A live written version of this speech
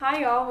Hi,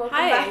 y'all. Welcome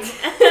Hi. back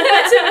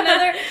to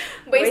another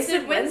Wasted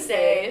Wasted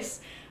Wednesdays.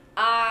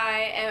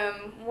 I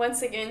am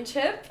once again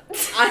Chip.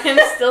 I am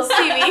still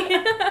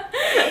Stevie.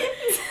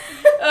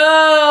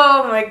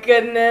 Oh my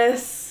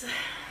goodness.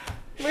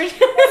 We're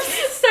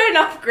starting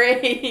off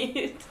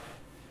great.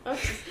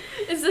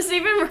 Is this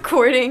even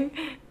recording?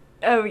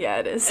 Oh, yeah,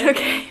 it is.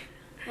 Okay.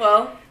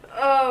 Well,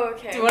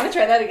 Okay. do you want to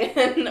try that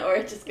again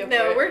or just go for it?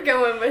 No, we're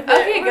going with it.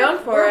 Okay, going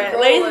for we're it.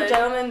 rolling. Ladies and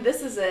gentlemen,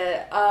 this is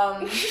it.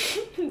 This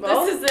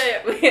is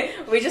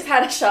it. We just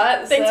had a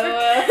shot, Thanks so...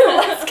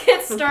 let's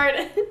get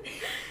started.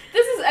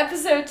 This is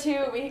episode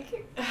 2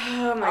 week.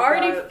 Oh my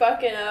Already god.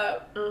 fucking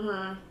up.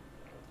 Mm-hmm.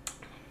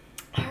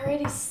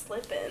 Already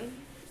slipping.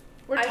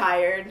 We're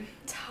tired.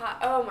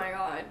 Oh my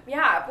god.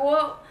 Yeah,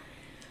 well,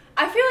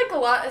 I feel like a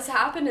lot has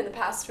happened in the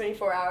past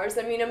 24 hours.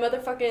 I mean, a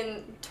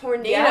motherfucking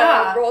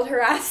tornado rolled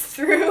her ass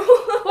through.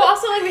 Well,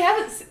 also, like, we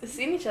haven't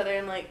seen each other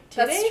in, like,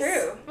 2 days. That's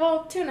true.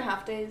 Well,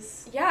 2.5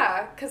 days.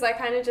 Yeah, because I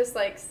kind of just,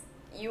 like,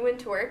 you went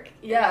to work.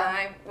 Yeah. And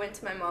I went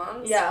to my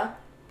mom's. Yeah.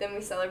 Then we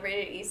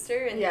celebrated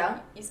Easter, and Yeah.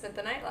 then you spent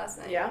the night last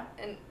night. Yeah.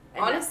 And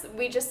honestly,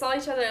 we just saw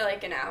each other,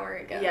 like, an hour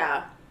ago.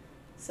 Yeah.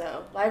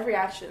 So, live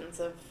reactions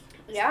of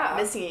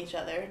missing each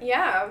other.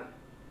 Yeah.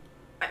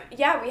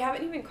 Yeah, we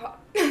haven't even caught...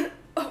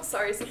 Oh,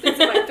 sorry, something's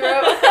in my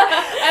throat.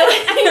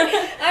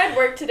 I had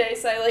work today,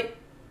 so I, like,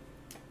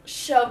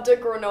 shoved a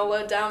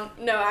granola down.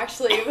 No,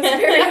 actually, it was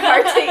very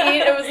hard to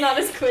eat. It was not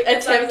as quick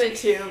as I was Attempted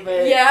to,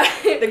 but yeah.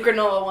 the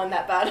granola won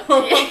that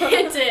battle.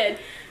 It did.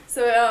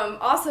 So,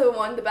 also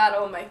won the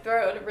battle in my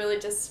throat. It really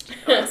just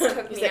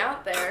took me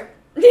out there.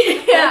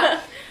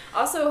 Yeah.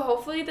 Also,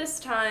 hopefully this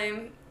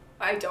time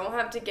I don't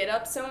have to get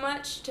up so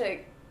much to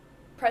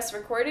press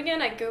record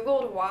again. I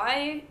Googled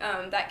why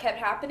that kept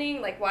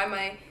happening, like why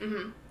my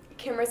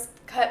cameras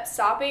kept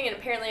stopping, and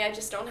apparently I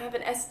just don't have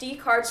an SD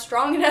card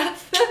strong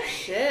enough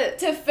Shit.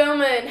 to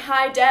film it in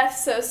high def,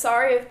 so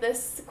sorry if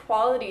this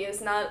quality is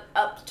not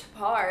up to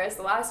par as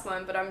the last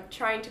one, but I'm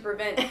trying to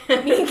prevent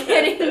me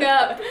getting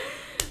up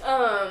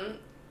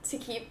to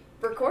keep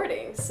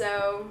recording,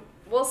 so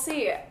we'll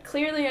see.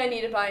 Clearly I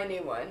need to buy a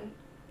new one.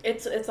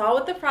 It's all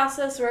with the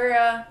process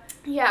where,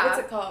 Yeah. what's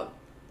it called?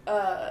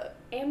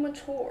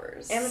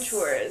 Amateurs.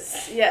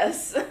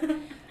 Yes.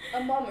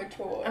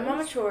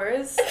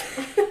 Amateurs.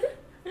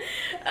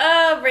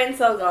 Brain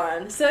cell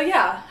gone. So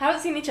yeah,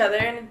 haven't seen each other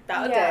in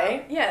about a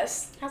day.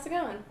 Yes. How's it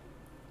going?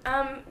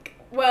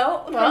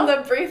 Well, from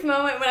the brief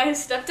moment when I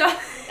stepped out of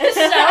the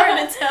shower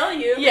to tell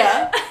you.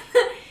 Yeah.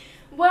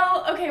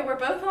 Well, okay, we're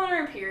both on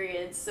our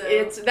periods, so...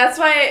 That's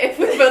why if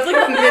we both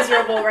look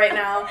miserable right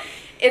now,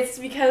 it's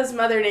because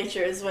Mother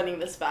Nature is winning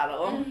this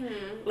battle.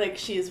 Mm-hmm. Like,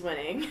 she is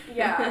winning.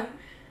 Yeah.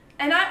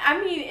 And I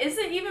mean, is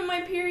it even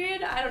my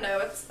period? I don't know.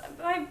 It's...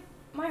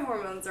 My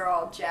hormones are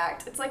all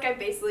jacked. It's like I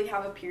basically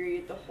have a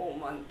period the whole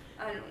month.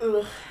 I don't know.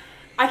 Ugh.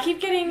 I keep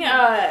getting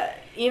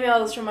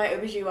emails from my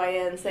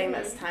OBGYN saying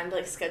that it's time to,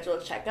 like, schedule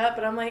a checkup,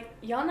 but I'm like,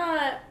 y'all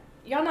not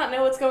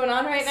know what's going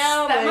on right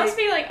now? That like, must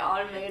be, like,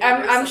 automated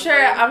I'm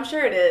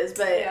sure it is,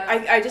 but yeah.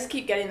 I just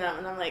keep getting them,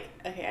 and I'm like,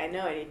 okay, I know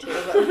I need to,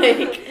 but,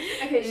 like,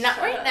 okay, not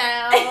right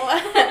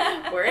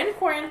now. We're in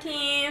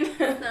quarantine.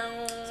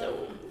 No.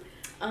 So,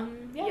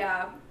 yeah.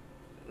 Yeah.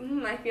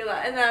 I feel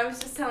that. And then I was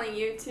just telling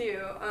you, too,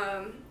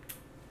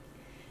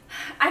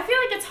 I feel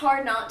like it's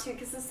hard not to,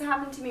 because this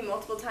happened to me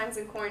multiple times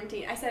in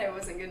quarantine. I said I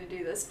wasn't going to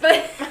do this,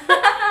 but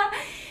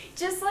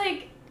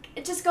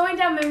just going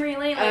down memory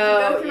lane, like, you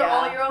go through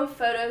all your old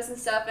photos and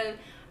stuff, and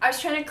I was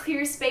trying to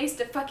clear space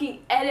to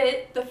fucking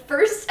edit the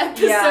first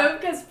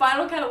episode, because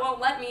Final Cut won't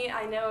let me.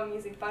 I know I'm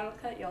using Final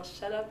Cut. Y'all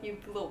shut up, you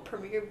little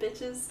Premiere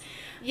bitches.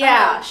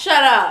 Yeah,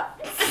 shut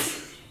up.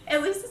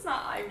 At least it's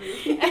not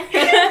iMovie. At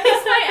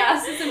least my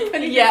ass isn't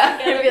putting it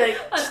together. I'd be like...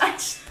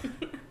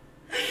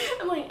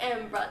 I'm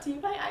like, brought to you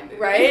by iMovie.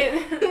 Right?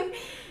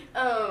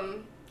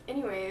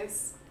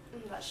 Anyways,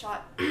 that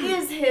shot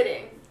is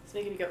hitting. It's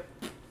making me go...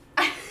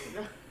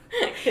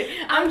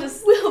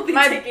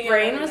 My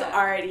brain was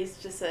already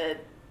just said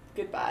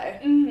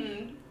goodbye.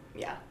 Mm-hmm.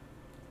 Yeah.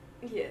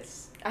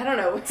 Yes. I don't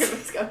know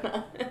what's going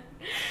on.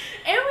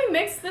 And we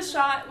mixed the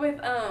shot with,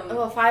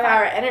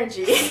 5-hour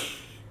energy.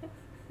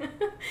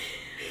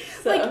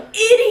 So. Like,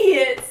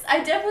 idiots!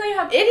 I definitely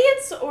have...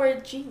 Idiots or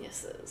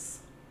geniuses?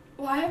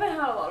 Well, I haven't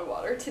had a lot of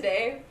water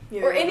today.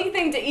 Yeah. Or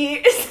anything to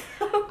eat.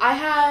 I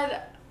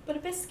had... But a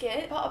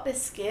biscuit. Bought a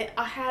biscuit.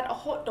 I had a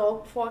hot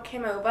dog before I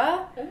came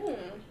over.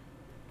 Mm.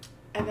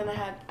 And then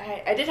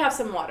I did have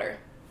some water.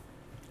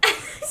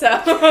 So I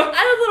had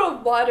a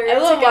little water.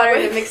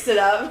 To mix it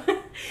up.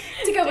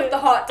 To go with the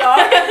hot dog.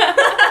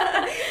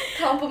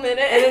 Compliment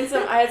it. And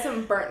then I had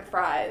some burnt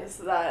fries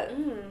that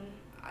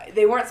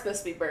they weren't supposed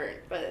to be burnt,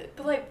 but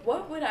like,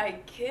 what would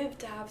I give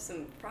to have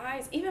some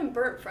fries? Even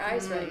burnt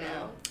fries right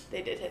now.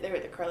 They did hit. They were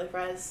the curly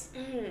fries.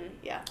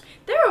 Yeah,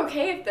 they're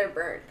okay if they're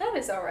burnt. That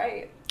is all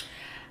right.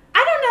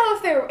 I don't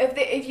know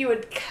if you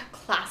would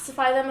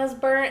classify them as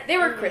burnt. They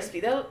were crispy.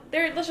 They're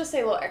let's just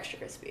say a little extra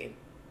crispy.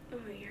 Oh,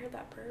 you heard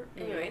that burp?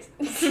 Anyways.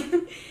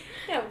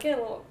 Yeah, get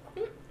a little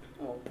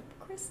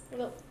crisp.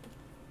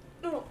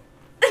 Little.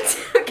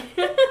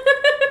 Okay.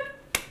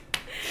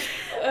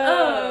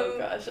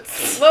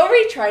 gosh. What were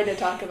we trying to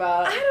talk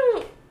about? I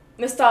don't...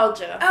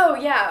 Nostalgia. Oh,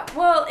 yeah.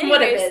 Well, anyways.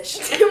 What a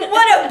bitch.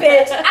 What a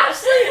bitch.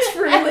 Actually,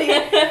 truly.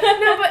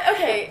 No, but,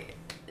 okay.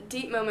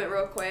 Deep moment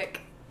real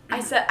quick. I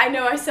said I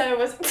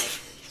wasn't...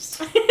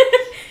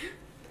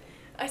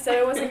 I said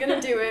I wasn't going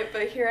to do it,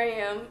 but here I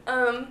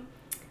am.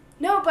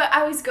 No, but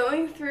I was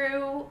going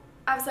through...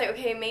 I was like,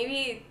 okay,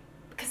 maybe...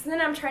 Because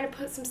then I'm trying to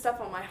put some stuff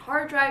on my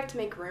hard drive to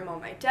make room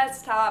on my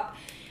desktop.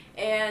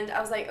 And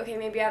I was like, okay,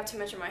 maybe I have too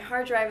much on my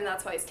hard drive, and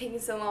that's why it's taking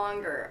so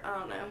long, or I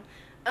don't know.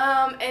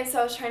 And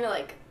so I was trying to,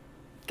 like,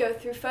 go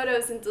through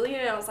photos and delete it,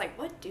 and I was like,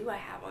 what do I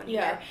have on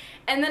here?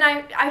 And then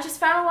I just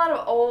found a lot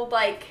of old,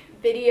 like,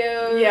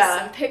 videos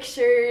and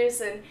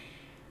pictures, and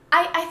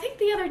I think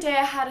the other day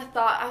I had a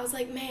thought. I was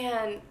like,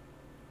 man,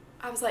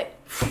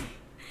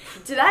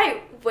 did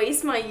I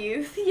waste my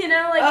youth? You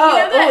know, like,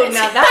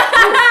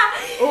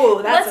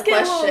 that's a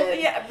question.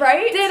 Yeah,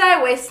 right? Did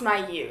I waste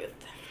my youth?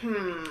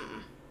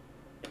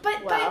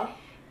 But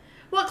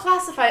what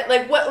classified,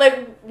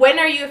 when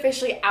are you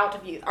officially out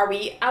of youth? Are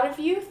we out of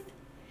youth?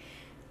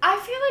 I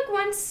feel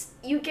like once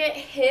you get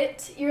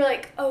hit, you're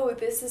like, oh,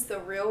 this is the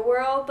real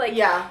world. Like,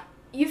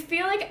 you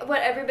feel like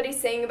what everybody's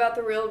saying about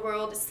the real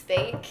world is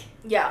fake.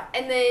 Yeah.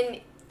 And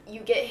then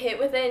you get hit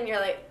with it, and you're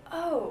like,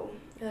 oh,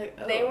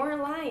 they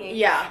weren't lying.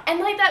 Yeah.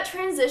 And, like, that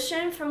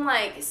transition from,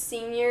 like,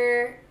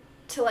 senior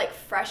to, like,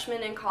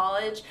 freshman in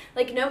college,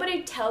 like,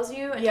 nobody tells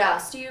you and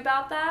talks to you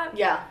about that.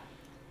 Yeah.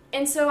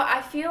 And so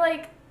I feel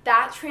like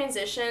that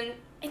transition,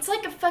 it's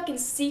like a fucking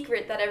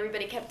secret that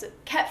everybody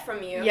kept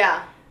from you.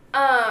 Yeah.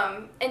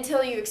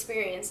 Until you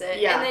experience it.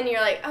 Yeah. And then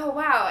you're like, oh,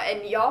 wow,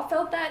 and y'all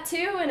felt that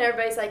too? And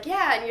everybody's like,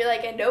 yeah, and you're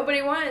like, and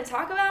nobody wanted to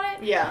talk about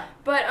it? Yeah.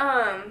 But,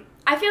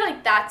 I feel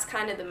like that's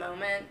kind of the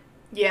moment.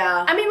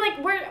 Yeah. I mean,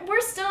 like,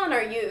 we're still in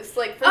our youth,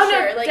 like, for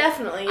sure. No, like,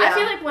 definitely, yeah. I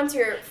feel like once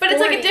you're 40, but it's,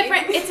 like,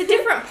 it's a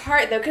different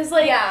part, though, because,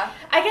 like,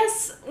 I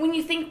guess when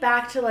you think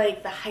back to,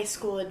 like, the high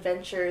school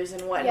adventures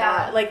and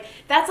whatnot, like,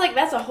 that's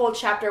a whole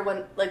chapter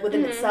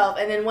within itself,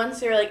 and then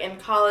once you're, like, in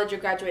college or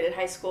graduated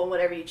high school,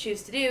 whatever you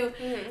choose to do,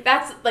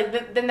 that's,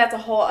 like, then that's a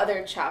whole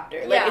other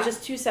chapter. Like, it's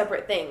just two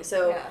separate things.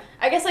 So,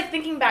 I guess, like,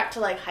 thinking back to,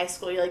 like, high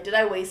school, you're like, did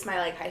I waste my,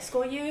 like, high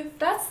school youth?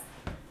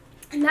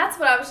 And that's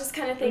what I was just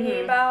kind of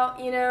thinking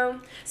about, you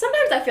know?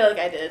 Sometimes I feel like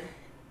I did.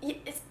 Yeah,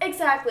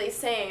 exactly,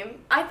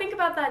 same. I think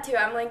about that, too.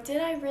 I'm like, did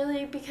I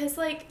really? Because,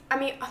 like, I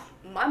mean,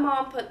 my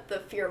mom put the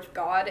fear of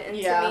God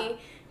into me.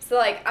 So,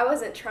 like, I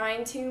wasn't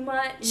trying too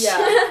much.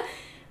 Yeah.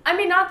 I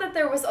mean, not that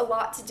there was a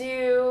lot to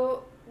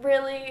do,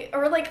 really,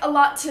 or, like, a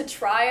lot to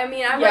try. I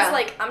mean, I was,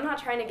 like, I'm not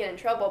trying to get in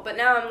trouble, but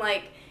now I'm,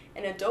 like,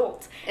 an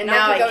adult. And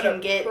now I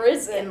can get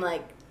prison. In,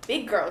 like,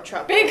 big girl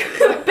trouble. Big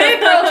girl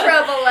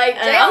trouble, like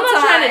jail I'm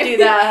not trying to do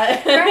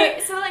that.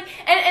 Right? So, like,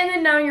 and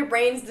then now your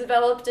brain's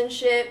developed and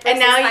shit versus and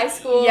now high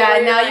school.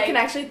 Yeah, now you can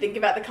actually think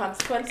about the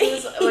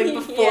consequences, like,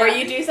 before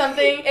you do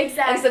something.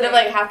 Exactly. Instead of,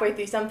 like, halfway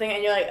through something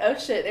and you're like, oh,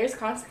 shit, there's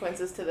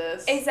consequences to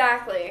this.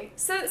 Exactly.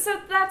 So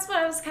that's what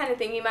I was kind of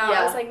thinking about.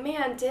 I was like,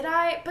 man, did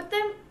I? But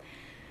then,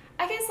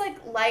 I guess,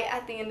 like, light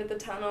at the end of the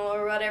tunnel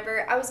or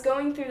whatever, I was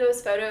going through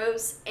those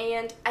photos,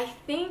 and I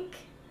think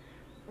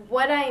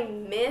what I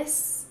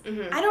miss...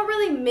 I don't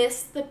really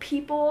miss the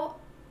people.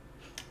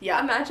 Yeah.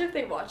 Imagine if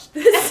they watched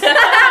this.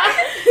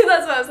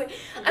 That's what I was like.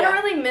 I don't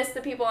really miss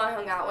the people I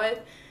hung out with.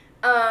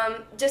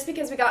 Just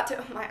because we got to...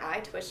 Oh, my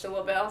eye twitched a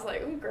little bit. I was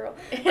like, ooh, girl.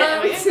 Hey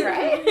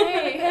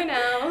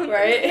now.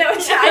 Right? No,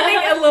 I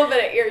think a little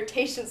bit of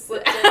irritation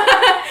slipped in.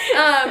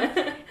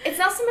 It's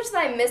not so much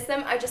that I miss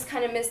them. I just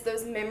kind of miss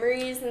those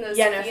memories and those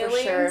feelings. Yeah, no, for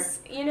sure.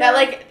 You know?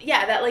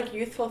 That, like,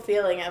 youthful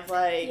feeling of,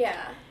 like... Yeah.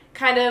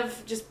 Kind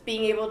of just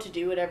being able to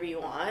do whatever you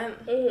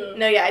want.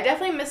 No, yeah, I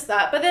definitely miss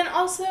that. But then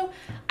also,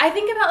 I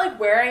think about, like,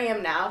 where I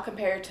am now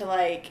compared to,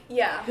 like,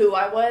 who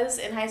I was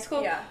in high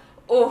school. Yeah.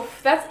 Oof,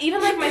 that's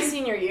even, like, my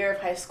senior year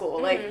of high school.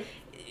 Like,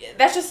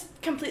 that's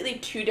just completely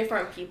two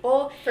different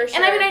people. For sure.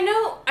 And, I mean,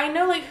 I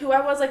know, like, who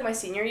I was, like, my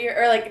senior year,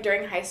 or, like,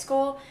 during high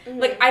school.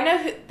 Like, I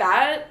know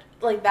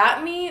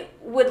that me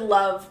would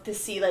love to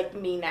see, like,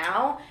 me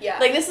now. Yeah.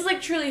 Like, this is,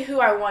 like, truly who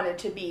I wanted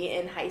to be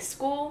in high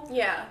school.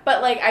 Yeah.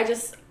 But, like, I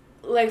just...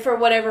 Like, for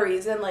whatever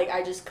reason, like,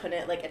 I just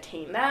couldn't, like,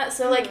 attain that.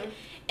 So, like,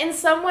 in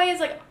some ways,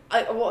 like,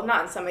 well,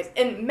 not in some ways.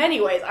 In many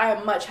ways, I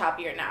am much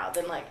happier now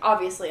than, like,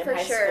 obviously in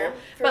high school.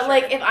 But,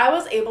 like, if I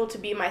was able to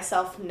be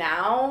myself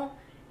now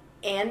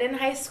and in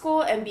high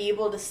school and be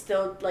able to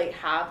still, like,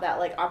 have that,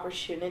 like,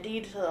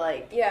 opportunity to,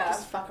 like,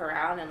 just fuck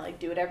around and, like,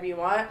 do whatever you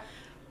want.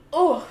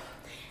 Oh.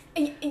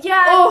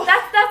 Yeah,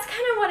 that's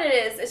kind of what it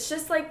is. It's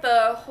just, like,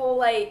 the whole,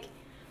 like,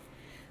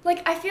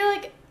 I feel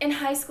like in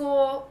high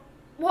school,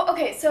 well,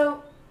 okay,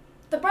 so...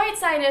 The bright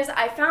side is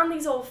I found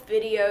these old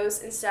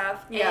videos and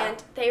stuff,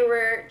 and they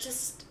were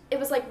just, it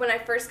was like when I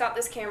first got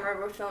this camera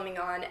we're filming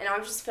on, and I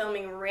was just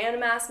filming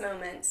random-ass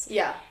moments.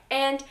 Yeah.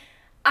 And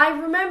I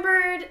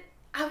remembered,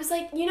 I was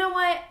like, you know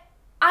what?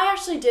 I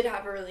actually did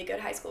have a really good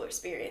high school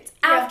experience.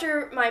 Yeah.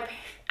 After my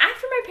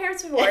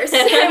parents divorced,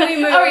 and we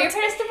moved. Oh, were your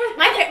parents divorced?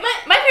 My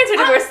parents were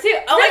divorced, too.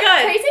 Oh, my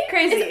God.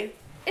 Crazy?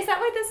 Is that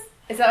why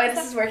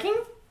this is working?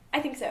 I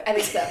think so. I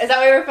think so. Is that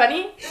why we're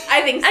funny?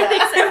 I think so. I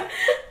think so.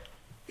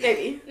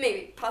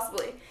 Maybe.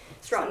 Possibly.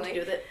 Strongly. Something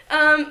to do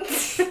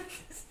with it.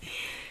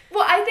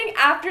 Well, I think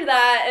after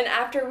that and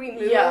after we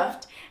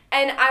moved,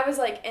 and I was,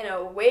 like, in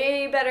a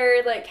way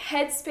better, like,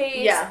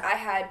 headspace. Yeah. I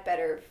had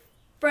better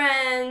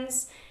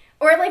friends.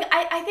 Or, like,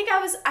 I think I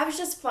was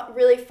just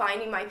really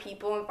finding my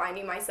people and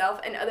finding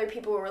myself, and other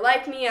people were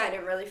like me. I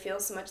didn't really feel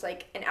so much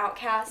like an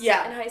outcast in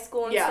high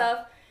school and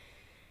stuff.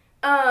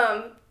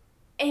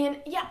 And,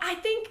 yeah, I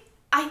think,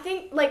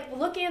 like,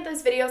 looking at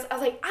those videos, I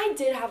was like, I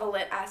did have a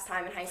lit-ass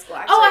time in high school,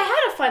 actually. Oh, I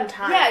had a fun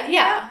time.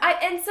 Yeah.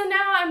 And so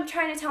now I'm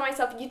trying to tell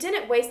myself, you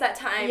didn't waste that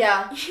time.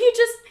 Yeah.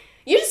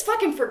 You just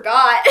fucking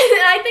forgot. And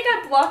I think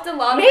I blocked a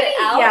lot of it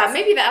out. Yeah,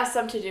 maybe that has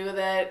something to do with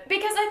it.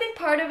 Because I think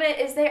part of it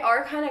is they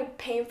are kind of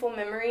painful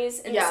memories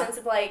in the sense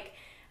of, like,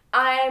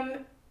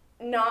 I'm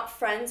not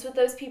friends with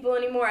those people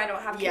anymore. I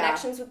don't have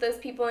connections with those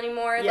people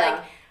anymore. Yeah.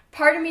 Like,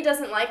 part of me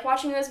doesn't like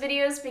watching those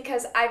videos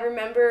because I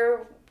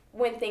remember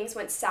when things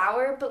went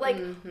sour, but, like,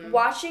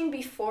 watching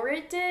before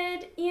it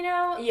did, you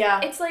know?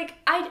 Yeah. It's like,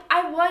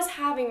 I was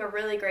having a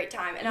really great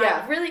time, and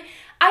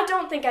I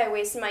don't think I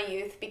wasted my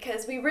youth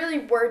because we really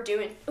were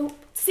doing,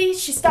 see,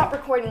 she stopped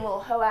recording,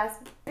 little hoe-ass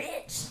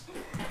bitch.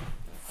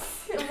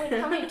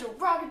 How many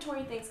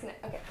derogatory things can I,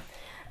 okay.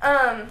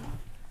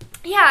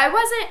 Yeah, I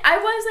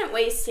wasn't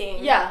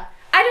wasting. Yeah.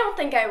 I don't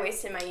think I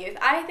wasted my youth.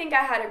 I think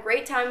I had a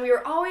great time. We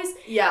were always...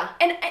 Yeah.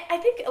 And I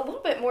think a little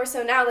bit more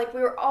so now, like,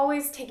 we were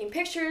always taking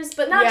pictures,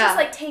 but not just,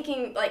 like,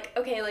 taking, like,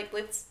 okay, like,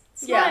 let's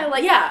smile.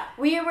 Like,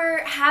 we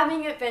were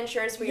having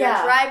adventures. We were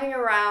driving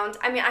around.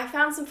 I mean, I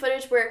found some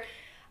footage where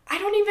I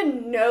don't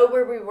even know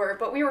where we were,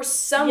 but we were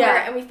somewhere,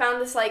 and we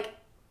found this,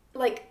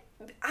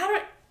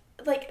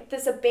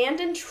 this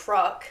abandoned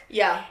truck.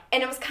 Yeah.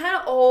 And it was kind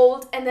of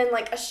old, and then,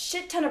 like, a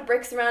shit ton of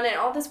bricks around it and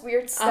all this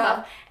weird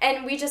stuff.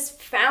 And we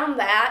just found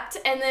that,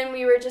 and then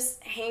we were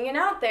just hanging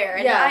out there.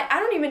 And I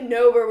don't even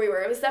know where we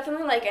were. It was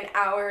definitely, like, an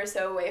hour or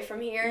so away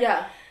from here.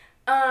 Yeah.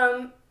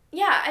 And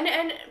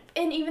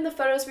even the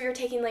photos we were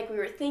taking, like, we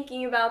were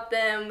thinking about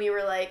them. We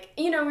were, like,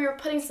 you know, we were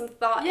putting some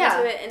thought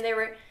into it, and they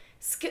were...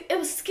 it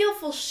was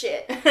skillful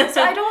shit.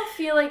 So I don't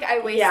feel like I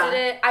wasted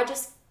it. I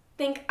just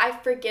think I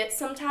forget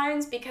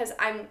sometimes because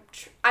I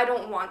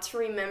don't want to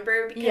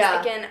remember because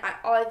again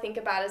all I think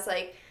about is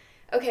like,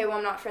 okay, well,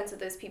 I'm not friends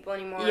with those people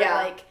anymore.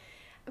 Like,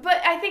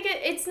 but I think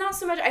it's not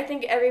so much. I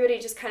think everybody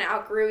just kind of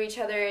outgrew each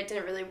other. It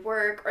didn't really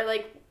work, or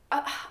like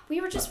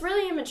we were just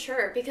really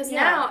immature because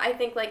now I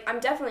think like I'm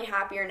definitely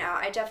happier now.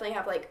 I definitely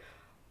have like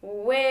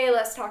way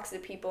less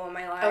toxic people in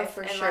my life. Oh,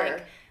 for sure.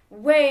 Like,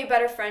 way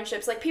better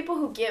friendships. Like people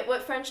who get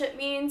what friendship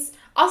means.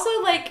 Also,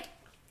 like,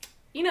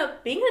 you know,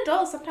 being an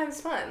adult is sometimes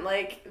fun.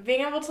 Like,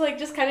 being able to, like,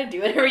 just kind of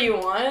do whatever you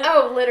want.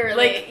 Oh, literally.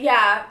 Like,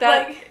 yeah.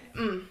 That,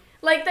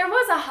 like, there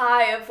was a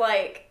high of,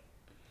 like,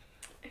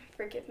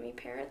 forgive me,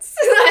 parents.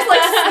 I was,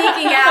 like,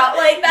 sneaking out.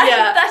 Like,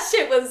 that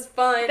shit was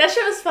fun. That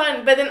shit was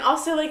fun. But then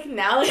also, like,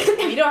 now, like,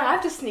 we don't have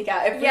to sneak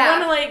out. If we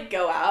want to, like,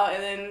 go out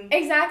and then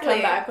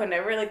come back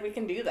whenever, like, we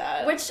can do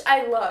that. Which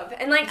I love.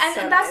 And, like,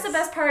 and that's the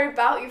best part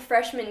about your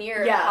freshman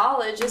year of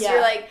college is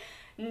you're, like,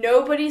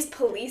 nobody's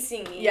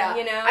policing me,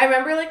 you know? I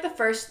remember, like, the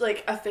first,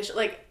 like, official,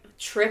 like,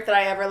 trip that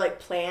I ever, like,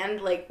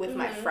 planned, like, with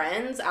my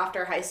friends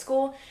after high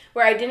school,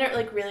 where I didn't,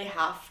 like, really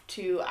have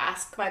to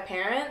ask my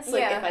parents,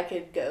 like, if I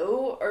could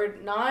go or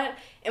not,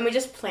 and we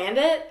just planned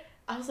it.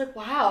 I was like,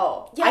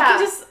 wow,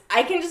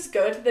 I can just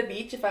go to the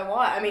beach if I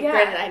want. I mean,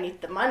 granted, I need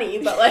the money,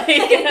 but, like,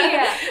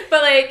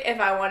 but, like, if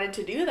I wanted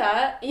to do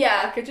that,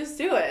 I could just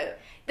do it.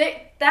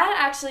 That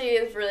actually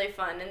is really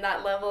fun, and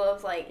that level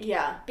of, like,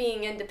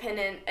 being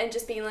independent and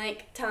just being,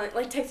 like,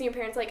 texting your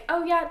parents, like,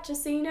 oh, yeah,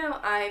 just so you know,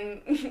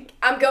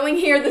 I'm going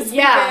here this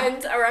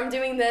weekend, or I'm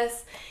doing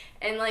this,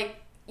 and, like,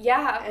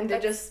 and they're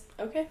just,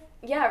 okay.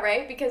 Yeah,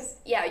 right? Because,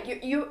 there's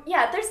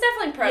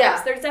definitely pros.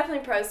 Yeah. There's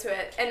definitely pros to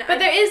it. But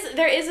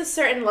there is a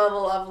certain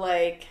level of,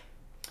 like,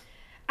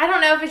 I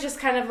don't know if it's just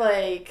kind of,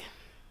 like,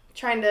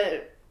 trying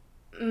to,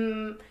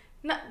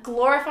 not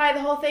glorify the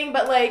whole thing,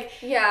 but, like,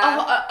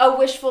 a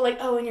wishful, like,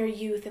 oh, in your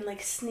youth, and,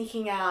 like,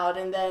 sneaking out,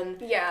 and then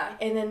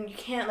you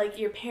can't, like,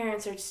 your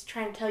parents are just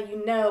trying to tell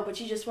you no,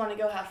 but you just want to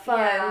go have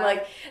fun.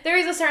 Like, there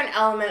is a certain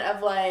element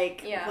of,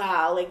 like,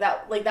 wow, like,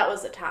 that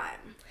was the time.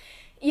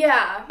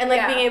 Yeah. And,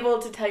 like, being able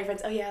to tell your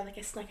friends, oh, yeah, like,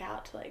 I snuck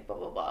out to, like, blah,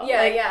 blah, blah.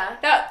 Yeah,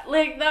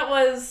 like, that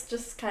was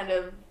just kind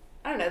of,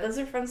 I don't know, those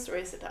are fun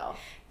stories to tell.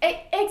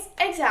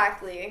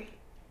 Exactly.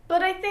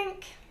 But I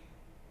think,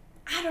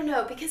 I don't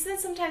know, because then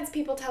sometimes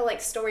people tell,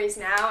 like, stories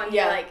now, and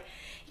you're, like,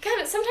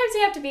 sometimes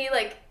you have to be,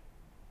 like,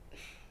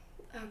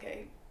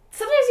 okay.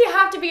 Sometimes you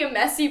have to be a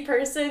messy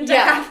person to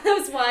have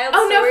those wild stories.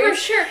 Oh, no, for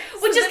sure.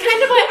 Which is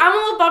kind of, like, I'm a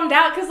little bummed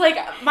out, because, like,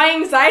 my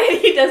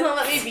anxiety doesn't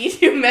let me be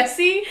too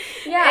messy.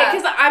 Yeah.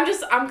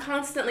 Because I'm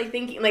constantly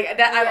thinking, like,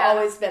 that I've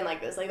always been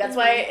like this. Like, that's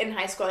why in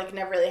high school I could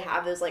never really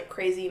have those, like,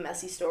 crazy,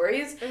 messy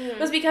stories. It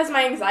was because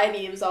my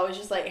anxiety was always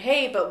just, like,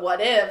 hey, but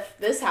what if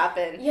this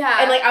happened?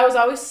 Yeah. And, like, I was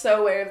always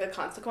so aware of the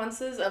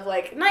consequences of,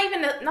 like, not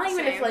even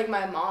if, like,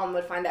 my mom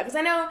would find out. Because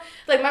I know,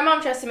 like, my mom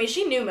trusted me.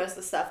 She knew most of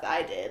the stuff that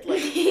I did.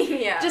 Like,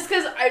 just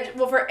because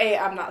for A,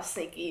 I'm not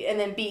sneaky, and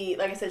then B,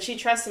 like I said, she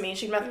trusts me.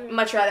 She'd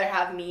much rather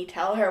have me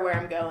tell her where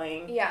I'm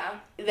going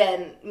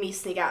than me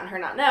sneak out and her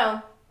not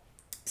know.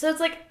 So it's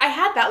like, I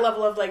had that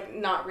level of, like,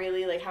 not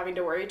really, like, having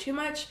to worry too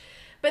much.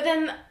 But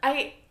then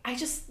I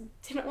just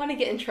didn't want to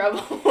get in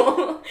trouble.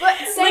 But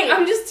same. Like,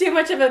 I'm just too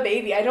much of a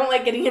baby. I don't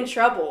like getting in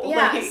trouble.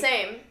 Yeah, like,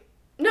 same.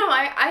 No,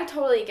 I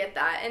totally get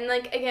that. And,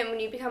 like, again, when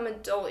you become an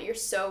adult, you're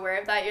so aware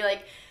of that. You're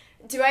like,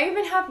 do I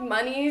even have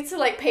money to,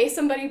 like, pay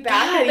somebody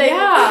back? God,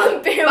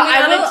 yeah. Bail me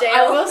out of jail?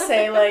 I will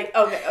say, like,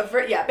 okay,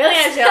 bailing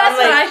out of jail, That's I'm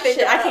like, what I think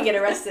shit, I about. can get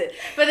arrested.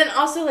 But then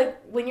also, like,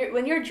 when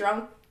you're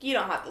drunk, you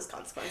don't have those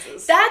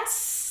consequences.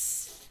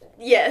 That's,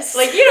 yes.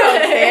 Like, you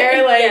don't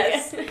care, like.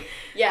 Yes.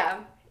 Yeah.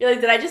 You're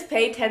like, did I just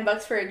pay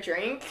 $10 for a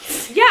drink?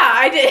 Yeah,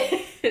 I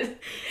did.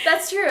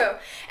 That's true.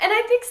 And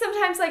I think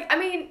sometimes, like, I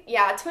mean,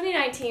 yeah,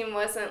 2019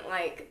 wasn't,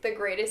 like, the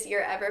greatest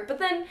year ever. But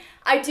then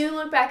I do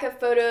look back at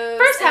photos.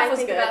 First half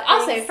was good.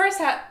 I'll say first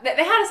half. They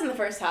had us in the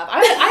first half.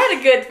 I had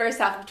a good first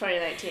half of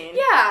 2019.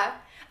 Yeah.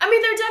 I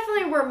mean, there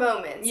definitely were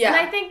moments. Yeah. And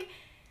I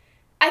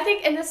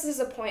think, and this is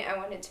a point I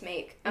wanted to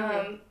make,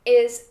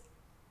 is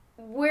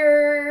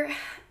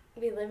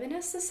we live in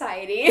a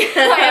society.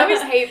 I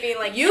always hate being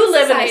like, you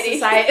live in a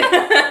society.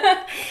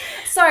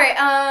 Sorry,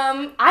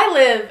 I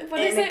live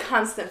in a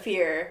constant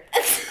fear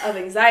of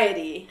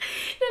anxiety.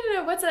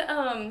 No. What's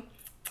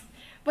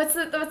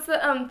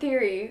the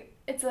theory?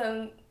 It's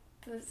the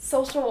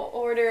social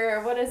order,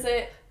 or what is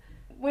it?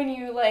 When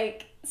you,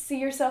 like, see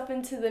yourself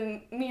into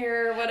the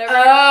mirror or whatever.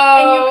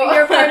 Oh. And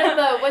you're part of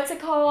the, what's it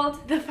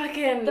called? The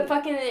fucking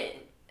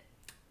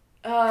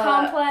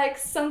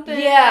complex something.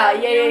 Yeah.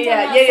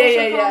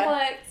 Social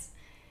complex.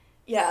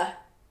 Yeah.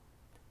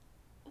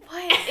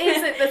 What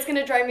is it that's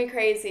gonna drive me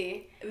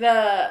crazy?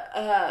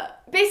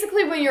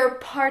 Basically when you're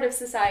part of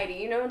society,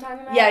 you know what I'm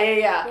talking about?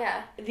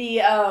 Yeah.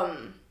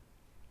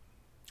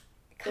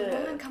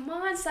 Come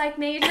on, psych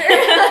major.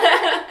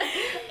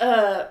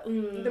 The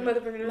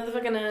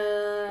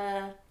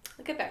motherfucking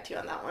I'll get back to you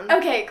on that one.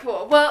 Okay,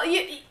 cool. Well,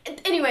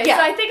 anyway, so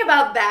I think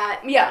about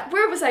that. Yeah.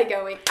 Where was I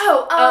going?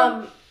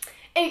 Oh,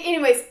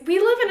 anyways, we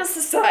live in a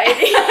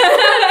society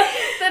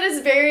that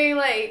is very,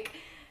 like,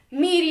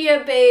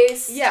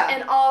 media-based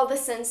and all the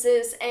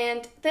senses,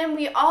 and then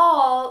we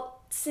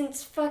all,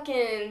 since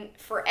fucking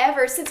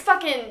forever, since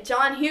fucking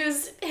John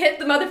Hughes hit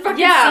the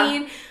motherfucking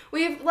scene,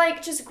 we've,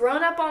 like, just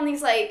grown up on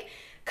these, like,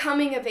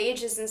 coming of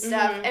ages and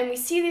stuff, and we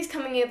see these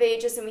coming of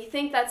ages, and we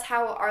think that's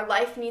how our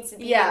life needs to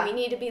be, and we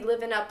need to be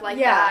living up like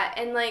that,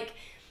 and, like,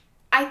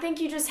 I think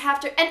you just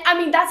have to, and I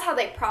mean, that's how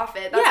they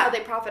profit. That's how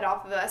they profit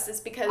off of us, is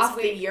because off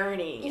the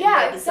yearning, and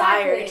the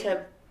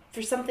desire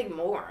for something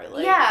more,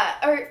 like,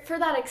 or for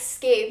that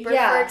escape, or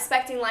for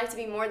expecting life to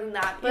be more than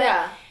that.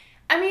 But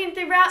I mean,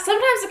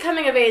 sometimes the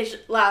coming of age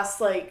lasts,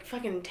 like,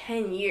 fucking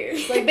 10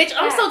 years. Like, bitch,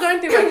 I'm still going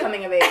through my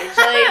coming of age.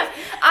 Like,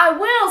 I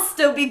will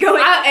still be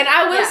going.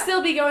 I will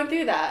still be going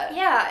through that.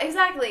 Yeah,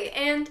 exactly.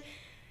 And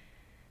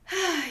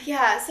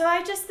so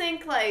I just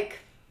think, like,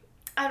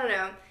 I don't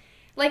know.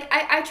 Like,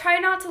 I try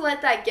not to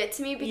let that get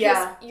to me,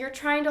 because you're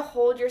trying to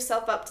hold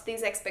yourself up to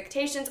these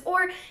expectations,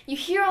 or you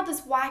hear all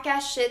this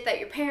whack-ass shit that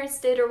your parents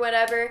did or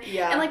whatever.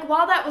 Yeah. And, like,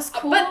 while that was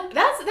cool... But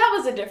that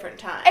was a different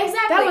time.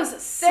 Exactly. That was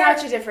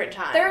such a different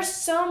time. There are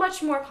so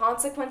much more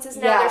consequences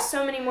now. There's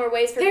so many more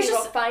ways for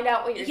people to find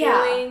out what you're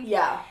doing.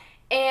 Yeah.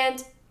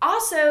 And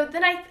also,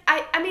 then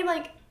I mean,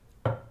 like...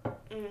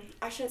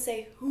 I shouldn't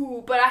say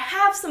who, but I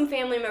have some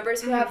family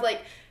members who have,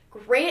 like...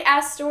 great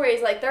ass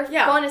stories, like, they're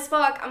fun as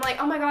fuck. I'm like,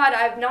 oh my god,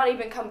 I've not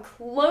even come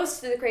close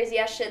to the crazy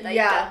ass shit that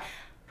you've done.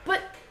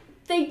 But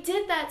they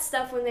did that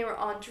stuff when they were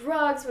on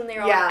drugs, when they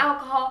were on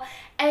alcohol,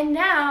 and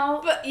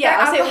now they're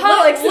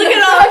alcoholics. Look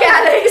at all drug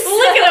addicts.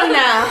 Look at them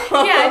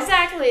now. Yeah,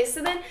 exactly.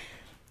 So then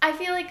I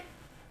feel like,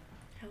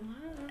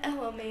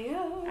 hello,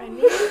 LMAO. Our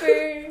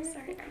neighbors.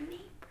 Sorry, our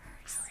neighbors.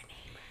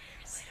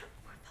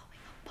 We're filming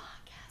a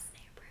podcast,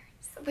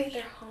 neighbors. Wait,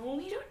 they're home?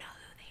 We don't know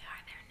who they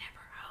are. They're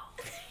never home.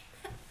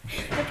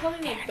 They're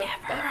probably like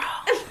never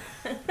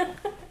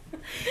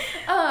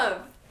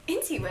home.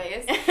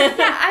 Anyways,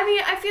 I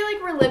mean, I feel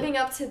like we're living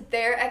up to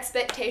their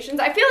expectations.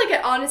 I feel like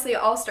it honestly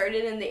all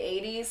started in the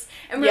 80s,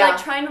 and we're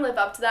like trying to live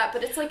up to that,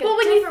 but it's like a different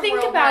world now. Well, when you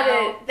think about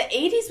it, the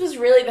 80s was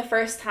really the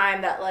first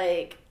time that,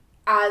 like,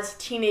 as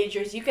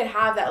teenagers, you could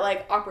have that,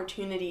 like,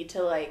 opportunity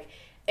to, like,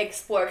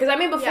 explore. Because, I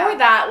mean, before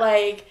that,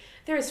 like...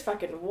 There was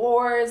fucking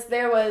wars.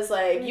 There was,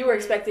 like, you were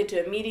expected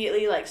to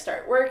immediately, like,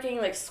 start working.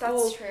 Like,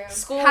 school. That's true.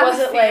 School have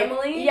wasn't, a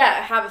family. like...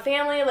 Yeah, have a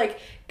family. Like,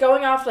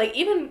 going off, like,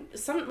 even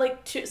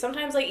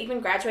sometimes, like,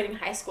 even graduating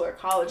high school or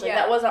college. Like,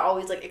 that wasn't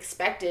always, like,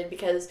 expected,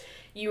 because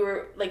you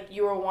were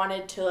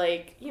wanted to,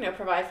 like, you know,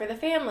 provide for the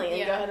family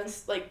and go ahead and,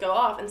 like, go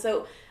off. And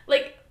so,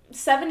 like,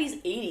 70s,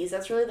 80s,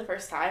 that's really the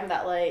first time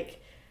that, like,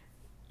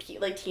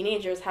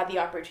 teenagers had the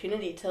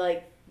opportunity to,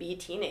 like, be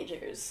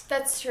teenagers.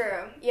 That's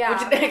true.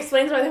 Yeah. Which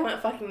explains why they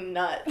went fucking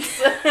nuts.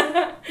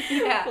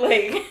 Yeah.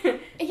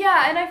 Like.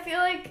 Yeah, and I feel,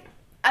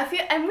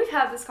 and we've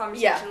had this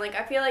conversation. Like,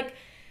 I feel like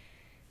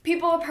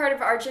people a part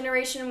of our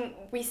generation,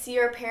 we see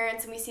our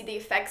parents and we see the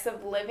effects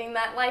of living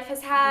that life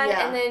has had,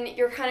 and then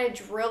you're kind of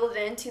drilled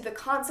into the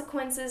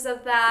consequences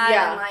of that,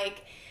 and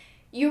like,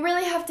 you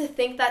really have to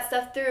think that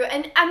stuff through.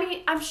 And I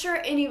mean, I'm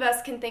sure any of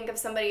us can think of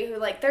somebody who,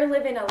 like, they're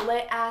living a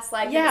lit ass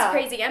life. It's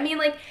crazy. I mean,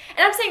 like, and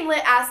I'm saying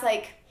lit ass,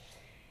 like,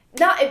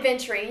 not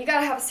adventuring. You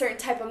gotta have a certain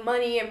type of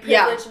money and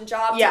privilege and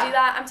job to do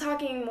that. I'm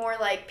talking more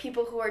like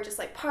people who are just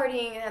like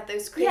partying and have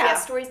those crazy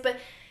ass stories, but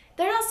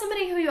they're not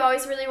somebody who you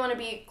always really want to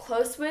be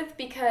close with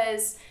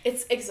because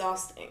it's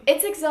exhausting.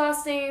 It's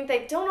exhausting.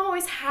 They don't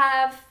always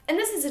have, and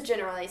this is a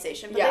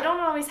generalization, but they don't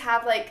always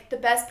have like the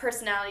best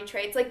personality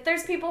traits. Like,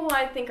 there's people who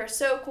I think are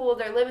so cool,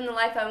 they're living the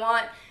life I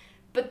want,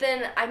 but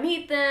then I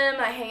meet them,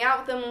 I hang out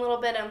with them a little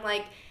bit, I'm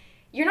like,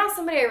 you're not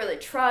somebody I really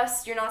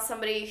trust, you're not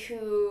somebody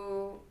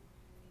who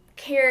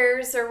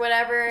cares or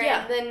whatever,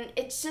 and then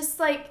it's just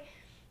like,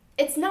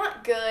 it's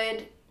not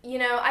good. You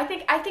know, I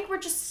think we're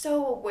just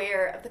so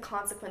aware of the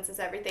consequences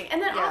of everything.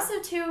 And then also,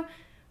 too,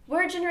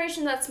 we're a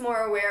generation that's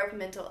more aware of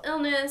mental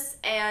illness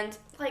and,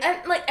 like,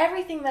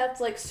 everything that's,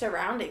 like,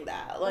 surrounding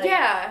that.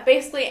 Like,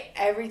 basically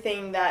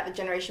everything that the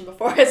generation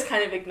before has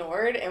kind of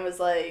ignored and was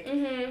like,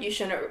 you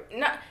shouldn't,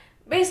 not,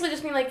 basically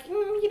just being like,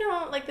 you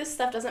know, like, this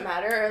stuff doesn't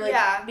matter, or,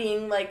 like,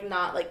 being, like,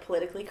 not, like,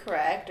 politically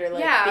correct, or,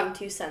 like, being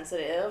too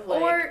sensitive. Like,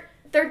 or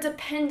they're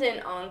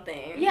dependent on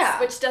things,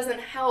 which doesn't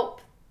help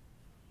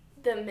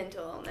the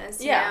mental illness,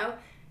 you know?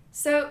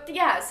 So,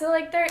 so,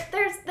 like,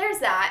 there's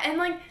that, and,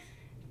 like,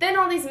 then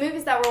all these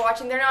movies that we're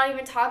watching, they're not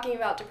even talking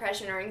about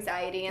depression or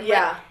anxiety, and,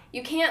 like,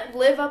 you can't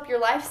live up your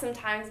life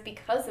sometimes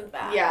because of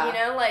that, you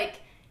know?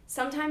 Like,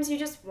 sometimes you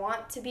just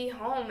want to be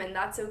home, and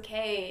that's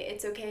okay.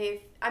 It's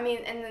okay. And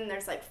then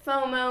there's, like,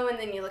 FOMO, and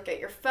then you look at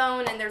your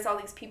phone, and there's all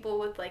these people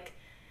with, like,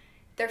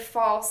 their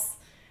false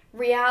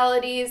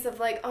realities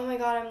of, like, oh my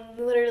god,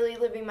 I'm literally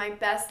living my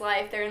best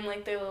life. They're in,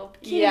 like, their little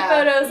bikini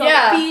photos on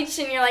the beach,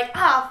 and you're like,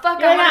 fuck,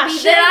 I want to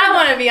be there. I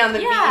want to be on the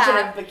beach in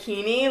a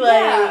bikini.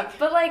 Like,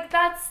 but, like,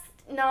 that's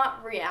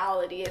not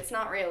reality. It's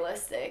not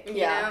realistic,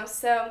 you know?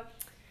 So,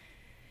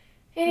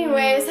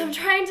 anyways, I'm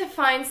trying to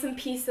find some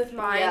peace of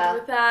mind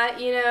with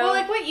that, you know? Well,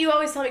 like, what you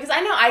always tell me, because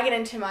I know I get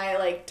into my,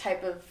 like,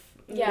 type of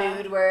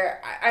mood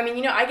where, I mean,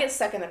 you know, I get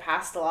stuck in the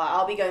past a lot.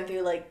 I'll be going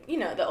through, like, you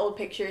know, the old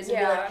pictures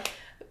and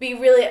be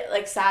really,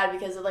 like, sad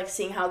because of, like,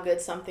 seeing how good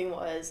something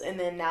was, and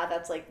then now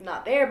that's, like,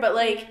 not there. But,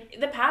 like,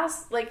 the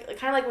past, like,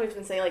 kind of like we've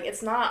been saying, like,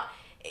 it's not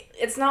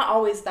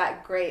always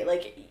that great.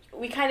 Like,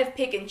 we kind of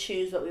pick and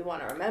choose what we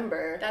want to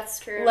remember. That's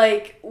true.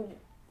 Like,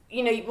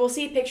 you know, we'll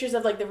see pictures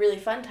of, like, the really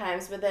fun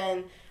times, but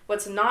then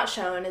what's not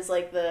shown is,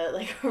 like, the,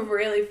 like,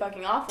 really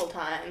fucking awful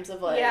times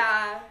of, like,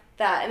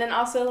 that. And then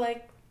also,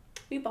 like,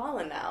 we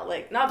ballin' now.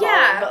 Like, not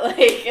ballin', but,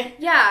 like...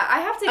 Yeah, I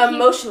have to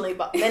emotionally,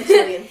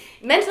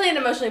 mentally and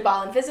emotionally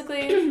ballin'.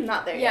 Physically,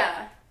 not there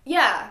yet.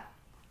 Yeah.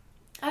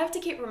 I have to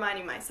keep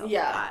reminding myself of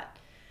that.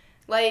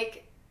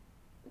 Like,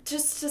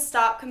 just to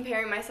stop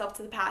comparing myself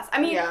to the past. I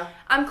mean,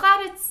 I'm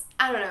glad it's...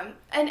 I don't know.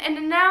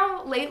 And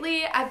now,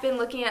 lately, I've been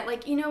looking at,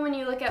 like, you know, when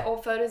you look at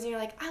old photos and you're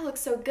like, I look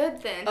so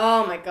good then.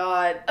 Oh, my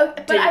God. Oh,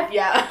 but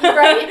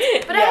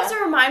right? But I have to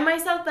remind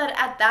myself that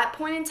at that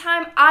point in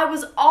time, I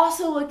was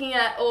also looking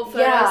at old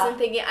photos and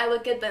thinking, I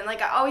look good then.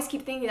 Like, I always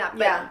keep thinking that.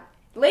 But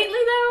lately,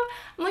 though,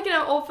 I'm looking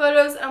at old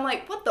photos and I'm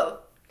like, what the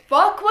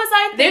fuck was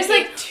I thinking? There's,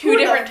 like, two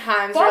different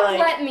times where, like...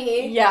 let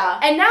me. Yeah.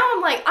 And now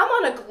I'm like, I'm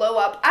on a glow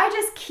up. I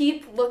just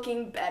keep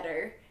looking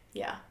better.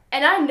 Yeah.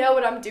 And I know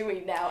what I'm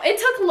doing now. It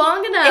took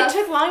long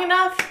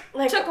enough.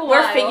 Like, took a while.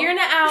 We're figuring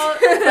it out.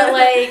 But,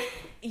 like,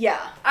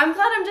 I'm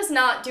glad I'm just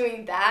not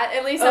doing that.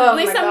 At least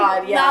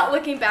I'm not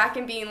looking back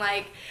and being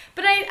like...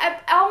 But I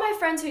all my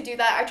friends who do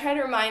that, I try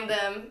to remind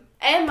them,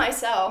 and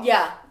myself.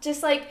 Yeah.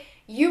 Just, like,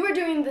 you were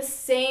doing the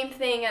same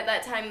thing at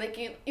that time. Like,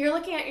 you're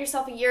looking at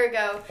yourself a year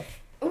ago.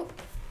 Ooh.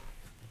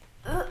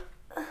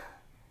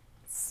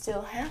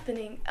 Still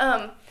happening.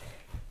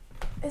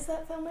 Is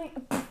that filming?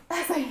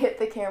 As I hit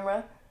the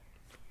camera.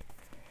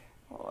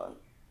 Hold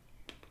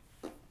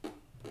on.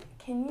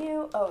 Can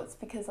you... Oh, it's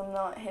because I'm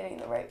not hitting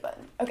the right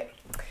button. Okay.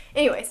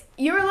 Anyways,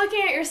 you were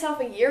looking at yourself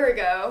a year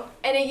ago,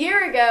 and a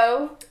year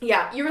ago,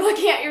 you were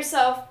looking at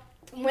yourself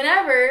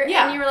whenever,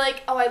 and you were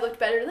like, oh, I looked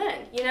better then,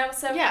 you know?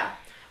 So yeah.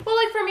 Well,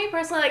 like, for me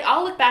personally, like,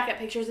 I'll look back at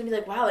pictures and be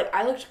like, wow, like,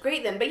 I looked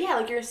great then. But yeah,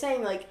 like you were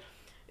saying, like,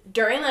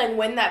 during, like,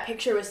 when that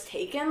picture was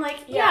taken,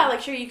 like, like,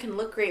 sure, you can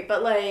look great,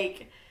 but,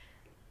 like...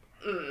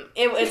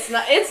 it's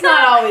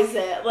not always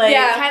it. Like,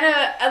 kind of,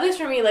 at least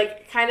for me,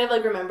 like, kind of,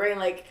 like, remembering,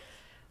 like,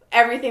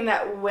 everything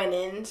that went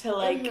into,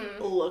 like,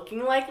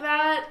 looking like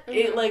that,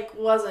 it, like,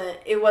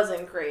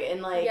 wasn't great.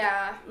 And, like,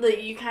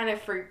 like, you kind of,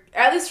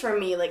 at least for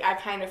me, like, I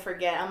kind of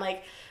forget. I'm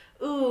like,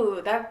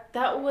 ooh,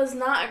 that was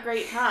not a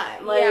great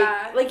time.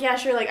 Like, like, yeah,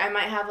 sure, like, I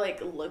might have,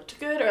 like, looked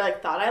good or,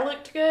 like, thought I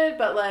looked good,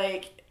 but,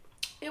 like,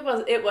 it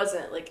wasn't,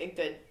 like,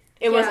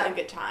 it wasn't a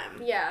good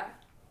time. Yeah,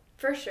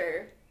 for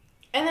sure.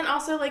 And then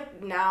also,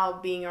 like, now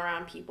being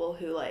around people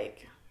who,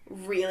 like,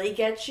 really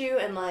get you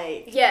and,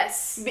 like...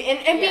 Yes. And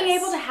being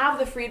able to have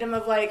the freedom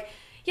of, like,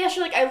 yeah,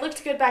 sure, like, I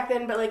looked good back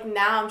then, but, like,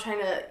 now I'm trying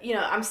to, you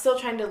know, I'm still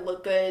trying to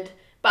look good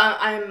but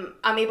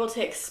I'm able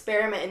to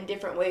experiment in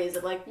different ways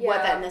of, like,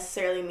 what that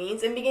necessarily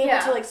means, and being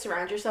able to, like,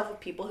 surround yourself with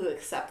people who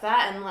accept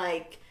that and,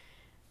 like,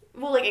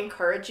 will, like,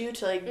 encourage you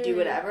to, like, do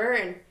whatever,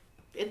 and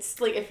it's,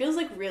 like, it feels,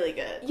 like, really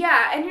good.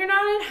 Yeah, and you're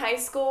not in high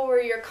school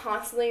where you're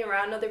constantly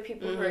around other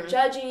people who are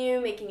judging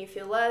you, making you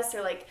feel less,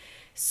 or, like,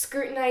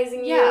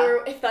 scrutinizing you,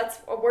 or if that's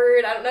a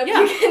word, I don't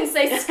know if you can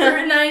say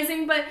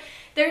scrutinizing, but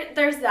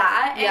there's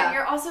that, and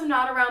you're also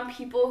not around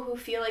people who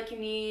feel like you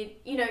need,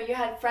 you know, you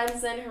had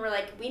friends then who were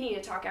like, we need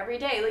to talk every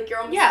day, like, you're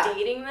almost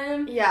dating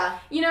them. Yeah.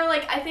 You know,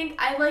 like, I think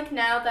I like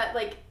now that,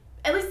 like,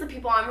 at least the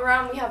people I'm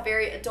around, we have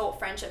very adult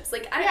friendships.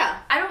 Like,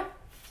 I don't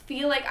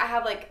feel like I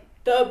have, like,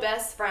 the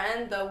best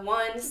friend, the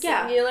one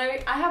singular.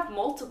 I have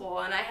multiple,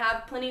 and I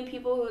have plenty of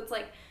people who it's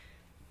like,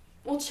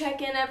 we'll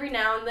check in every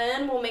now and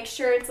then. We'll make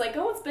sure it's like,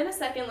 oh, it's been a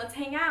second. Let's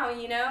hang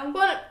out, you know?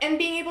 Well, and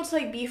being able to,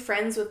 like, be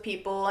friends with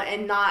people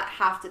and not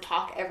have to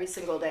talk every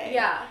single day.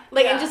 Yeah.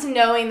 Like, and just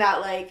knowing that,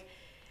 like,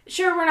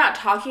 sure, we're not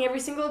talking every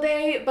single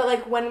day, but,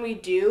 like, when we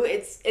do,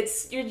 it's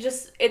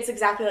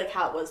exactly like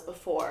how it was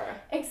before.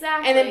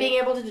 Exactly. And then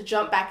being able to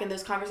jump back in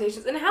those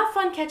conversations and have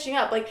fun catching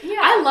up. Like,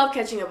 I love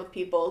catching up with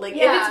people. Like,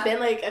 if it's been,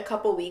 like, a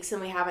couple weeks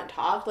and we haven't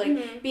talked,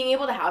 like, being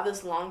able to have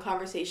those long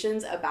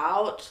conversations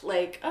about,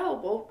 like, oh,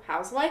 well,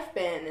 how's life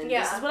been? And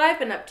this is what I've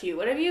been up to.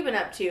 What have you been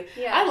up to?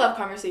 Yeah. I love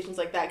conversations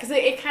like that because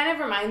it kind of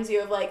reminds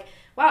you of, like,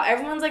 wow,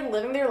 everyone's, like,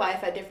 living their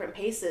life at different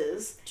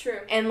paces. True.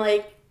 And,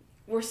 like,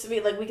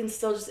 we can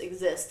still just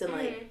exist and,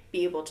 like,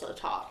 be able to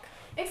talk.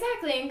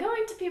 Exactly, and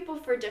going to people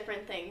for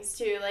different things,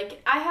 too.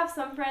 Like, I have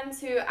some friends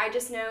who I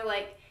just know,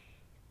 like,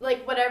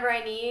 whatever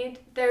I need,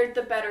 they're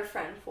the better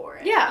friend for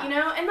it. Yeah. You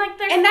know? And, like,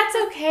 and that's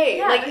okay.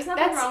 Yeah, like, there's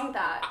nothing wrong with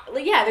that.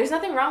 Like, yeah, there's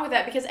nothing wrong with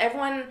that because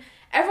everyone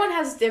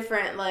has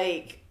different,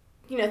 like,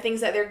 you know,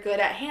 things that they're good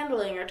at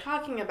handling or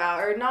talking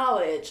about or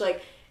knowledge.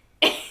 Like,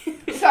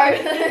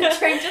 sorry, the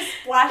train just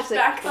splashed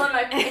back on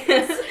my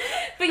face.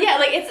 But yeah,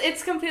 like,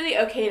 it's completely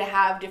okay to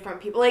have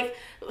different people. Like,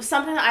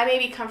 something that I may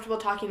be comfortable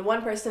talking to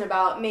one person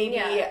about,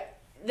 maybe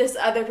this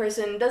other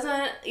person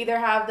doesn't either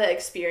have the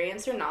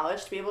experience or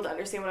knowledge to be able to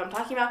understand what I'm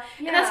talking about.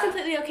 Yeah. And that's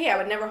completely okay. I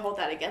would never hold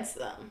that against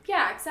them.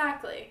 Yeah,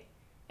 exactly.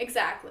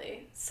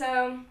 Exactly.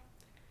 So,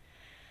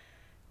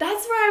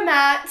 that's where I'm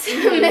at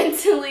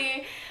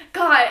mentally.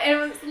 God, and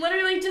it was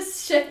literally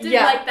just shifted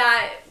like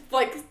that,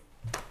 like,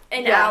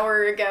 an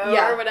hour ago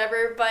or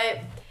whatever, but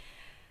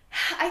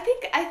I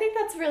think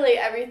that's really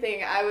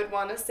everything I would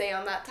want to say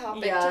on that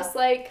topic. Just,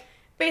 like,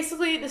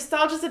 basically,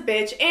 nostalgia's a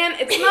bitch, and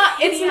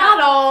it's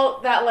not all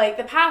that, like,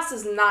 the past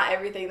is not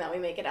everything that we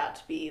make it out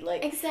to be.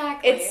 Like,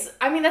 exactly.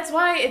 That's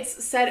why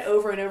it's said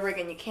over and over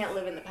again, you can't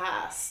live in the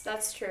past.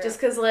 That's true. Just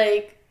because,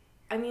 like,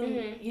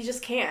 you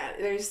just can't.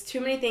 There's too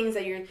many things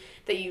that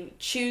you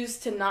choose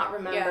to not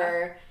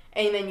remember,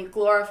 and then you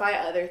glorify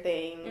other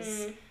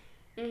things.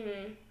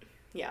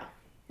 Yeah.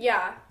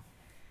 Yeah.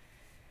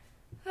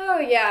 Oh,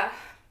 yeah.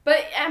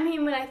 But, I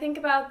mean, when I think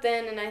about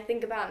then and I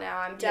think about now,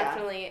 I'm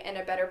definitely in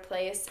a better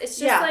place. It's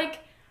just, like,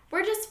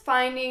 we're just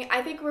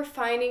I think we're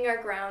finding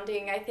our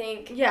grounding. I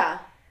think. Yeah.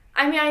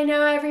 I mean, I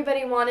know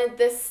everybody wanted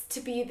this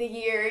to be the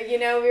year, you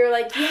know? We were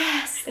like,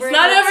 yes. It's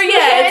not over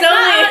yet.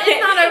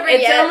 It's not over yet.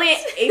 It's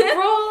only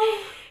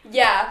April?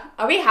 Yeah.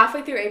 Are we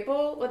halfway through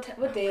April?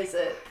 What day is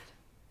it?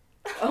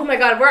 Oh, my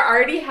God. We're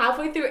already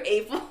halfway through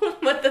April?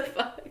 What the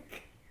fuck?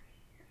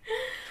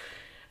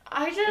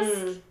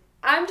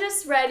 I'm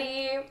just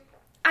ready.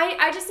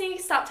 I just need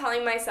to stop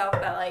telling myself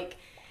that, like,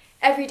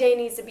 every day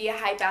needs to be a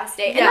hype-ass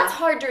day. And that's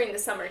hard during the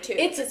summer, too.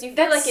 Because you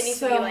feel like it needs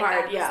to be like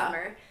that in the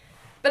summer.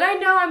 But I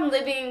know I'm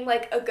living,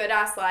 like, a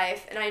good-ass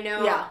life. And I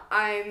know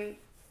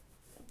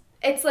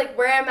it's, like,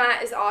 where I'm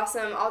at is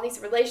awesome. All these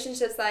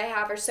relationships that I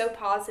have are so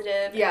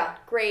positive. Yeah.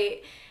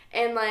 Great.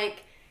 And,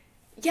 like,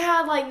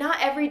 like, not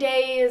every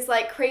day is,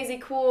 like, crazy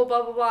cool,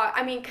 blah, blah, blah.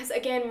 I mean, because,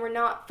 again, we're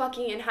not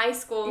fucking in high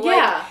school.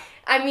 Yeah. Like,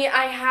 I mean,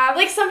 I have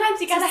like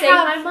sometimes you gotta save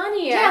my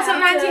money. Yeah,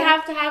 sometimes you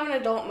have to have an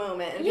adult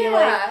moment and be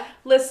like,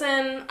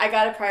 listen, I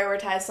gotta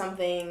prioritize some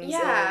things.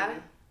 Yeah.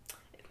 And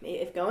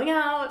if going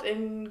out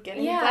and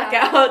getting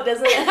blackout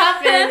doesn't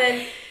happen,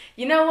 then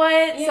you know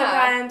what?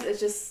 Sometimes it's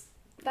just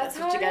that's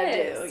what you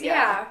gotta do.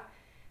 Yeah.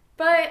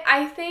 But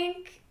I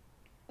think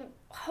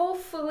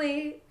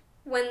hopefully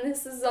when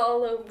this is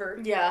all over.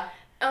 Yeah.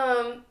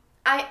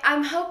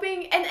 I'm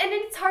hoping, and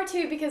it's hard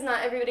too because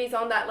not everybody's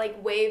on that,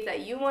 like, wave that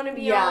you want to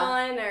be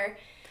on, or...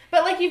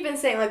 But, like you've been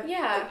saying, like,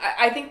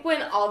 I think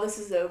when all this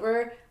is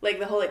over, like,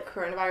 the whole, like,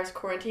 coronavirus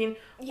quarantine,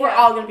 we're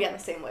all going to be on the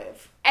same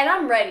wave. And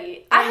I'm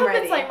ready. I hope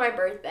it's, like, my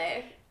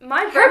birthday.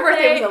 Her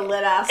birthday was a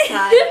lit-ass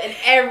time, and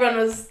everyone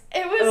was...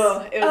 It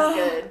was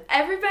good.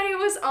 Everybody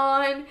was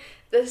on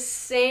the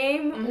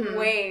same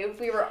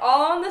wave. We were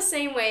all on the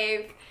same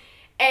wave.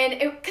 And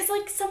because,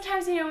 like,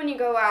 sometimes, you know, when you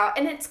go out,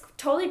 and it's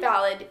totally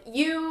valid,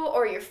 you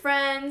or your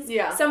friends,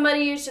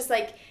 somebody who's just,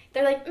 like,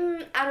 they're like,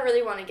 I don't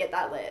really want to get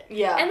that lit.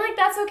 Yeah. And, like,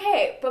 that's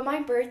okay. But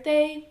my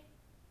birthday,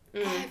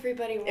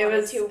 Everybody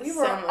wanted to. We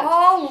were so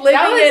all living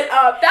it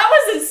up. That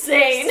was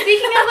insane.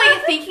 Speaking of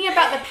like thinking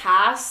about the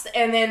past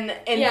and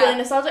feeling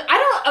nostalgic,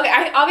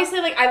 I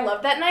obviously like I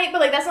love that night, but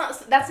like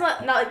that's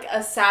not like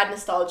a sad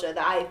nostalgia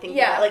that I think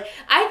about. Like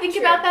I think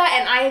about that,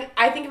 and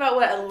I think about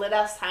what a lit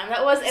ass time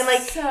that was, and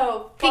like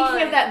so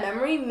thinking of that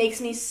memory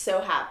makes me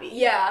so happy.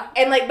 Yeah.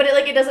 And like, but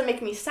it doesn't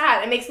make me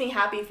sad. It makes me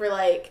happy for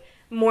like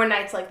more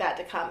nights like that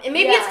to come. And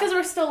maybe it's because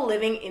we're still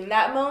living in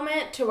that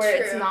moment to where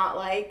it's not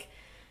like.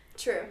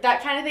 True.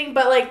 That kind of thing,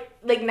 but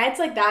like nights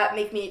like that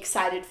make me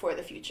excited for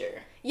the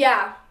future.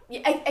 Yeah,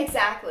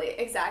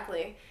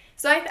 exactly.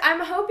 So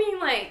I'm hoping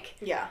like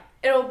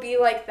it'll be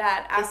like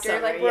that after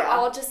summer, like we're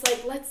all just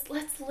like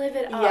let's live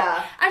it up.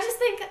 Yeah.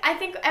 I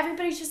think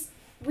everybody's just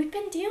we've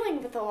been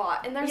dealing with a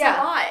lot and there's a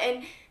lot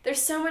and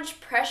there's so much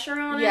pressure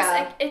on us.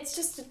 Like, it's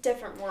just a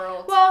different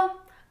world.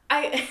 Well,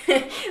 in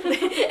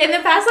the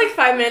past, like,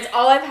 5 minutes,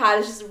 all I've had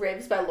is just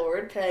Ribs by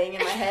Lorde playing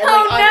in my head.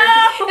 Like,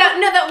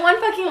 that one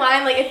fucking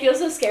line, like, it feels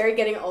so scary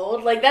getting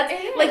old. Like, but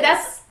I'm like,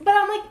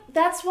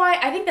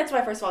 I think that's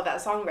why, first of all, that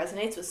song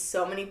resonates with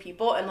so many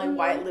people and, like,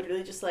 why it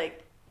literally just,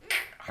 like,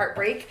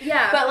 heartbreak.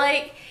 Yeah. But,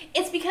 like,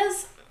 it's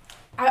because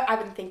I've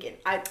been thinking,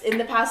 in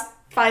the past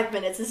 5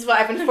 minutes, this is what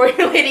I've been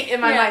formulating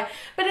in my mind.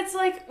 But it's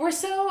like, we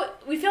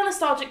feel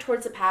nostalgic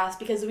towards the past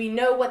because we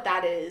know what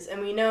that is, and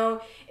we know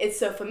it's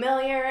so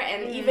familiar,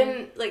 and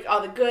even, like,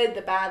 all the good,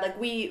 the bad,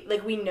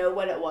 we know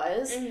what it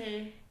was.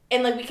 Mm-hmm.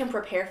 And, like, we can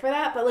prepare for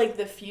that, but, like,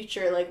 the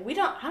future, like,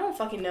 I don't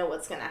fucking know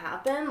what's gonna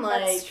happen.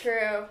 Like, that's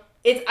true.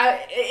 It's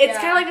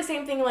kind of like the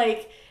same thing,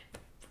 like,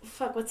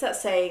 what's that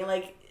saying?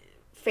 Like,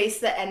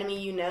 face the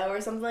enemy you know, or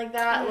something like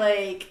that.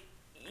 Like,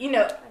 you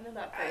know, I know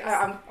that phrase.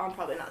 I'm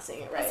probably not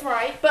saying it right. That's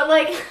right. But,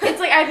 like, it's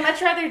like I'd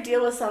much rather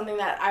deal with something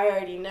that I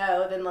already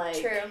know than,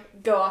 like,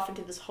 go off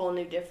into this whole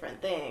new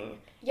different thing.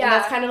 Yeah. And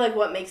that's kind of, like,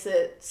 what makes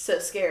it so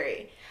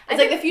scary. It's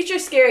like the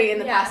future's scary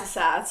and the past is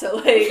sad, so,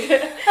 like...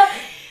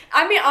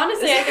 I mean,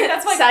 honestly, I think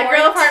that's why sad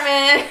girl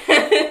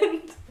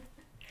apartment.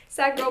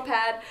 Sad girl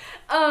pad.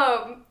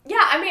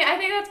 Yeah, I mean, I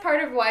think that's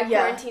part of why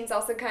quarantine's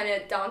also kind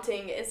of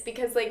daunting is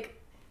because, like,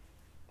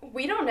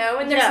 we don't know,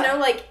 and there's no,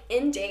 like,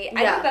 end date.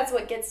 I think that's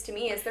what gets to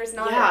me, is there's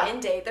not an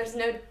end date. There's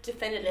no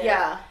definitive.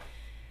 Yeah.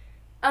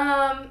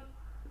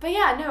 But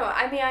yeah, no,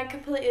 I mean, I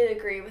completely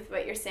agree with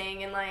what you're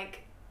saying, and,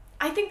 like,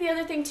 I think the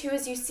other thing, too,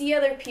 is you see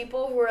other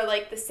people who are,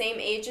 like, the same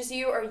age as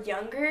you or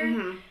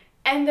younger,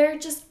 and they're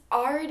just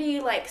already,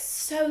 like,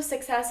 so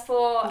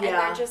successful, and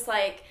they're just,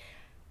 like,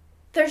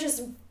 they're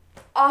just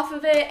off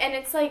of it, and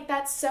it's like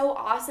that's so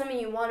awesome,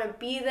 and you want to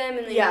be them,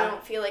 and then you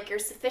don't feel like you're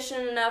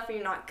sufficient enough or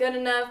you're not good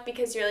enough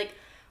because you're like,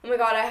 oh my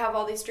god, I have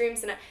all these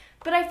dreams,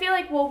 but I feel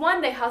like, well,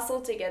 one, they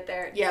hustled to get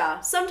there. Yeah.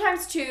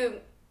 Sometimes, two,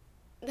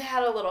 they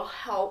had a little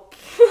help.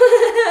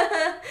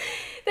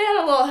 They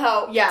had a little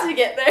help to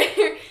get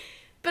there.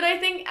 But I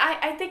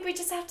think we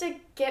just have to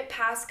get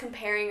past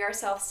comparing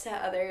ourselves to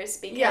others,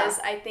 because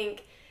I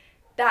think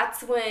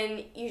that's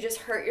when you just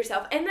hurt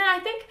yourself. And then I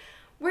think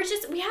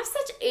we have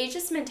such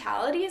ageist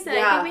mentalities, and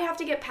I think we have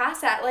to get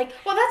past that. Like,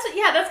 well,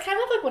 that's kind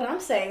of like what I'm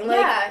saying.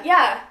 Like,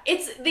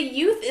 it's the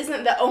youth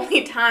isn't the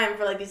only time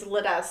for like these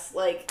lit ass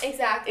like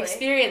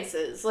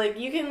experiences. Like,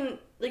 you can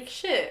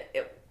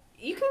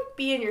you can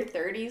be in your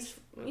 30s,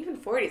 even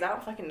 40s. I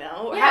don't fucking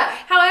know. Yeah.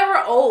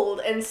 However old,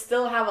 and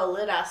still have a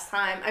lit ass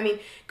time. I mean,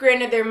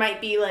 granted, there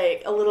might be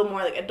like a little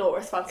more like adult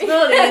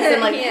responsibilities,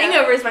 and like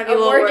hangovers might be a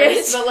little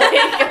worse.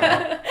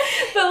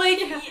 But like,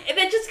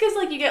 just because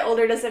like you get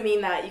older doesn't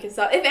mean that you can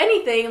stop. If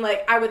anything,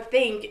 like I would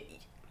think,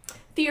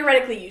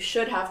 theoretically, you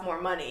should have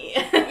more money,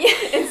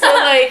 and so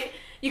like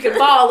you could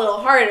ball a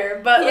little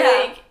harder. But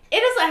like, it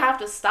doesn't have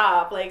to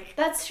stop. Like,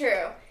 that's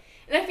true.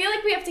 And I feel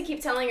like we have to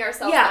keep telling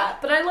ourselves that.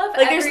 But I love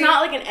there's not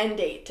like an end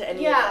date to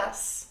any of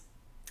this.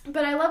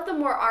 But I love the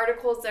more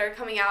articles that are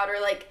coming out, or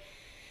like,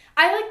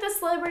 I like the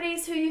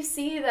celebrities who you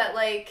see that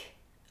like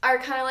are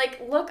kind of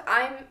like, look,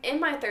 I'm in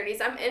my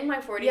 30s, I'm in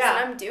my 40s, and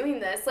I'm doing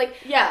this. Like,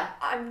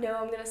 I know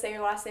I'm gonna say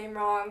your last name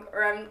wrong,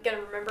 or I'm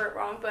gonna remember it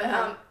wrong,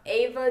 but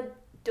Ava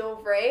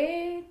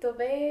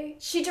DuVernay,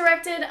 she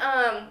directed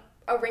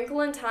A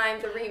Wrinkle in Time,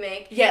 the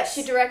remake. Yes.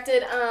 She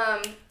directed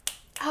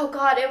oh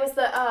god, it was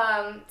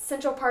the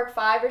Central Park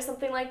 5 or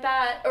something like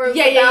that. Or it was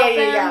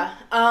about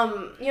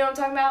them. You know what I'm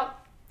talking about?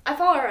 I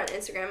follow her on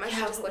Instagram. I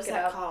should just look it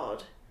up. What's that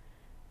called?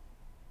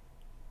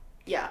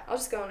 Yeah. I'll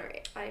just go on her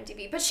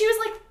IMDb. But she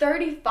was like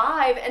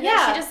 35, and then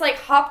she just like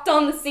hopped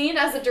on the scene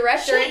as a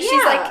director, and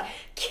she's like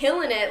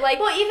killing it. Like,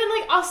 well, even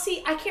like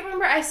I can't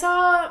remember. I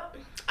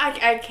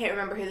can't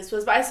remember who this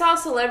was, but I saw a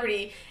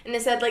celebrity, and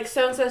it said like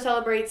so and so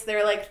celebrates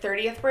their like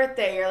 30th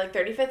birthday or like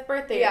 35th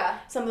birthday, or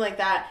something like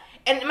that.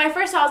 And my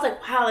first thought, I was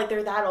like, wow, like,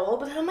 they're that old?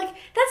 But then I'm like,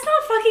 that's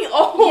not fucking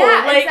old.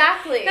 Yeah, like,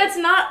 exactly. That's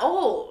not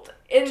old.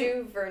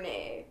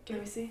 DuVernay. Let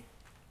me see.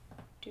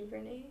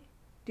 DuVernay.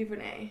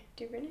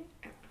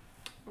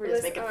 We're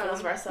just making fools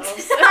of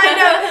ourselves. I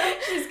know.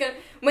 She's gonna...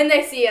 When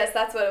they see us,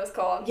 that's what it was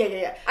called.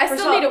 Yeah. I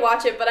still need to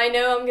watch it, but I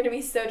know I'm gonna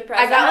be so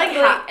depressed. I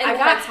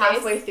got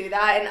halfway through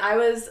that, and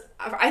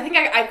I think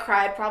I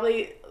cried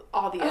probably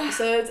all the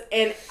episodes,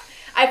 and...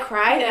 I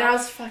cried and I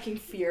was fucking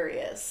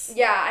furious.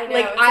 Yeah, I know.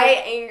 Like,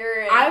 it's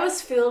anger. And... I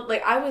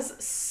was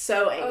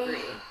so angry.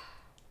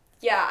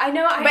 Yeah, I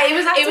know. But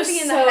it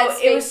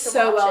was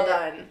so well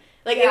done.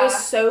 Like, it was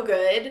so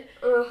good.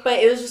 But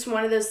it was just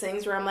one of those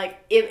things where I'm like,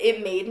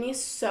 it made me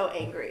so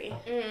angry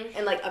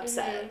and, like,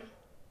 upset.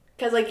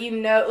 Because, like, you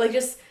know, like,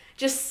 just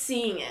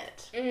seeing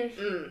it.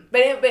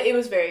 But it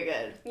was very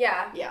good.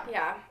 Yeah.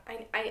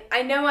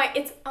 I know.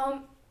 It's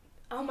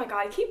oh my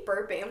god, I keep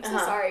burping. I'm so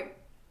sorry.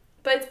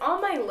 But it's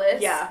on my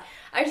list. Yeah.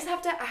 I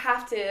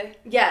have to.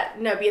 Yeah,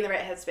 no, be in the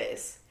right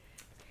headspace.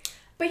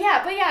 But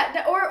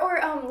yeah, or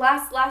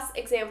last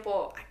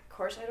example. Of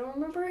course, I don't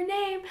remember her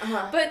name.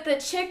 But the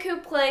chick who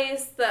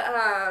plays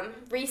the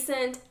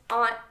recent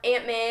Aunt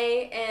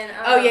May and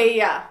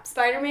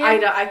Spider-Man. I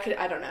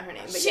don't know her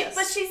name, but yes.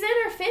 But she's in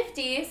her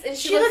 50s and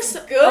she looks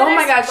good. Oh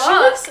my god, she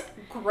looks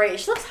great.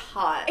 She looks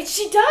hot. And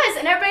she does,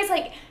 and everybody's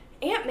like,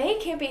 Aunt May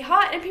can't be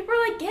hot, and people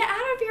are like, get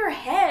out of your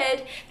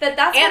head that's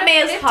Aunt May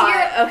is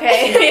hot.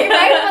 Okay,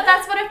 right? But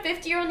that's what a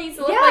 50-year-old needs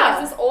to look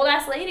like. Is this old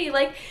ass lady?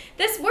 Like,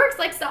 this works.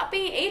 Like, stop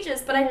being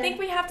ageist. But I think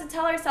we have to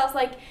tell ourselves,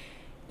 like,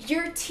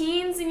 your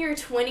teens and your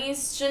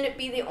 20s shouldn't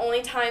be the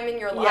only time in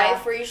your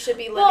life where you should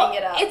be living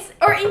it up.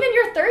 Or even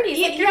your 30s.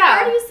 Like, your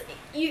 30s,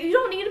 you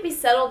don't need to be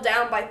settled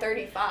down by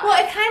 35. Well,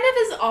 it kind of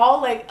is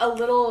all, like, a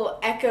little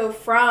echo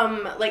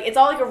from, like, it's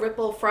all, like, a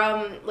ripple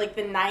from, like,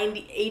 the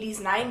 80s,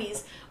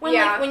 90s, when,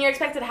 like, when you're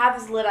expected to have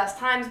these lit-ass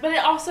times. But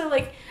it also,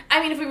 like,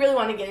 I mean, if we really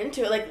want to get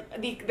into it,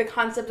 like, the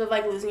concept of,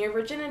 like, losing your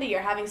virginity or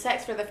having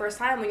sex for the first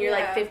time when you're,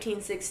 like,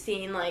 15,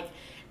 16, like,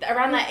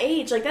 around that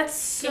age, like, that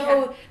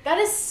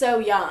is so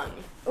young.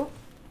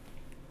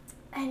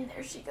 And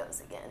there she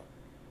goes again.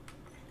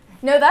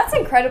 No, that's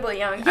incredibly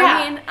young.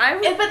 Yeah. I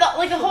mean, but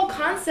the whole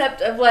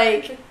concept of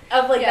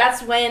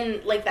that's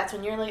when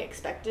you're like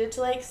expected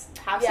to like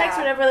have sex or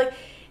whatever. Like,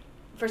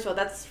 first of all,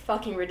 that's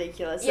fucking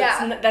ridiculous.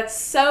 Yeah. That's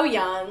so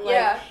young.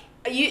 Like,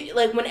 you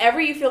like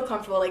whenever you feel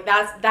comfortable, like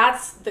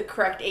that's the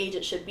correct age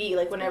it should be.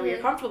 Like whenever you're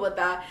comfortable with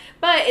that.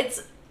 But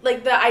it's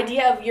like the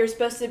idea of you're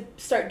supposed to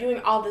start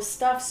doing all this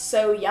stuff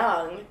so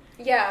young.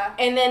 Yeah.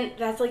 And then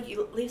that's like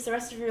leaves the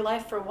rest of your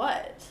life for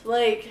what?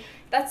 Like.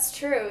 That's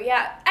true,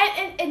 yeah.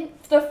 And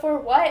the for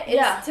what is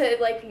to,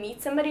 like,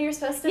 meet somebody you're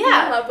supposed to be in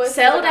love with.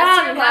 Settle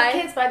down and have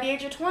kids by the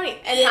age of 20.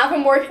 And have a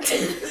mortgage.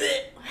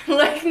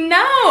 Like,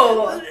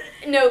 no.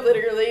 No,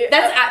 literally.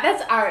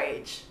 That's our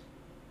age.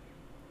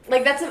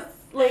 Like,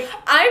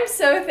 I'm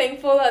so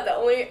thankful that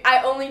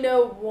I only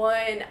know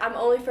one. I'm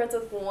only friends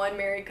with one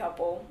married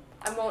couple.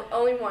 I'm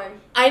only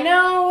one. I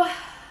know,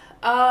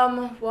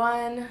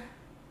 one.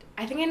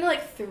 I think I know,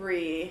 like,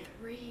 three.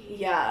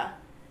 Yeah.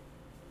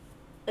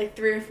 Like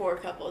 3 or 4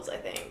 couples, I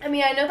think. I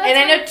mean, I know that. And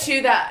I know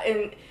 2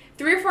 and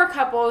 3 or 4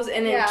 couples,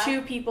 and then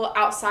 2 people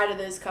outside of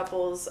those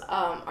couples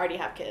already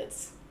have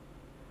kids,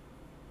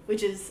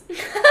 which is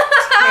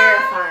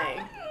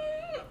terrifying.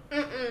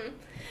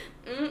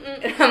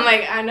 I'm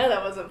like, I know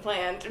that wasn't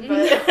planned,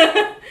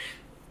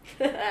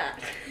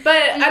 but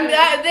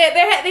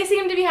they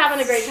seem to be having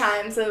a great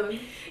time. So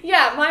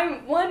yeah, my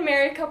one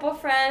married couple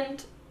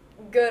friend,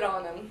 good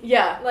on them.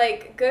 Yeah,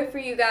 like good for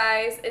you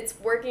guys. It's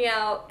working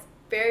out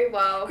very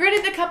well.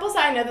 Granted, the couples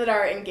that I know that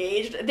are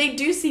engaged, they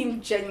do seem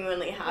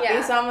genuinely happy.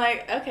 Yeah. So I'm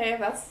like, okay,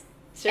 that's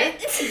sure.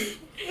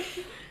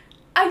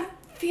 I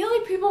feel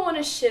like people want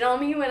to shit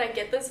on me when I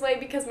get this way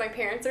because my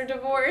parents are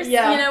divorced.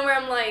 Yeah. You know, where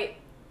I'm like,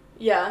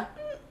 yeah.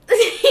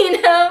 You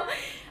know,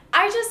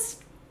 I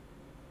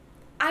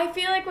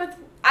feel like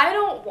I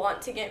don't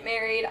want to get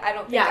married. I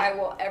don't think I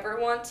will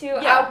ever want to.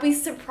 Yeah. I'll be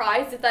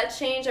surprised if that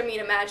changed. I mean,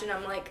 imagine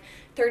I'm like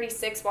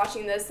 36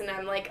 watching this and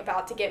I'm like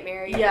about to get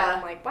married. Yeah. And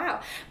I'm like, wow.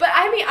 But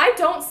I mean, I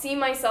don't see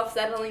myself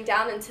settling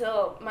down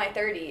until my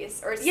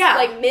 30s or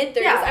like mid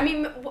 30s. Yeah. I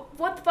mean,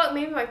 what the fuck,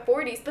 maybe my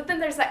 40s. But then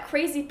there's that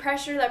crazy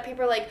pressure that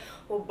people are like,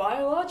 well,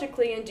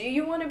 biologically, and do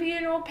you want to be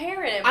an old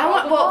parent?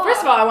 Well,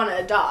 first of all, I want to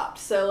adopt.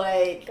 So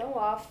like, go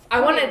off. I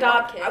want to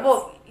adopt. Kids.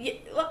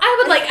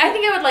 I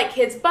think I would like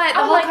kids, but the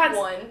whole concept.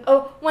 One.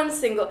 Oh, one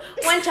single,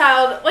 one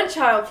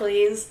child,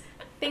 please.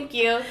 Thank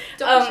you.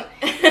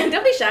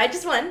 Don't be shy.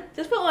 Just one.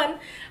 Just put one.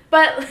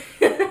 But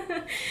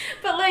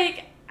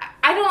like,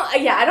 I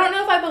don't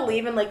know if I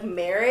believe in like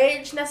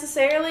marriage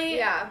necessarily.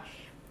 Yeah.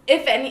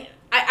 If any,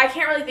 I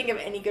can't really think of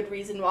any good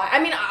reason why.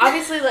 I mean,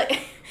 obviously, like,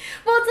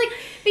 well, it's like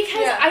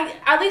because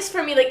at least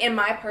for me, like in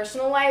my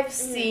personal life,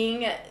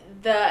 seeing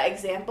the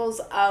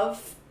examples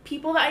of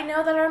people that I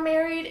know that are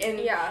married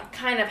and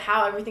kind of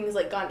how everything's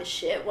like gone to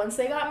shit once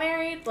they got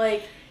married,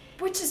 like.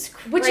 Which is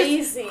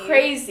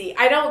crazy.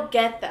 I don't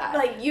get that.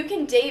 Like, you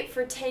can date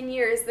for 10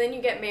 years, then you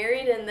get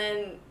married, and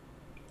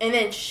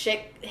then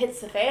shit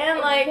hits the fan.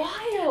 Like,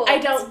 wild. I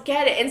don't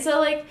get it. And so,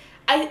 like,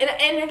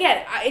 and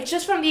again, it's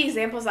just from the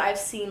examples that I've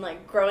seen,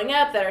 like, growing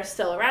up that are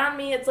still around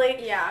me. It's like,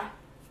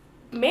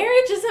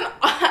 marriage isn't,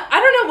 I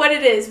don't know what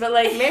it is, but,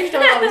 like, marriage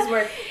don't always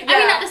work. I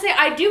mean, not to say,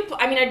 I do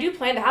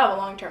plan to have a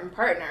long-term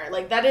partner.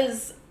 Like,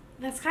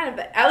 that's kind of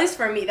at least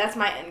for me, that's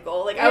my end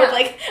goal. Like I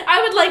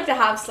would like to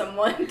have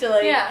someone to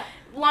like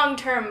long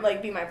term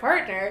like be my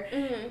partner.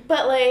 Mm-hmm.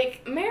 But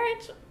like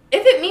marriage,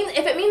 if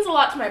it means a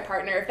lot to my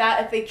partner,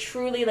 if they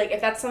truly, like,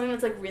 if that's something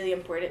that's, like, really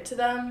important to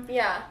them,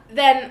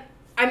 then,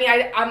 I mean,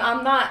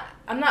 I'm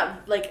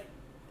not, like,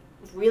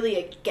 really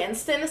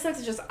against it in a sense.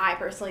 It's just I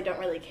personally don't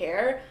really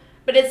care.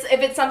 But if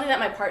it's something that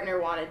my partner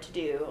wanted to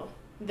do,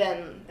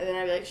 then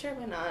I'd be like, sure,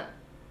 why not?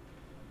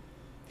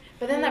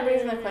 But then that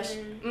brings me to the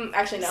question.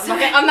 Actually, no,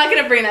 I'm not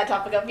gonna bring that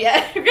topic up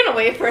yet. We're gonna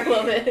wait for a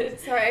little bit.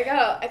 Sorry, I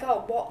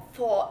got what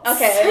thoughts?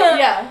 Okay,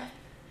 yeah.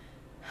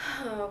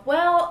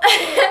 Well,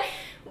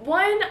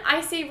 one,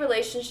 I see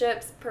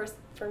relationships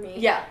for me.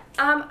 Yeah.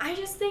 I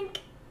just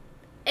think,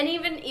 and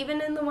even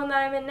in the one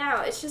that I'm in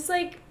now, it's just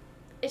like,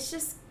 it's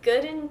just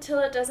good until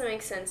it doesn't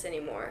make sense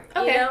anymore.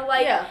 Okay. You know,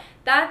 like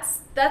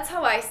that's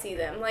how I see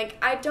them. Like,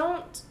 I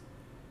don't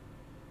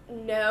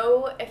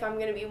know if I'm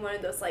gonna be one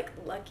of those, like,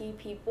 lucky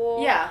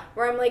people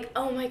where I'm like,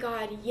 oh my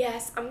god,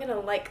 yes, I'm gonna,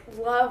 like,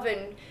 love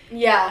and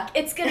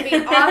it's gonna be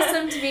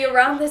awesome to be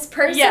around this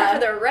person for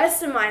the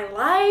rest of my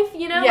life,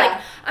 you know, like,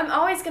 I'm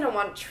always gonna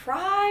want to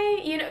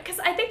try, you know, because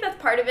I think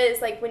that's part of it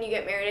is, like, when you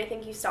get married, I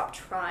think you stop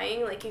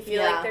trying, like, you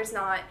feel like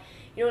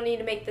you don't need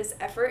to make this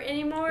effort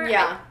anymore.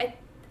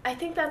 I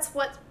think that's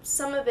what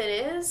some of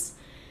it is.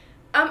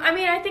 I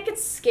mean, I think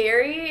it's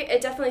scary.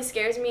 It definitely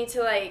scares me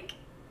to, like,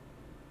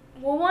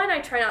 well, one, I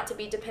try not to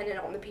be dependent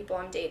on the people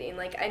I'm dating.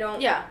 Like, I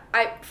don't...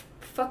 my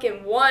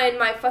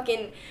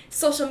fucking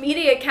social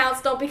media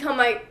accounts don't become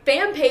my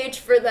fan page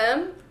for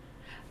them.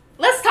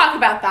 Let's talk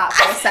about that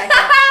for a second.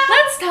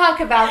 Let's talk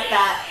about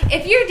that.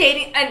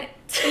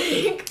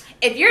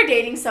 If you're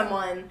dating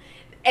someone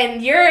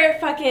and your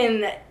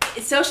fucking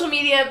social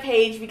media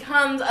page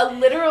becomes a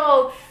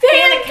literal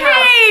fan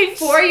account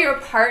for your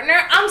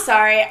partner, I'm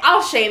sorry,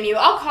 I'll shame you.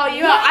 I'll call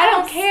you out. I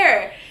don't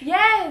care.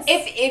 Yes.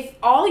 If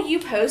all you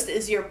post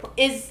is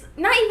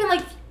not even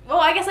like, well,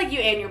 I guess like you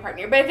and your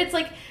partner, but if it's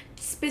like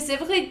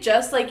specifically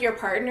just like your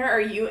partner or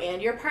you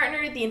and your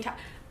partner, the entire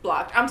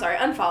blocked. I'm sorry,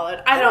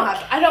 unfollowed. I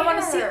don't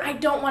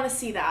want to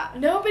see that.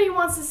 Nobody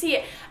wants to see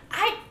it.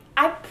 I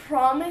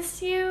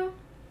promise you.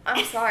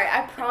 I'm sorry,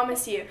 I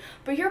promise you.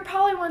 But you're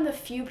probably one of the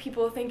few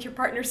people who think your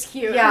partner's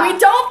cute. Yeah. We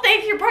don't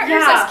think your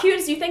partner's as cute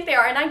as you think they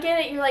are. And I get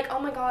it. You're like, oh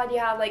my god,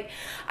 yeah, like,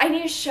 I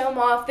need to show them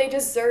off. They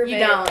deserve it. You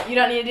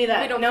don't need to do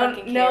that. We don't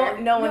fucking care.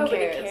 No one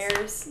Nobody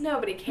cares.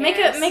 Nobody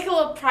cares. Make a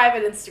little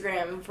private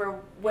Instagram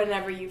for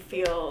whenever you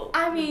feel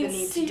the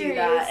need to do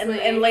that.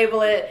 And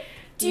label it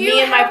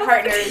me and my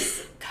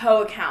partner's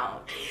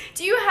co-account.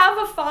 Do you have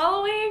a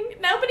following?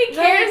 Nobody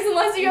cares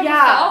unless you have a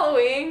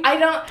following.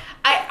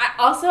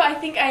 I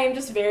think I am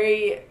just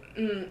very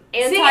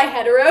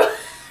anti-hetero.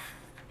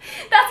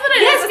 That's what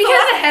it is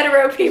because of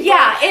hetero people.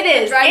 Yeah, it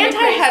is.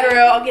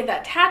 Anti-hetero. I'll get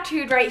that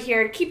tattooed right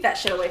here. Keep that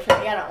shit away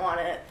from me. I don't want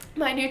it.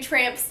 My new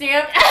tramp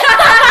stamp.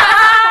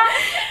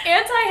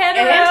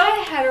 Anti-hetero.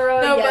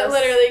 Anti-hetero. No, but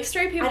literally,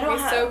 straight people be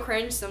so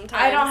cringe sometimes.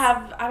 I don't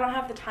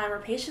have the time or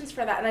patience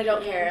for that, and I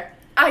don't care.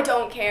 I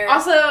don't care.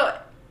 Also,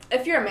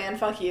 if you're a man,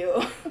 fuck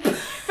you.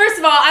 First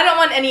of all, I don't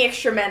want any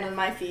extra men in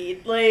my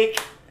feed. Like,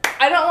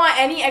 I don't want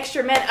any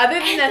extra men other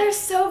than they're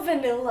so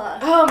vanilla.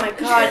 Oh my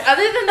god.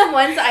 Other than the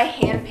ones I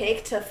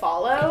handpick to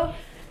follow,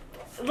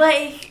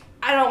 like,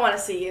 I don't want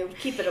to see you.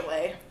 Keep it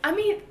away. I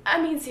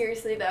mean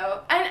seriously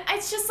though. And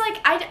it's just like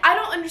I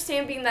don't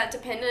understand being that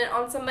dependent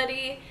on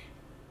somebody.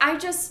 I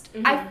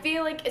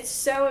feel like it's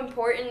so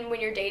important when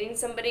you're dating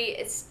somebody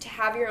is to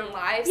have your own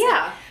lives.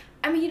 Yeah.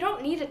 I mean, you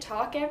don't need to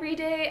talk every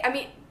day. I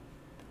mean,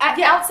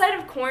 outside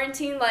of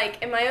quarantine,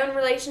 like, in my own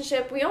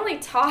relationship, we only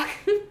talk.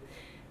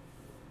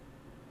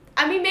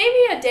 I mean,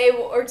 maybe a day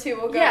or two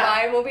will go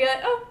by and we'll be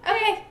like, oh,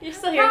 okay, you're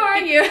still here. How are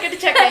you? Good to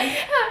check in.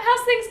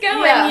 How's things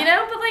going, you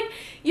know? But, like,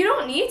 you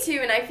don't need to,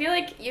 and I feel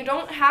like you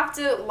don't have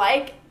to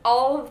like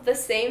all of the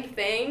same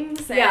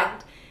things.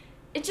 And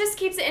it just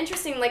keeps it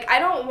interesting. Like, I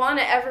don't want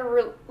to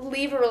ever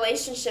leave a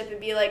relationship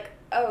and be like,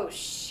 oh,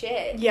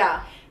 shit.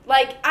 Yeah.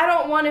 Like, I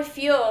don't want to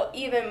feel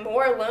even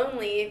more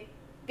lonely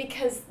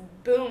because,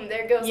 boom,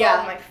 there goes all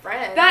of my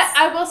friends. That,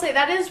 I will say,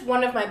 that is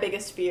one of my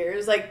biggest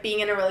fears, like,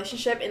 being in a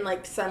relationship and,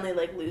 like, suddenly,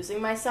 like,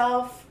 losing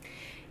myself.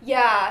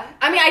 Yeah.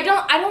 I mean, I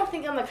don't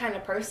think I'm the kind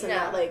of person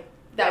that, like,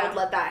 that would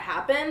let that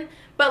happen.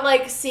 But,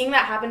 like, seeing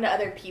that happen to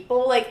other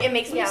people, like, it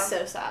makes me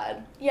so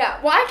sad.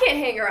 Yeah. Well, I can't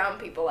hang around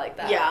people like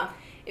that. Yeah.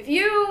 If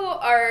you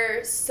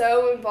are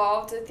so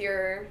involved with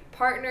your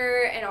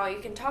partner and all you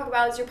can talk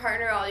about is your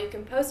partner, all you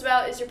can post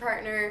about is your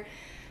partner,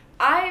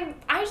 I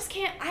just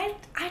can't.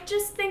 I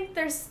just think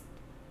there's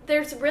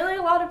really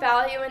a lot of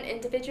value in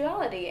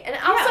individuality. And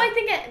also I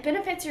think it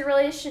benefits your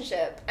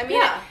relationship. I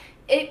mean,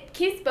 it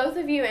keeps both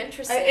of you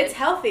interested. It's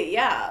healthy,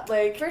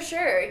 like, for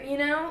sure, you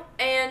know?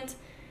 And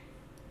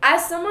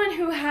as someone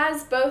who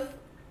has both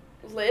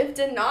lived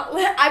and not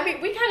lived, I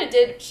mean, we kind of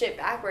did shit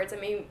backwards. I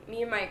mean,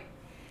 me and my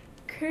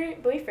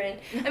current boyfriend,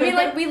 I mean,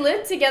 like, we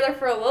lived together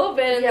for a little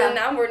bit and then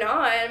now we're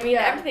not. I mean,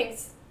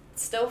 everything's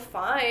still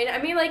fine. I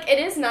mean, like, it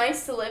is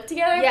nice to live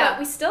together, but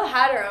we still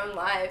had our own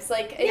lives.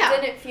 Like,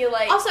 it didn't feel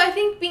like... Also, I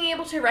think being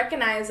able to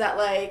recognize that,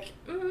 like,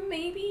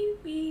 maybe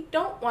we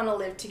don't want to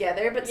live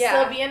together, but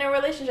still be in a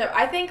relationship.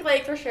 I think,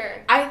 like... For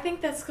sure. I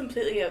think that's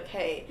completely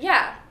okay.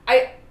 Yeah.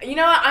 You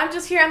know what? I'm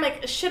just here, I'm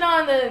like, shit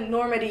on the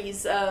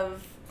normities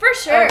of... For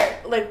sure.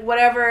 Like,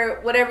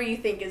 whatever you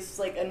think is,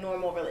 like, a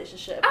normal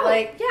relationship. Oh,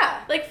 like,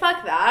 yeah. Like,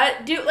 fuck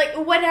that. Do, like,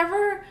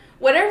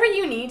 whatever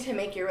you need to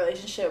make your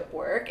relationship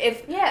work.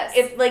 If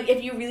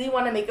you really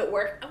want to make it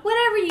work,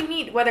 whatever you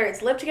need, whether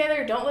it's live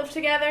together, don't live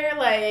together,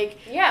 like,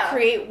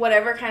 create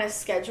whatever kind of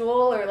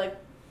schedule or, like,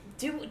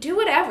 do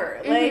whatever.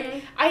 Mm-hmm.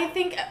 Like, I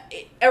think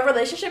a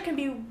relationship can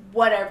be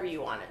whatever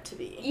you want it to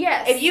be.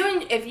 Yes.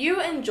 If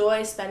you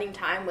enjoy spending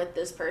time with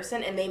this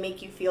person and they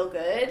make you feel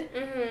good,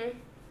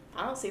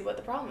 I don't see what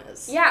the problem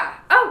is. Yeah.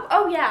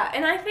 Oh yeah.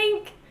 And I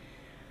think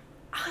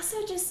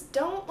also just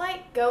don't,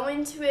 like, go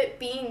into it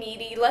being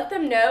needy. Let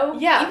them know.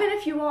 Yeah. Even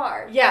if you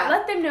are. Yeah.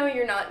 Let them know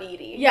you're not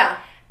needy. Yeah.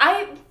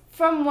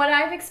 From what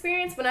I've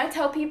experienced, when I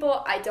tell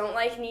people I don't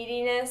like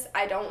neediness,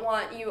 I don't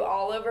want you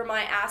all over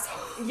my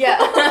asshole. Yeah.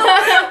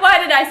 Why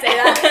did I say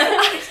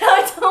that?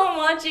 I don't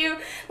want you,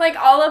 like,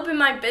 all up in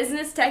my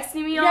business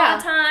texting me all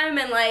the time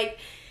and, like,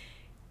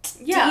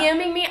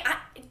 DMing me.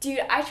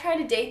 I tried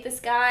to date this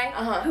guy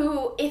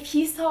who, if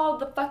he saw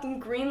the fucking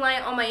green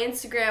light on my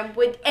Instagram,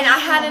 would, and I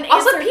had an answer.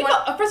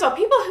 Also, first of all,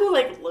 people who,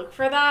 like, look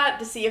for that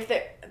to see if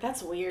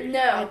that's weird.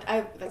 No.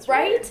 That's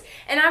right? Weird.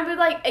 And I would,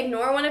 like,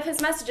 ignore one of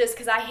his messages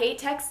because I hate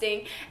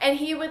texting, and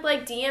he would,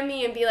 like, DM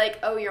me and be like,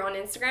 oh, you're on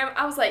Instagram?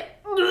 I was like,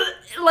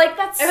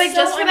 that's so like,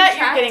 just for that,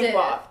 you're getting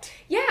blocked.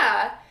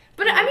 Yeah.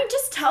 But, I mean,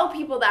 just tell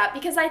people that,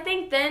 because I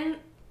think then,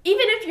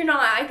 even if you're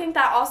not, I think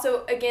that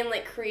also, again,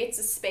 like, creates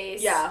a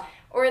space. Yeah.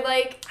 Or,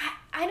 like,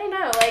 I don't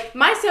know, like...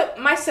 My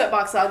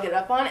soapbox I'll get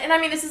up on, and I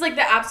mean, this is, like,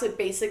 the absolute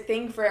basic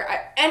thing for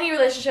any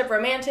relationship,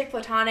 romantic,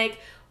 platonic,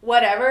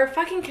 whatever,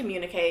 fucking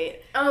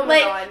communicate. Oh my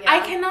God, yeah. I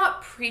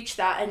cannot preach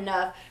that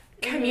enough.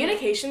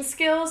 Communication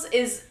skills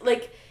is,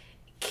 like,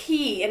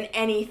 key in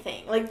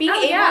anything. Like, being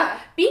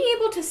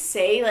able to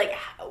say, like,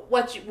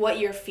 what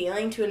you're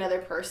feeling to another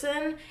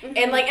person,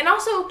 and, like, and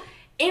also...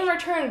 in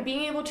return,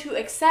 being able to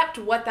accept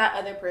what that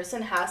other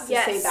person has to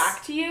say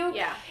back to you.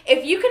 Yeah.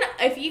 If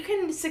you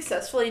can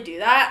successfully do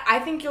that, I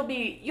think you'll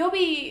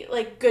be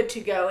like good to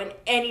go in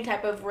any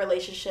type of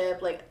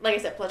relationship, like I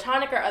said,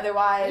 platonic or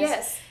otherwise.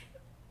 Yes.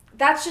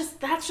 That's just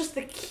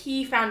the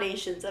key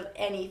foundations of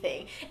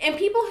anything. And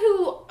people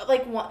who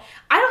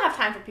I don't have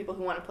time for people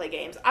who want to play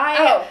games.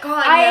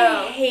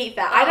 I hate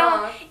that. I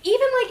don't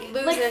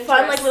even like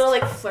fun, like, little,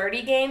 like,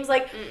 flirty games,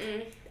 like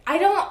I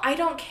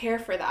don't care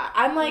for that.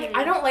 I'm like,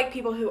 I don't like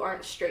people who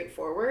aren't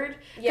straightforward.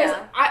 Because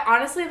I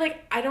honestly,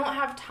 like, I don't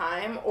have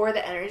time or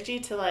the energy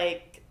to,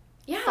 like,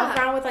 fuck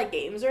around with, like,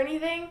 games or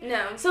anything.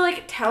 No. So,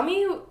 like, tell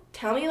me,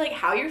 like,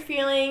 how you're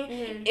feeling.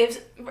 If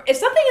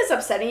something is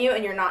upsetting you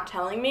and you're not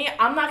telling me,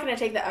 I'm not going to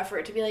take the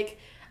effort to be like,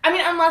 I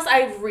mean, unless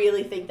I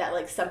really think that,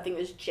 like, something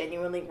is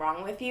genuinely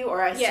wrong with you,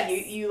 or I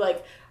see you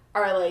like,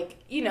 are, like,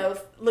 you know,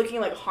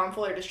 looking, like,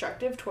 harmful or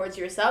destructive towards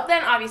yourself,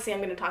 then obviously I'm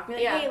going to talk to you,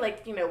 like, hey,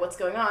 like, you know, what's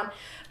going on?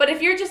 But if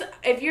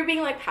you're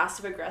being, like,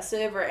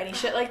 passive-aggressive or any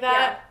shit like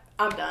that,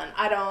 I'm done.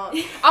 I don't...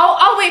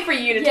 I'll wait for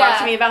you to talk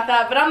to me about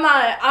that, but I'm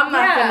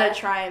not going to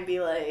try and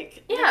be,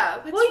 like... Yeah,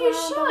 well, you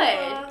should.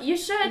 Blah, blah. You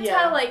should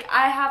tell, like,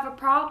 I have a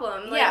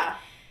problem. Like,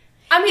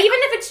 I mean, even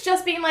if it's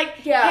just being like,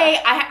 hey,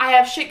 I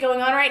have shit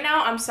going on right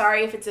now. I'm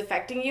sorry if it's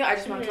affecting you. I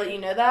just wanted to let you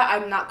know that.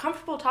 I'm not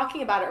comfortable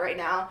talking about it right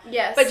now.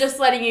 Yes. But just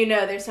letting you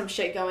know there's some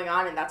shit going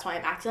on and that's why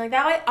I'm acting like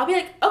that way. I'll be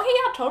like, okay,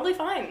 yeah, totally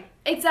fine.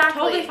 Exactly.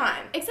 Totally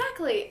fine.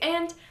 Exactly.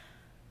 And,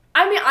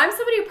 I mean, I'm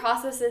somebody who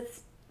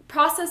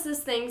processes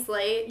things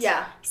late.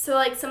 Yeah. So,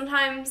 like,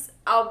 sometimes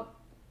I'll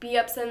be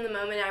upset in the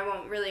moment and I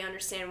won't really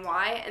understand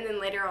why. And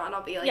then later on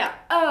I'll be like,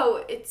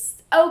 oh,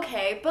 it's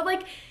okay. But,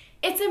 like,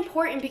 it's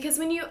important because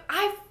when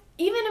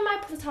even in my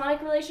platonic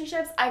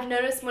relationships, I've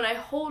noticed when I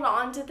hold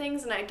on to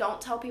things and I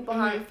don't tell people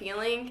how I'm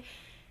feeling,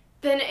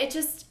 then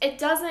it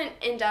doesn't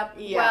end up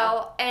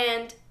well.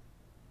 And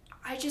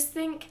I just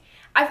think,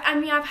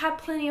 I've had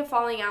plenty of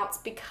falling outs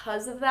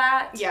because of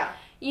that. Yeah.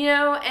 You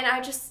know,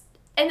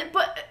 and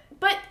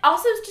but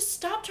also just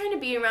stop trying to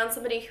be around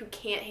somebody who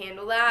can't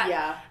handle that.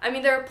 Yeah. I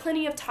mean, there are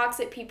plenty of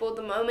toxic people.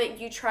 The moment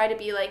you try to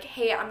be like,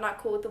 hey, I'm not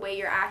cool with the way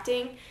you're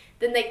acting,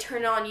 then they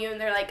turn on you and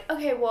they're like,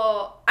 okay,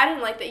 well, I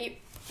didn't like that you...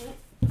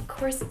 Of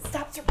course, it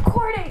stops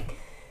recording.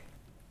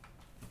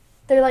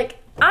 They're like,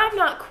 I'm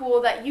not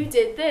cool that you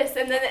did this,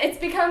 and then it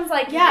becomes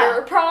like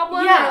your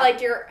problem, or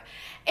like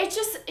it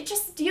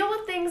just deal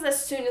with things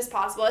as soon as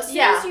possible. As soon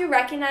as you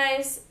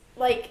recognize,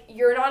 like,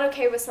 you're not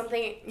okay with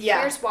something,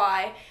 here's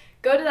why.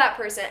 Go to that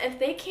person. If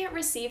they can't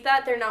receive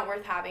that, they're not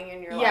worth having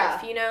in your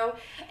life, you know?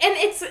 And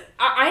it's,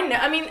 I know,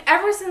 I mean,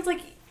 ever since,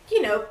 like,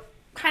 you know,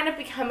 kind of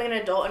becoming an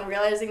adult and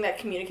realizing that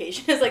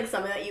communication is, like,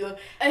 something that you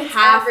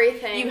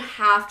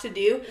have to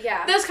do.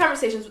 Yeah. Those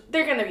conversations,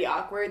 they're going to be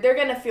awkward. They're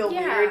going to feel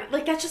weird.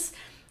 Like, that's just,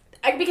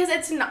 because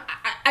it's not,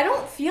 I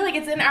don't feel like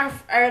it's in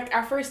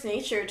our first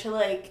nature to,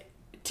 like,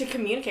 to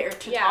communicate or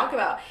to talk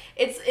about.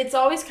 It's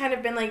always kind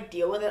of been like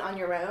deal with it on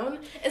your own.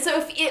 And so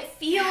if it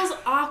feels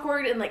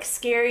awkward and like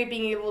scary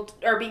being able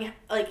to, or being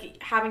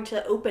like having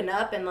to open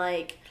up and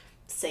like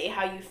say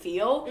how you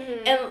feel,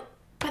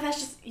 but that's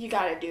just, you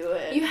gotta do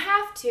it. You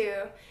have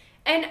to.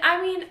 And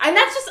I mean, and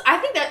that's just, I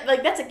think that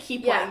like that's a key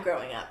point in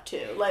growing up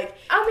too. Like,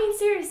 I mean,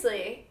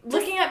 seriously,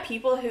 looking at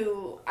people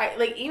who I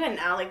like, even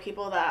now, like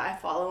people that I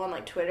follow on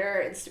like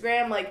Twitter or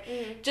Instagram, like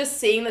just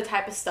seeing the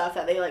type of stuff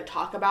that they like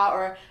talk about,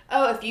 or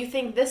if you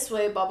think this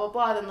way, blah blah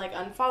blah, then like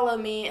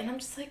unfollow me, and I'm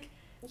just like,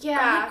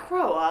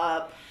 grow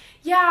up.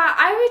 Yeah,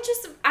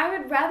 I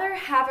would rather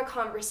have a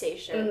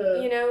conversation.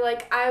 You know,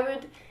 like I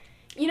would,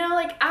 you know,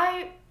 like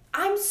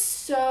I'm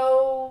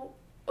so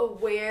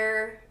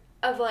aware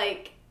of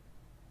like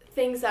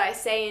things that I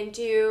say and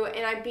do,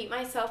 and I beat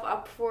myself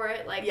up for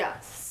it like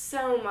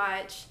so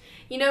much,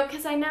 you know,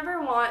 because I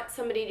never want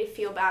somebody to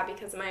feel bad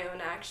because of my own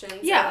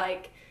actions. Or,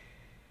 like,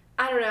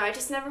 I don't know, I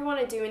just never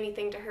want to do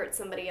anything to hurt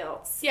somebody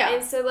else.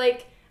 And so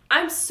like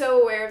I'm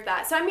so aware of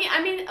that. So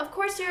I mean of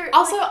course you're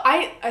also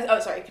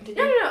like, sorry,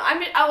 continue. No, I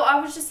mean I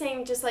was just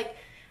saying, just like,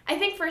 I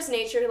think first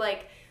nature,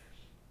 like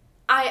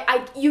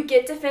you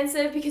get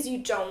defensive because you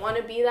don't want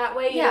to be that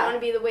way. You don't want to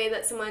be the way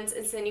that someone's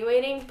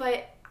insinuating,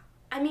 but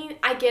I mean,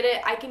 I get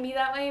it. I can be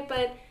that way,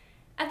 but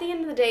at the end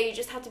of the day, you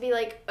just have to be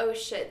like, oh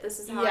shit, this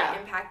is how I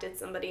impacted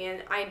somebody,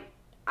 and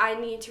I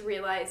need to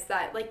realize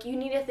that, like, you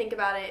need to think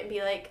about it and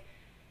be like,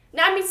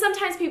 now, I mean,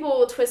 sometimes people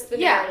will twist the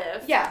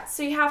narrative.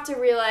 So you have to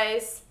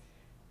realize,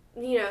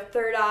 you know,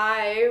 third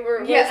eye,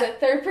 or what is it,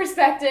 third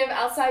perspective,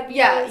 outside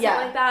view, something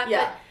like that.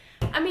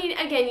 But, I mean,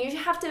 again, you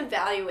have to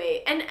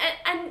evaluate, and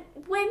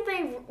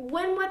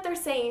when what they're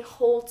saying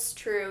holds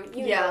true,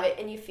 you know it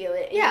and you feel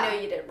it, and you know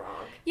you did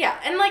wrong. Yeah,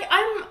 and like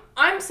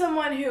I'm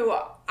someone who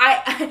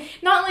I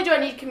not only do I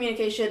need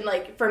communication,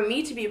 like, for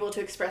me to be able to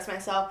express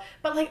myself,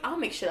 but like I'll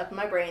make shit up in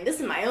my brain. This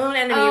is my own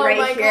enemy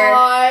right here.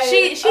 God.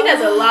 She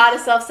does a lot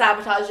of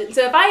self-sabotage.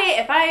 So if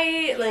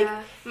I like,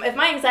 if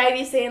my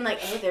anxiety is saying like,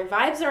 oh, their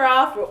vibes are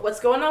off, what's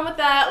going on with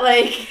that?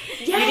 Like,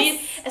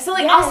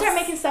 I'll start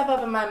making stuff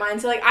up in my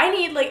mind. So like I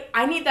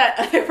need that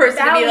other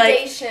person to be like,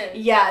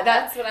 validation.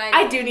 That's what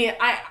I need.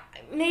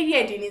 Maybe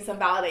I do need some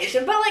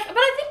validation, but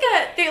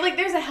I think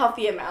there's a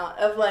healthy amount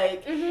of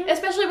like,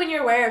 especially when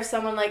you're aware of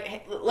someone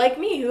like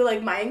me, who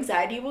like my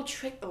anxiety will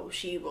trick.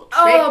 She will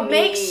trick me.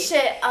 Make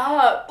shit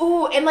up.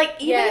 Ooh, and like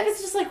even if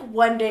it's just like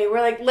one day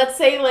where like, let's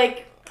say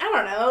like, I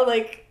don't know,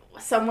 like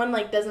someone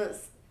like doesn't.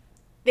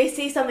 They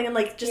say something and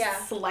like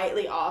just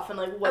slightly off, and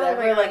like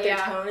whatever, like their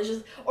tone is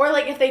just, or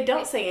like if they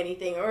don't say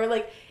anything, or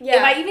like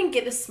if I even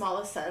get the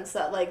smallest sense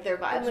that like their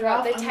vibes are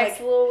off, they text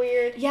a little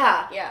weird.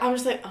 I'm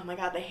just like, oh my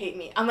god, they hate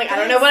me. I'm like, I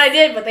don't know what I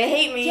did, but they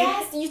hate me.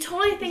 Yes, you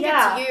totally think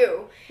it's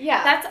you.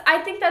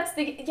 I think that's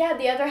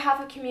the other half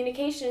of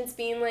communication is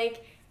being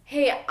like,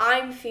 hey,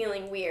 I'm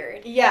feeling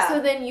weird. So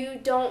then you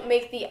don't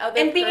make the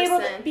other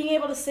person. And being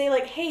able to say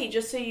like, hey,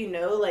 just so you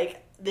know,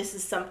 like, this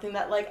is something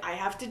that, like, I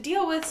have to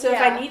deal with, so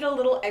if I need a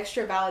little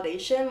extra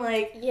validation,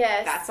 like,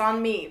 that's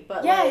on me,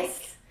 but, like...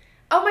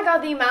 Oh my god,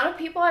 the amount of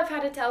people I've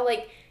had to tell,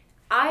 like,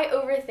 I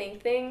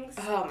overthink things.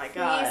 Oh my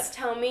god. Please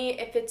tell me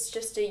if it's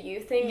just a you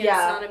thing and it's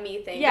not a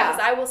me thing. Because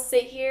I will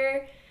sit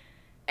here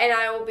and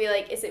I will be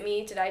like, is it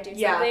me? Did I do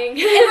something? And,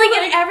 like,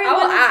 and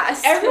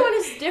everyone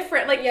is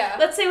different. Like,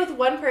 let's say with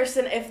one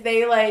person, if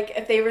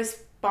they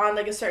respond,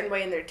 like, a certain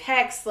way in their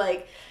text,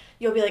 like...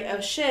 You'll be like, oh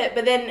shit,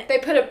 but then they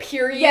put a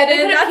period.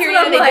 They put a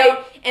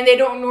period, and they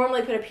don't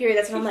normally put a period.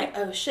 That's when I'm like,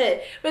 oh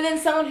shit. But then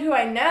someone who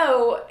I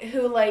know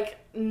who like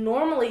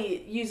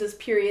normally uses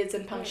periods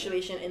and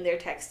punctuation in their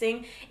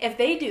texting, if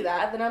they do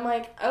that, then I'm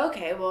like,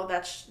 okay, well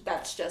that's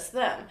just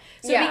them.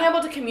 So being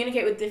able to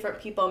communicate with different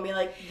people and be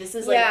like, this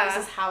is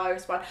how I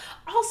respond.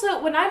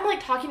 Also, when I'm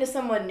like talking to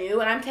someone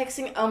new and I'm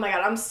texting, oh my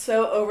god, I'm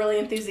so overly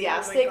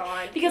enthusiastic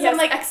because I'm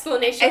like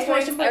explanation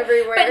points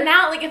everywhere. But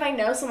now, like, if I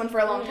know someone for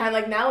a long time,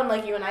 like now when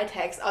like you and I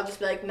text, I'll just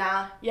be like,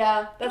 nah,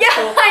 that's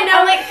cool. I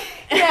know. I'm like,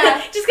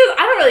 just because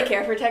I don't really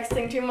care for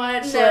texting too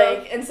much,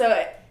 like, and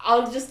so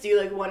I'll just do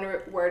like one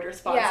word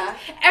responses.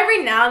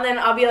 Every now and then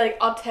I'll be like,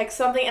 I'll text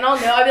something and I'll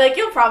be like,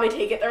 you'll probably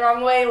take it the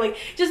wrong way, like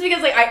just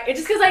because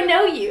I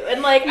know you,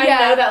 and like I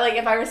know that like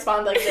if I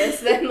respond like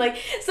this, then like,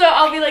 so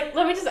I'll be like,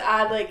 let me just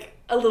add like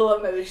a little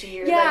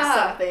emoji or like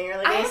something, or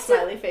like a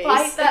smiley face. I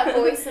have to fight that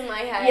voice in my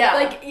head.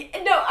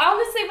 Like, no,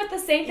 honestly, with the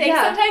same thing.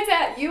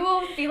 Sometimes you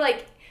will be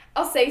like,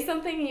 I'll say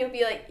something and you'll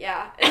be like,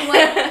 and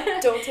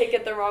like, don't take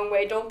it the wrong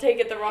way. Don't take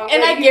it the wrong way.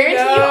 And I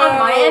guarantee you on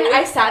my end,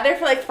 I sat there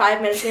for like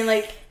 5 minutes being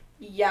like,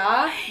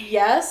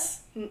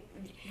 yes.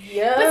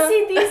 But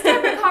see, these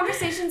type of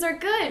conversations are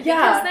good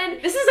because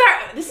then this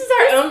is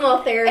our own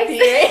little therapy.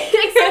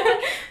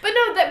 Exactly.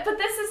 But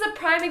this is a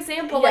prime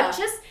example. Like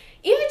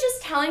even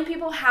just telling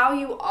people how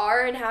you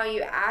are and how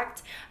you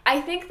act,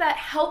 I think that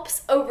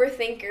helps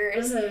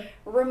overthinkers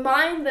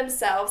remind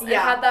themselves and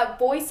have that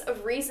voice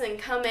of reason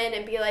come in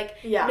and be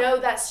like, no,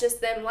 that's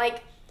just them.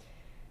 Like,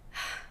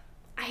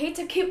 I hate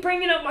to keep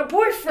bringing up my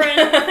boyfriend,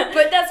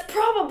 but that's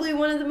probably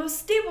one of the most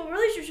stable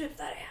relationships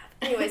that I have.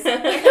 Anyways, or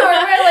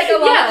where like a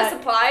lot of this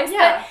applies.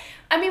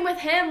 I mean, with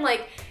him,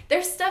 like,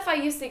 there's stuff I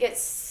used to get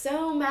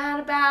so mad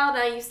about,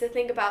 and I used to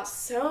think about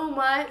so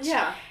much.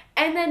 Yeah.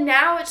 And then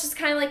now it's just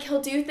kind of like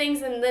he'll do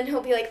things, and then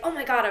he'll be like, oh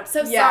my God, I'm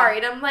so sorry.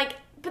 And I'm like,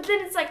 but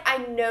then it's like, I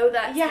know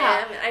that's him, and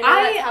I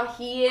know that's how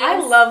he is. I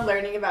love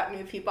learning about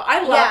new people.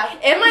 I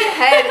love, in my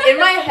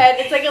head,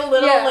 it's like a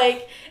little,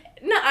 like,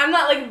 no, I'm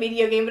not like a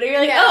video game, but you're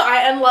like, oh,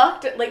 I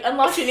unlocked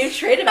a new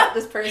trait about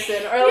this person,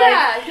 or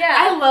like,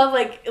 I love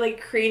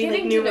like creating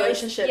like new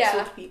relationships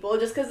with people,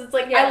 just because it's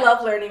like I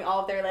love learning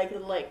all of their like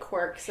little like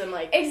quirks and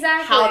like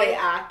how they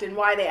act and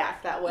why they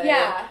act that way.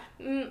 Yeah,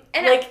 and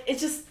like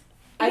it's just.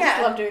 I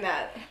just love doing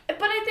that. But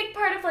I think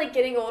part of, like,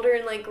 getting older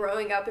and, like,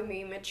 growing up and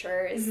being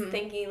mature is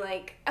thinking,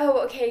 like,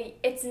 oh, okay,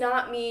 it's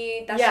not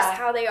me. That's just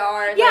how they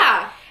are. Like,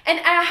 and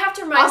I have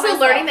to remind myself.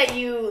 Also, learning that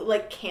you,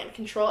 like, can't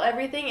control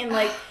everything. And,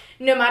 like,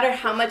 no matter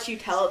how much you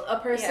tell a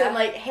person,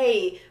 like,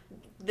 hey,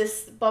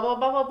 this blah, blah,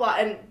 blah, blah, blah,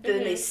 and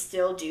then they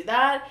still do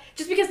that.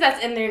 Just because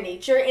that's in their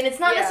nature. And it's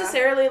not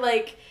necessarily,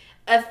 like,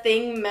 a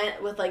thing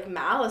meant with, like,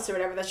 malice or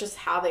whatever. That's just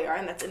how they are,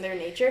 and that's in their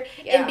nature.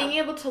 And being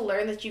able to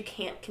learn that you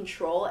can't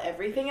control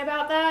everything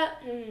about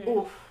that,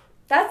 oof.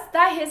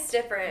 That hits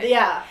different.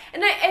 Yeah.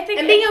 And I think...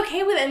 And being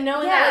okay with it and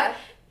knowing that, like,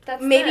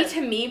 that's maybe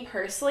to me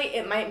personally,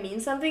 it might mean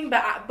something,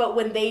 but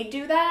when they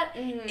do that,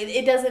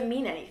 it doesn't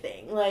mean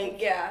anything.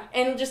 Like,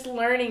 and just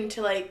learning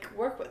to, like,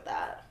 work with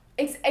that.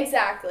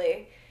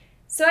 Exactly.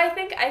 So I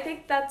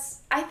think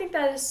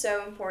that is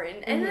so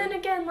important. And then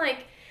again,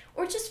 like,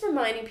 or just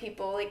reminding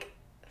people, like,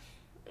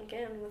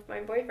 again, with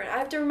my boyfriend, I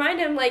have to remind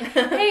him, like,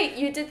 hey,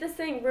 you did this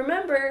thing.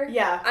 Remember,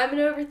 I'm an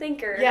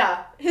overthinker.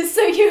 Yeah.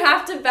 So you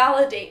have to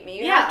validate me.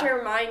 You have to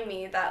remind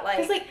me that, like...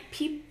 Because, like,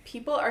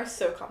 people are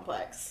so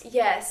complex.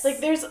 Yes. Like,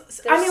 there's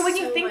I mean, when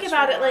you think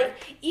about it, like,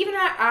 even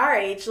at our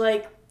age,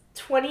 like,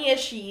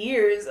 20-ish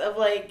years of,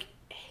 like,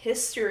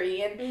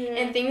 history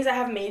and things that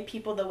have made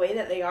people the way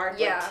that they are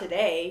like,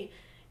 today...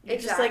 Exactly.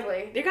 Just,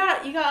 like,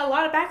 you got a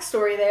lot of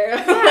backstory there.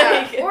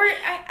 Yeah. Or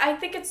I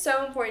think it's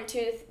so important, too,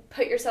 to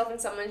put yourself in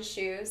someone's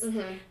shoes.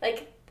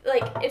 Like,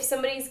 if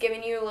somebody's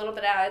giving you a little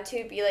bit of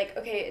attitude, be like,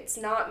 okay, it's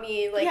not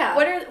me. Like,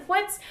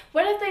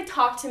 what have they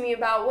talked to me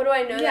about? What do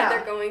I know that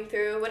they're going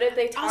through? What have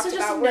they talked about? Also,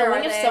 just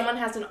knowing if someone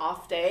has an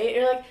off day,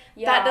 you're like,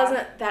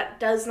 that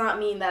does not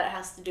mean that it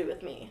has to do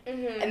with me.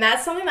 And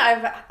that's something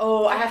that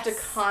I have to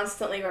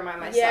constantly remind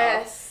myself.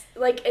 Yes.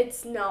 Like,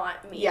 it's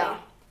not me. Yeah.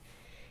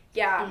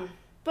 Yeah.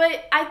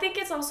 But I think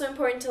it's also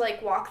important to,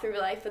 like, walk through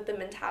life with the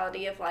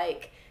mentality of,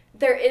 like,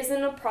 there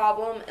isn't a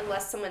problem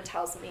unless someone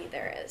tells me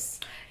there is.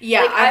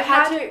 Yeah, like,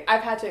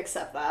 I've had to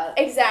accept that.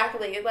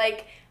 Exactly.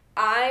 Like,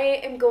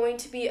 I am going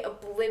to be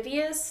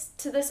oblivious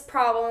to this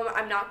problem.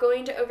 I'm not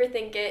going to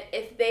overthink it.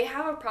 If they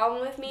have a problem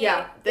with me,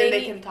 then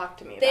they can talk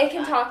to me about They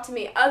can talk to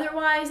me.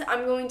 Otherwise,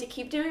 I'm going to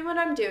keep doing what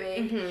I'm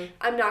doing.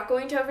 I'm not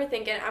going to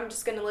overthink it. I'm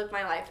just going to live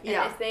my life.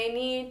 And if they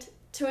need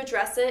to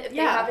address it, if they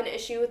have an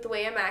issue with the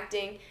way I'm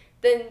acting,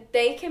 then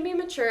they can be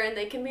mature and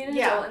they can be an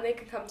adult and they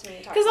can come to me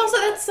and talk to me. Because also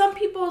that's some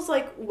people's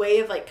like way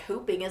of like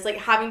coping is like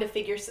having to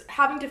figure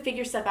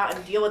stuff out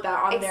and deal with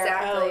that on their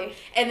own.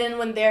 And then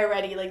when they're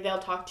ready, like they'll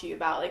talk to you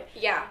about like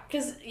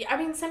because I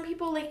mean some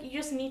people like you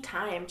just need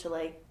time to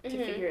like to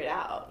figure it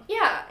out.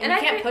 Yeah, and you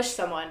can't push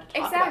someone to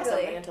talk about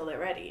something until they're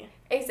ready.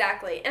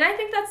 Exactly, and I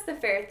think that's the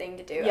fair thing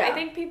to do. I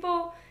think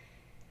people.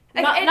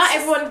 Not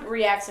everyone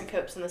reacts and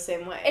copes in the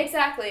same way.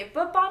 Exactly,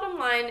 but bottom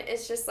line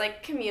is just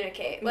like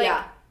communicate.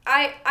 Like,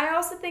 I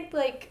also think,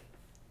 like,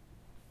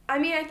 I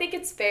mean, I think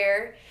it's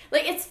fair.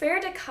 Like, it's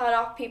fair to cut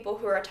off people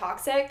who are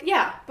toxic.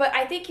 Yeah. But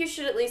I think you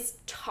should at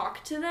least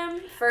talk to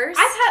them first.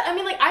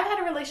 I've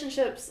had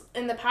relationships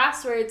in the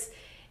past where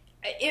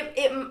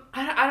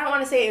I don't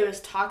want to say it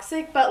was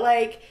toxic, but,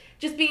 like,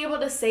 just being able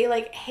to say,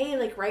 like, hey,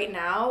 like, right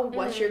now,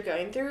 what you're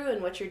going through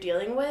and what you're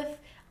dealing with,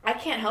 I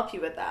can't help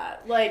you with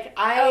that. Like,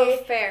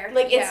 fair.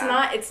 Like, it's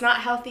not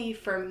healthy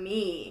for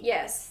me.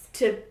 Yes.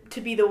 To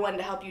be the one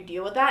to help you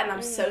deal with that, and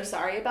I'm so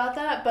sorry about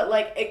that, but,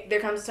 like, there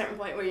comes a certain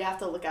point where you have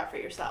to look out for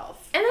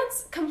yourself. And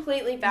that's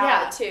completely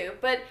valid, too.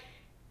 But,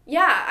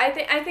 yeah, I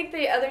think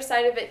the other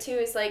side of it, too,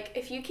 is, like,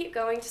 if you keep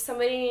going to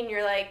somebody and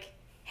you're like,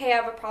 hey, I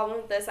have a problem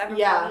with this, I have a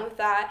problem with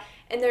that,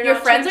 and they're your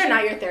friends are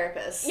not your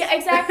therapists. Yeah,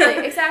 exactly,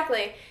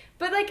 exactly.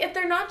 But, like, if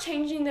they're not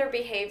changing their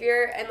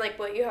behavior and, like,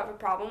 what you have a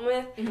problem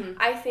with,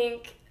 I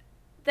think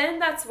then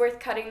that's worth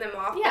cutting them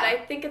off. Yeah. But I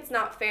think it's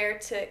not fair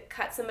to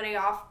cut somebody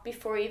off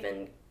before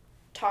even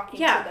talking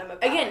to them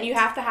about it. Again, you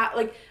have to have,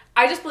 like,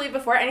 I just believe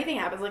before anything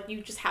happens, like,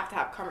 you just have to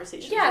have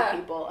conversations with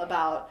people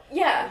about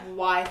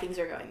why things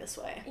are going this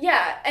way.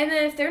 Yeah, and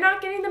then if they're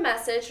not getting the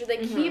message or they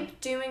keep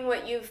doing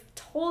what you've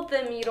told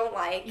them you don't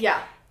like,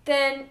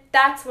 then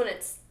that's when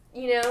it's,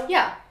 you know?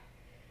 Yeah.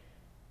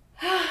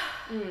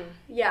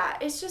 Yeah,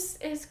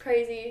 it's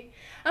crazy.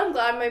 I'm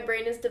glad my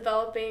brain is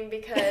developing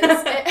because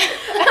it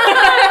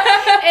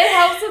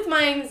helps with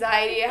my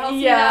anxiety. It helps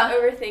me not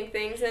overthink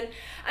things. And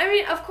I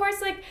mean, of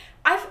course, like,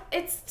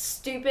 it's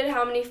stupid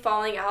how many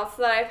falling outs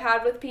that I've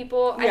had with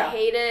people. Yeah. I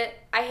hate it.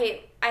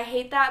 I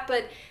hate that,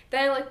 but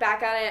then I look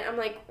back at it and I'm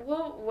like,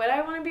 well, would I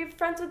want to be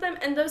friends with them?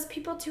 And those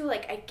people too,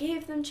 like, I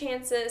gave them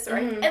chances, or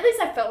at least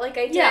I felt like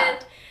I did. Yeah.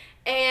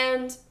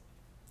 And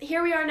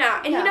here we are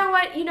now. And you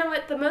know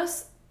what?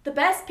 The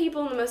best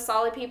people and the most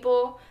solid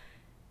people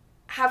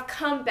have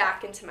come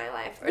back into my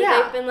life. Or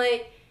they've been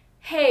like,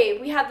 hey,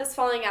 we had this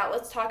falling out,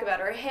 let's talk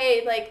about it. Or,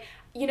 hey, like,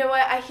 you know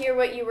what, I hear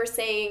what you were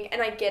saying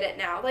and I get it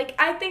now. Like,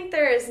 I think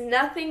there is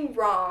nothing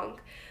wrong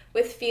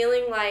with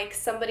feeling like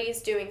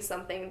somebody's doing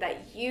something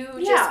that you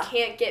just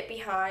can't get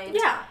behind.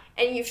 Yeah.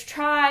 And you've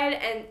tried,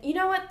 and you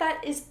know what,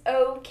 that is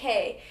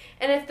okay.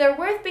 And if they're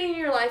worth being in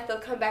your life, they'll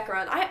come back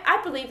around.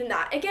 I believe in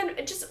that. Again,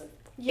 it just,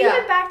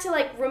 even back to,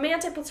 like,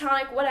 romantic,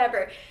 platonic,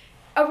 whatever.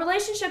 A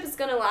relationship is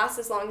going to last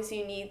as long as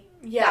you need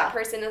that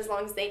person, as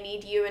long as they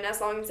need you, and as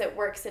long as it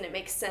works and it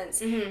makes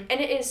sense. Mm-hmm. And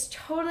it is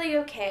totally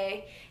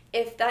okay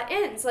if that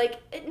ends.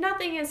 Like,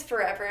 nothing is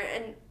forever.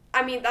 And,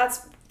 I mean,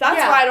 that's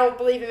why I don't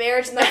believe in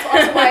marriage, and that's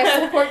also why I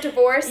support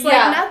divorce.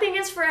 Like, nothing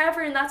is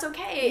forever, and that's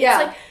okay. Yeah.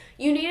 It's like,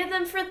 you needed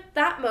them for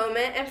that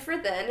moment and for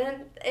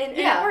then, and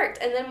it worked.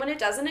 And then when it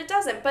doesn't, it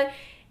doesn't. But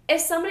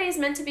if somebody is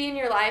meant to be in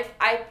your life,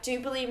 I do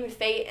believe in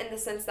fate in the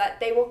sense that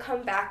they will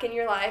come back in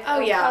your life. Oh,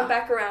 yeah. Come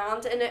back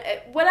around. And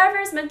whatever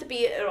is meant to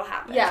be, it'll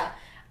happen. Yeah.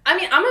 I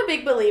mean, I'm a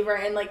big believer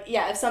in, like,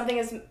 if something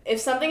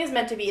is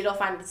meant to be, it'll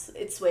find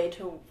its way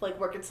to, like,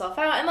 work itself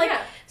out. And, like,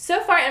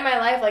 so far in my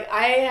life, like,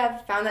 I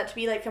have found that to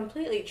be, like,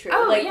 completely true.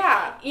 Oh, like,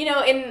 yeah. You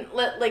know, in,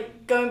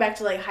 like, going back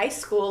to, like, high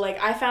school,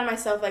 like, I found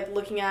myself, like,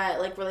 looking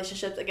at, like,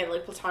 relationships, again,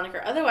 like, platonic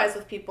or otherwise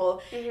with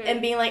people,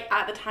 and being, like,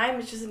 at the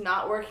time, it's just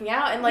not working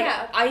out. And, like,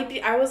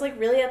 I was, like,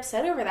 really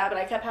upset over that, but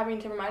I kept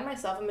having to remind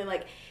myself and be,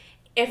 like,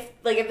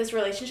 if this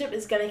relationship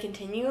is gonna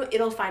continue,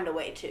 it'll find a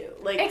way to.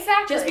 Like,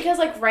 exactly. Just because,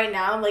 like, right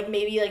now, like,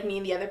 maybe, like, me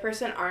and the other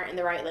person aren't in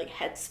the right, like,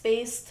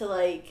 headspace to,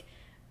 like,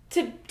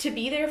 to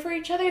be there for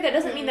each other, that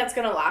doesn't mean that's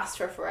gonna last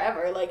for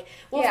forever. Like,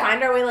 we'll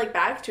find our way, like,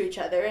 back to each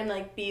other and,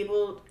 like, be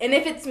able, and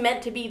if it's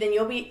meant to be, then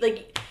you'll be,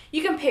 like,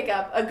 you can pick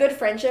up a good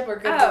friendship or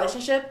good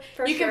relationship.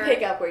 You can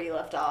pick up where you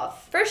left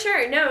off. For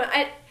sure. No,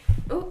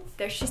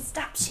 there she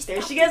stops.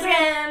 There she goes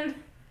again.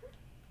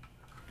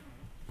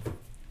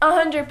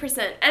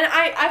 100%. And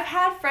I've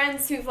had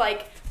friends who've,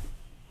 like,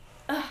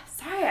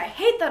 sorry, I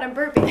hate that I'm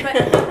burping,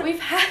 but we've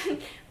had,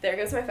 there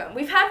goes my phone.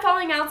 We've had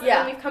falling outs, and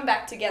then we've come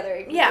back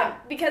together. Yeah.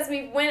 Because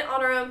we went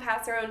on our own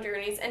paths, our own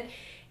journeys, and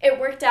it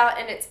worked out,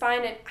 and it's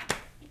fine, and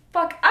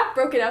I've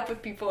broken up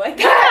with people like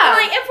that. Yeah.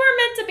 Like, if we're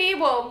meant to be,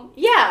 well,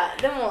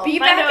 then we'll be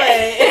find back a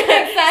way.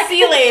 Exactly. See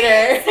you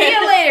later. See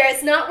you later.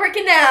 It's not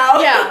working out.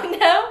 Yeah. You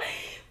know?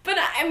 But,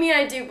 I mean,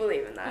 I do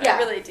believe in that. Yeah. I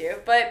really do.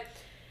 But,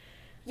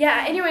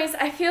 yeah, anyways,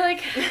 I feel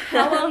like,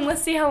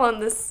 let's see how long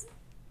we've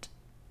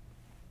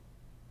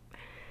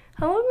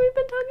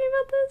been talking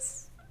about this?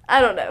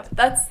 I don't know. It's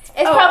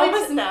probably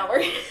almost an hour.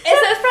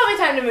 It's probably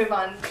time to move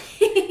on.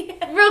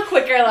 Real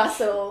quick, our last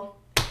little.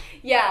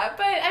 Yeah,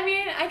 but, I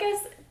mean, I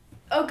guess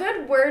a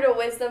good word of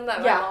wisdom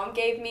that my mom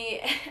gave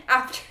me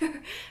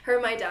after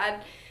my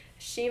dad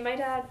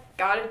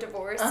got a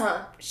divorce.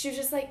 Uh-huh. She was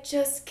just like,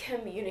 just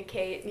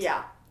communicate.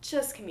 Yeah.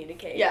 Just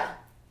communicate. Yeah.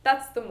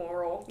 That's the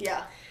moral.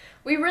 Yeah.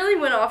 We really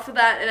went off of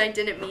that, and I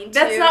didn't mean to.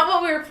 That's not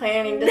what we were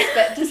planning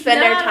to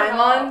spend our time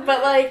on,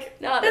 but, like,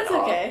 that's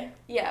okay.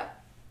 Yeah.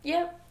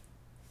 Yep.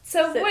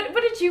 So what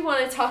did you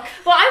want to talk about?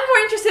 Well, I'm more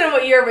interested in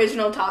what your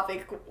original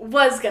topic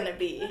was going to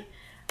be.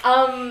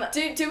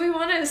 Do we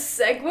want to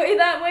segue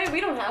that way? We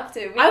don't have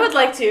to. I would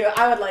like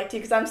to,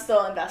 because I'm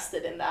still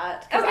invested in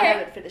that, because I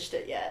haven't finished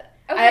it yet.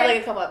 Okay. I have,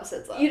 like, a couple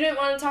episodes left. You didn't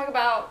want to talk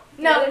about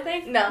the other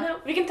thing? No.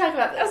 We can talk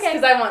about this,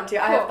 because I want to.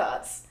 Cool. I have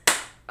thoughts.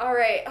 All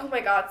right. Oh,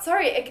 my God.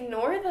 Sorry.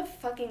 Ignore the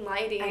fucking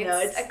lighting. I know.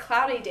 It's a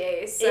cloudy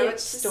day, so it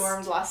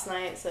stormed last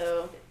night,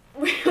 so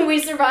we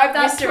survived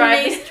that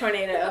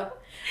tornado.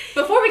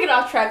 Before we get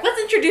off track,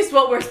 let's introduce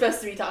what we're supposed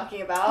to be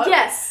talking about.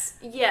 Yes.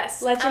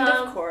 Legend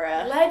of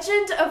Korra.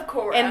 Legend of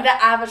Korra. And the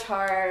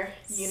Avatar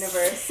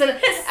universe.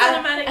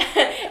 Cinematic.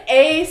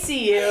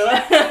 ACU.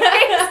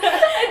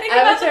 I think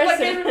Avatar about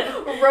the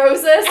fucking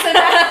Rosa.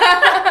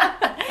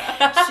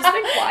 She's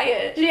been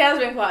quiet. She has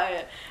been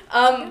quiet.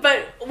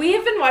 But we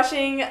have been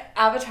watching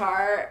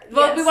Avatar.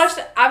 Well, we watched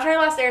Avatar: The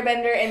Last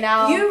Airbender, and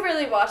now you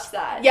really watched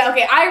that. Yeah,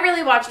 okay, I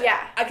really watched it.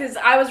 Yeah, because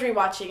I was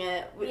rewatching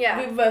it. Yeah,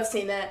 we've both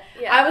seen it.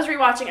 Yeah, I was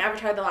rewatching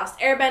Avatar: The Last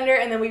Airbender,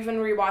 and then we've been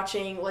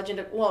rewatching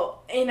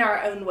in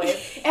our own way.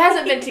 It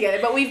hasn't been together,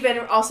 but we've been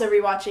also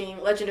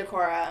rewatching Legend of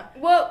Korra.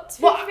 Well,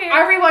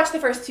 I rewatched the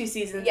first 2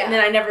 seasons, and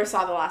then I never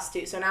saw the last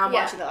 2, so now I'm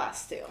watching the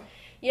last 2.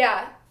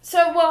 Yeah.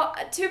 So, well,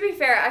 to be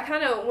fair, I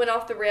kind of went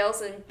off the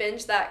rails and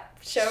binged that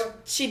show.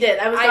 She did.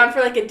 I was gone for,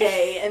 like, a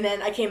day, and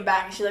then I came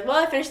back, and she's like,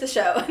 well, I finished the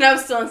show, and I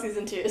was still on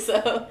season 2,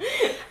 so.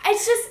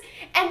 It's just,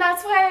 And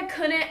that's why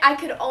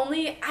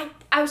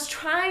I was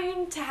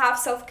trying to have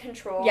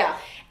self-control. Yeah.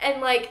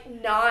 And, like,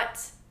 not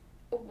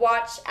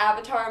watch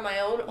Avatar on my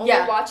own, only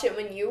watch it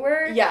when you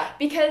were. Yeah.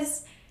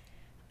 Because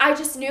I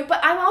just knew, but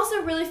I'm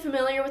also really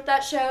familiar with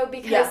that show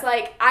because,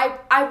 like,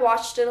 I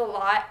watched it a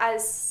lot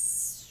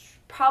as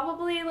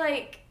probably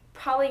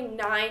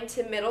 9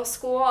 to middle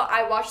school.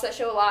 I watched that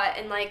show a lot,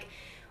 and, like,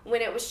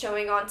 when it was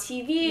showing on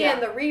TV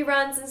and the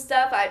reruns and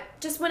stuff, I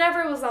just, whenever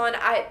it was on,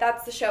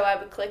 that's the show I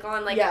would click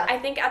on. Like, I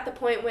think at the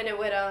point when it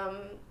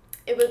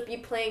would be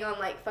playing on,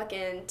 like,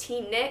 fucking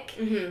Teen Nick,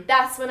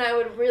 that's when I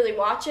would really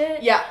watch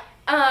it. Yeah.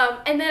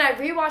 And then I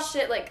rewatched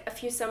it, like, a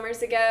few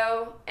summers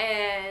ago,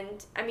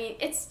 and, I mean,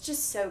 it's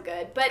just so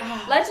good. But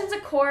Legends of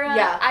Korra,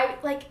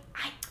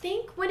 I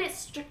think when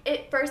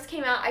it first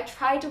came out, I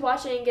tried to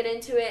watch it and get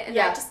into it, and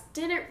I just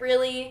didn't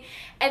really.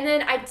 And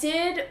then I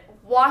did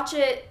watch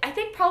it, I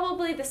think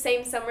probably the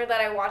same summer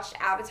that I watched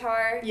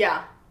Avatar.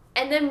 Yeah.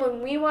 And then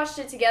when we watched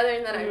it together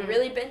and then I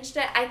really binged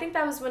it, I think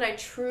that was when I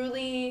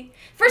truly...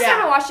 First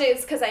time I watched it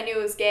is because I knew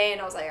it was gay, and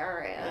I was like, all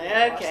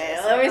right, okay,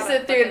 let me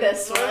sit through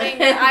this one.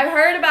 I've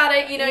heard about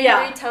it, you know, you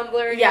read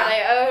Tumblr, and you're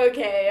like, oh,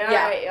 okay, all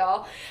right,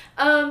 y'all.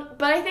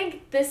 But I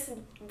think this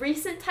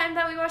recent time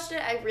that we watched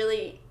it, I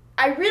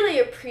really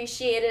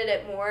appreciated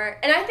it more.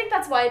 And I think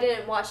that's why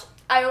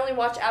I only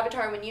watched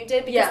Avatar when you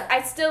did, because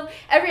I still,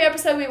 every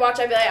episode we watch,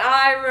 I'd be like,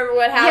 I remember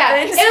what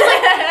happened.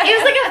 Yeah, it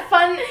was like a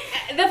fun,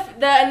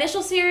 the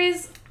initial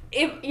series,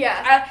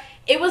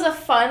 it was a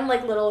fun,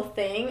 like, little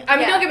thing. I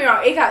mean, don't get me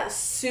wrong, it got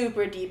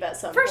super deep at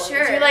some point. For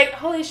sure. So you're like,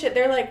 holy shit,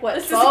 they're like, what,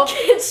 this 12, is a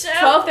kid's show?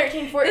 12,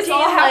 13, 14? This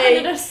all happened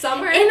in a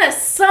summer? In a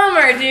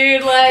summer,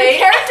 dude, like. The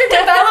character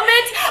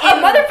development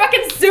of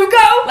motherfucking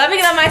Zuko! Let me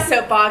get on my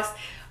soapbox.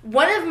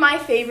 One of my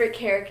favorite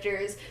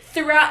characters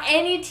throughout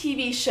any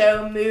TV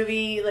show,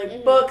 movie,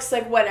 like, books,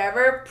 like,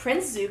 whatever,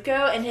 Prince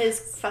Zuko and his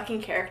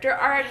fucking character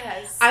arc,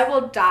 I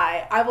will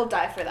die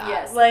for that.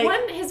 Yes. Like,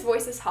 one, his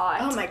voice is hot.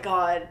 Oh my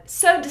god.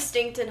 So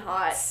distinct and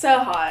hot. So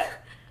hot.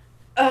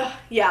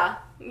 Yeah.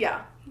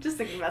 Just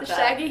thinking about the that.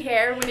 The shaggy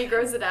hair when he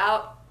grows it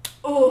out.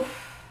 Ooh.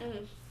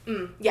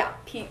 Yeah.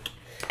 Peak.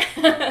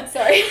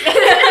 Sorry.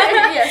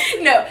 Yes.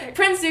 No,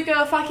 Prince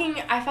Zuko,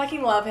 I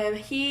fucking love him.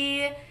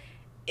 He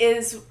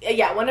is,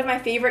 one of my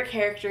favorite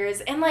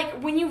characters. And,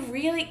 like, when you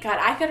really, God,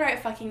 I could write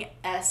fucking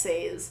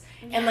essays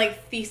and,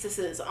 like,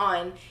 theses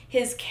on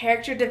his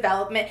character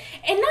development.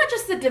 And not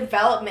just the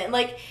development,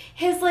 like,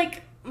 his,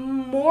 like,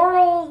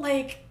 moral,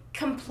 like,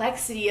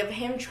 complexity of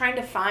him trying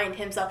to find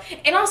himself.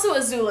 And also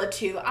Azula,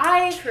 too.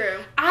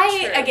 True.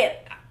 Again,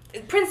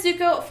 Prince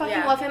Zuko,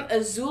 fucking love him.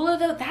 Azula,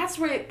 though, that's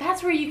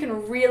where you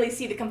can really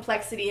see the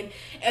complexity.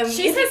 And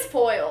she's his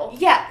foil.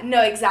 Yeah,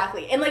 no,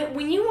 exactly. And, like,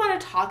 when you want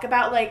to talk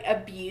about, like,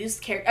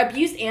 abused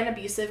and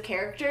abusive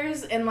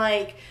characters and,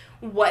 like,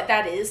 what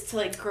that is to,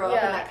 like, grow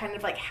up in that kind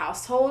of, like,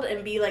 household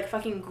and be, like,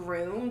 fucking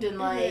groomed and,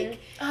 like...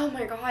 Oh,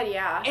 my God,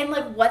 yeah. And,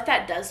 like, what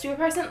that does to a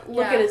person,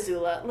 look at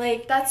Azula.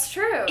 Like... That's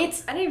true. I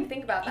didn't even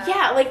think about that.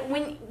 Yeah, like,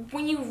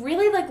 when you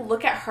really, like,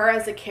 look at her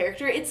as a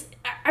character, it's...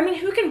 I mean,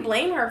 who can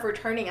blame her for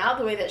turning out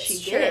the way that she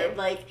did?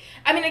 Like,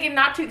 I mean, again,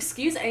 not to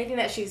excuse anything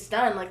that she's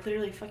done, like,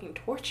 literally fucking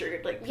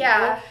tortured, like, people.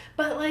 Yeah.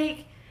 But,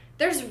 like...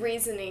 There's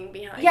reasoning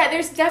behind it. Yeah,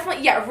 there's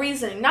definitely... Yeah,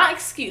 reasoning. Not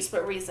excuse,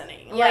 but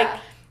reasoning. Yeah. Like...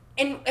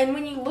 And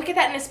when you look at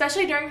that, and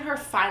especially during her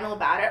final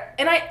battle,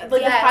 and the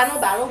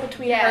final battle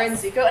between her and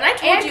Zuko, and I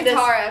told you this,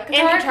 and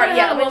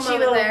Katara, when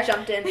she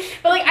jumped in,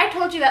 but, like, I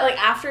told you that, like,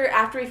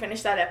 after we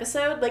finished that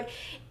episode, like,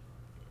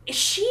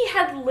 she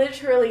had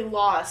literally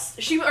lost.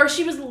 She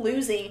was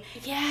losing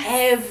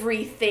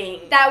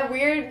everything. That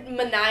weird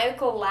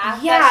maniacal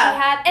laugh that she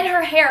had, and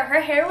her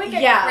hair would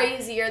get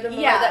crazier the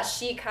more that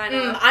she kind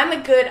of.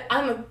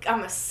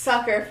 I'm a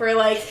sucker for,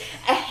 like,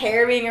 a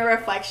hair being a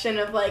reflection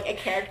of, like, a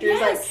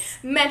character's like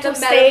mental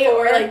state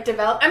or, like,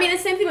 develop. I mean, the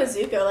same thing with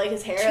Zuko. Like,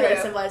 his hair like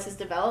symbolizes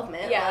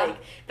development. Like,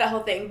 that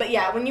whole thing. But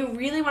yeah, when you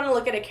really want to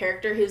look at a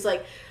character who's,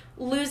 like,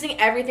 losing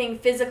everything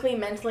physically,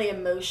 mentally,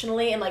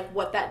 emotionally, and, like,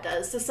 what that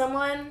does to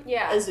someone.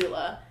 Yeah.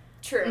 Azula.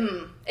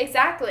 True.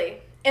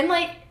 Exactly. And,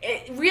 like,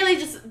 it really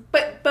just,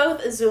 but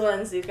both Azula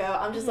and Zuko,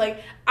 I'm just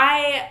like,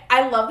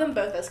 I love them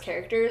both as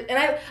characters, and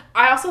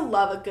I also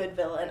love a good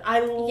villain.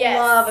 I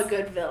love a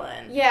good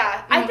villain.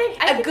 Yeah. I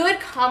think a good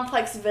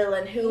complex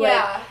villain who,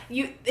 like,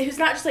 who's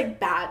not just, like,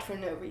 bad for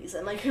no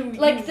reason. Like, who,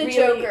 like, the really,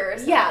 Joker or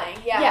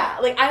something. Yeah.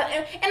 Like,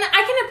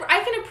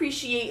 I can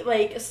appreciate,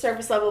 like,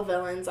 surface level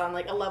villains on,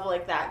 like, a level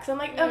like that, because I'm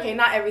like, okay,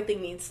 not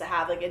everything needs to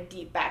have, like, a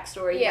deep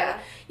backstory. Yeah.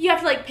 You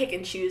have to, like, pick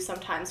and choose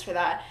sometimes for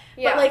that.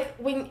 Yeah. But, like,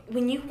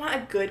 when you want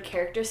a good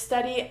character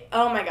study,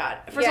 oh my god.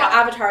 First of all,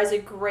 Avatar is a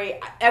great,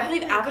 I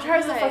believe Avatar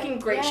is a fucking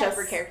great show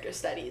for character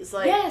studies.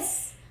 Like,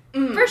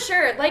 for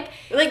sure. Like,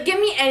 give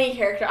me any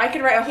character. I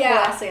could write a whole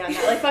essay on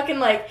that. Like, fucking,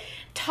 like,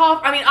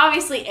 Toph, I mean,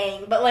 obviously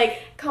Aang, but,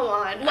 like, come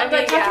on.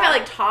 Talking about,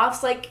 like,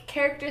 Toph's, like,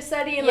 character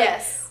study and,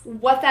 like,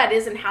 what that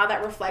is and how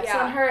that reflects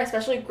on her,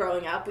 especially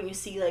growing up when you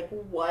see, like,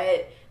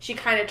 what she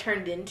kind of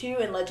turned into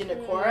in Legend of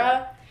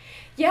Korra.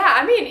 Yeah,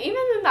 I mean,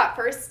 even in that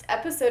first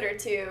episode or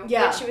two,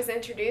 when she was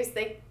introduced,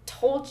 they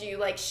told you,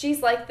 like,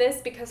 she's like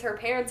this because her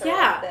parents are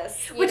like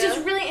this. Which is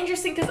really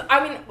interesting because,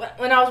 I mean,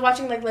 when I was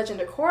watching, like,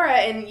 Legend of Korra,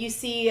 and you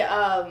see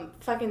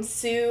fucking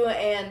Sue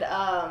and,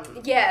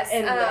 yes.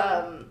 And,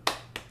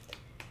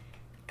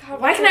 God,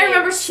 why can I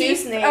remember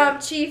Sue's name?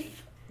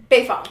 Chief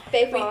Beifong.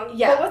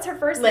 Yeah. But what's her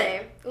first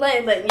name?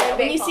 Lin. Yeah.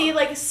 When you see,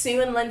 like,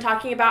 Sue and Lin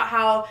talking about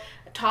how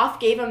Toph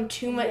gave them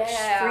too much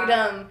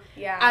freedom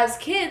as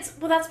kids,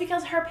 well, that's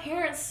because her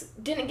parents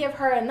didn't give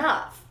her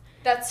enough.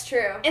 That's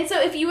true. And so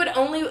if you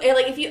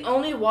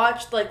only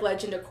watched, like,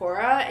 Legend of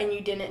Korra and you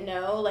didn't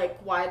know, like,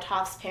 why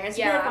Toph's parents,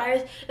 you'd be like,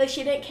 why, like,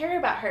 she didn't care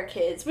about her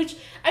kids, which,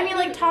 I mean,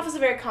 like, Toph is a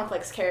very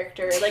complex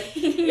character, like,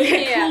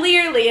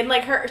 clearly, and,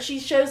 like, she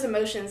shows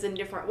emotions in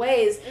different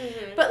ways,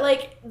 but,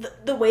 like,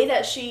 the way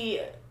that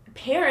she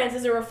parents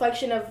is a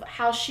reflection of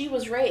how she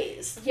was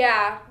raised.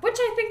 Yeah, which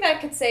I think that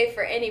could say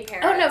for any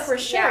parent. Oh, no, for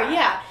sure,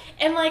 yeah.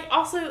 And, like,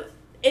 also,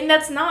 and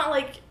that's not,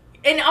 like,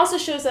 and it also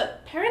shows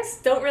that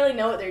parents don't really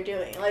know what they're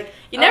doing. Like,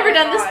 you've never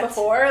done this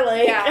before.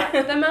 Like,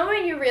 the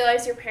moment you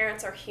realize your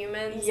parents are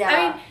humans. Yeah.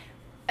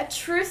 I mean,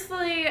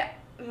 truthfully,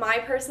 my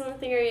personal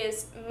theory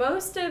is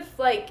most of,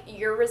 like,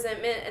 your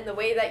resentment and the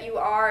way that you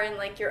are and,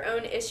 like, your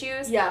own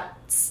issues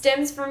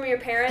stems from your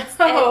parents.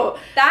 Oh,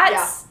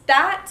 and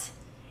that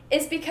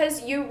is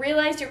because you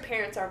realize your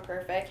parents aren't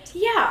perfect.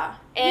 Yeah.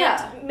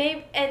 And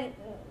maybe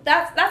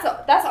that's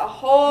a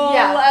whole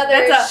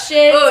other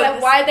shit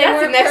of why they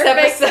weren't next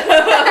perfect.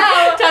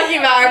 Episode. Talking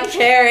about our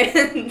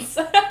parents.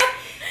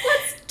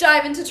 Let's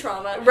dive into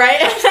trauma. Right?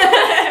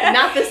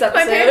 Not this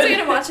episode. My parents are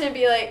gonna watch it and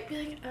be like,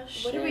 oh,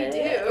 shit. What do we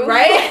do?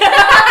 Right?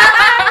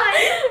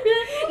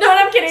 No,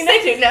 I'm kidding.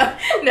 Stay tuned.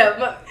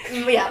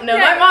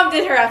 My mom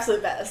did her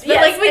absolute best. But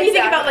like when you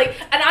think about like,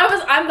 and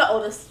I'm the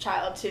oldest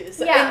child too.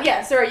 So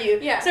so are you.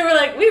 Yeah. So we're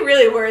like, we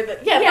really were the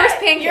first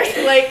pancake.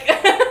 Like,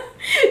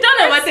 don't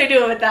know what they're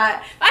doing with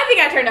that. I think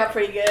I turned out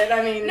pretty good.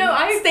 I mean,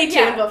 stay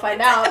tuned. We'll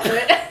find out.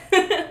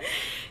 But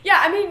yeah,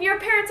 I mean, your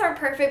parents aren't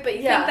perfect, but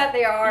you think that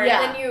they are.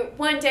 And then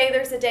one day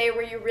there's a day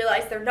where you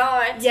realize they're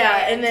not.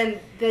 Yeah, and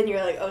then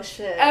you're like, oh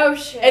shit. Oh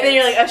shit. And then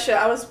you're like, oh shit,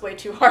 I was way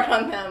too hard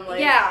on them. Like,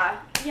 yeah.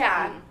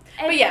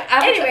 But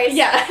anyways.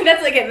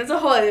 That's a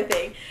whole other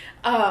thing.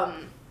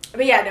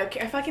 But yeah, no,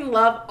 I fucking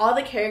love all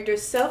the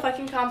characters, so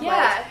fucking complex.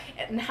 Yeah.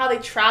 And how they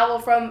travel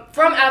from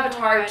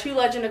Avatar to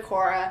Legend of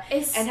Korra.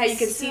 And how you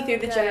can see through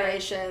the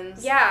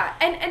generations. Yeah,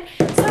 and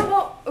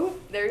so,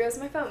 there goes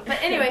my phone.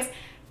 But anyways,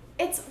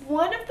 it's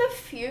one of the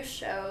few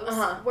shows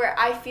where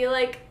I feel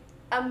like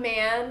a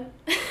man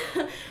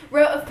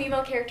wrote a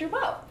female character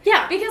well.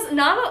 Yeah. Because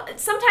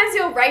sometimes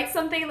you'll write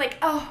something like,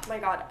 oh my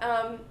god,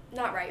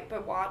 not write,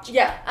 but watch.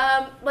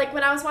 Yeah. Like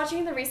when I was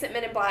watching the recent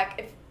Men in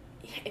Black,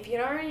 if you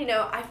don't already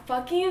know, I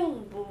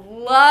fucking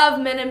love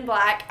Men in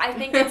Black. I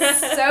think it's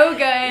so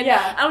good.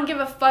 Yeah. I don't give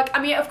a fuck.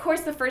 I mean, of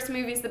course the first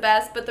movie's the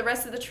best, but the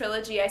rest of the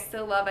trilogy I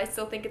still love. I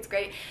still think it's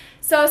great.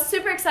 So I was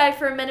super excited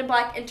for Men in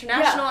Black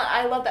International, and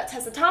I love that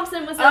Tessa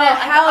Thompson was in it.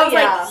 I was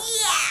like,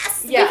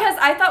 yes! Yeah. Because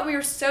I thought we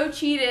were so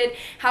cheated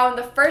how in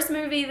the first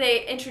movie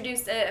they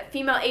introduced a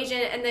female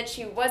agent, and then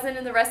she wasn't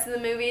in the rest of the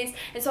movies.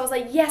 And so I was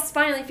like, yes,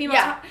 finally, a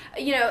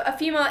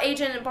female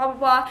agent, and blah, blah,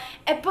 blah.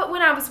 But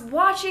when I was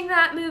watching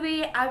that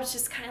movie, I was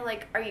just kind of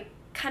like, are you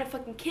kind of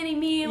fucking kidding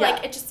me? Yeah.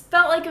 Like, it just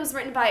felt like it was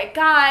written by a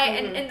guy,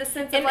 and in the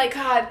sense of, like,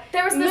 God,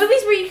 there was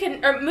movies where you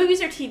can, or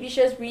movies or TV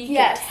shows where you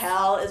can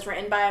tell is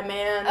written by a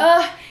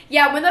man.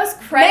 Yeah, when those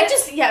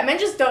credits... Men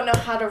just don't know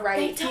how to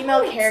write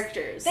female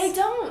characters. They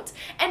don't.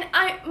 And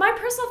my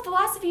personal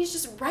philosophy is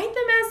just write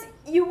them as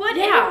you would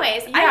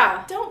anyways.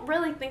 Yeah. I don't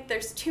really think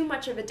there's too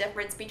much of a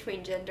difference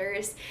between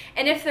genders.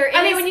 And if there is...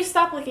 I mean, when you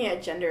stop looking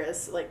at gender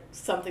as, like,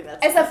 something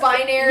that's... As a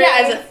binary... Yeah,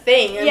 as a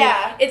thing.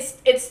 I mean,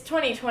 it's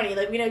 2020.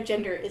 Like, we know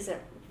gender isn't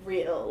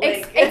real.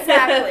 Like,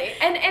 exactly.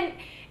 And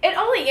it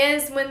only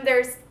is when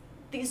there's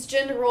these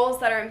gender roles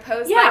that are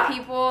imposed by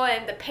people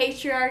and the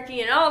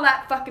patriarchy and all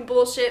that fucking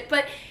bullshit.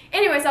 But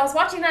anyways, I was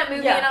watching that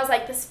movie and I was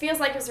like, this feels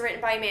like it was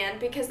written by a man,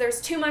 because there's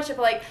too much of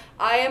like,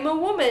 I am a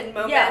woman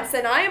moments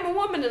and I am a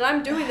woman and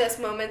I'm doing this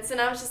moments, and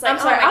I was just like, I'm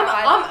sorry,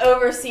 I'm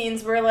over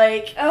scenes where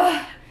like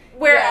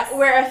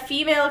where a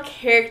female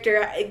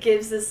character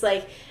gives this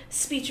like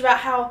speech about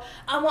how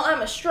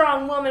I'm a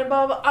strong woman,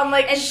 blah blah. I'm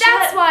like, and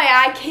that's why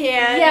I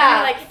can.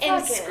 Yeah,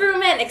 and screw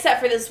men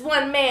except for this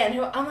one man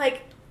who I'm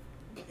like,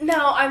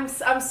 no, I'm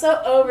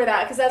so over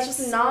that, because that's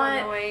just not.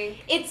 Annoying.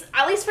 It's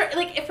at least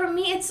for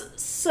me,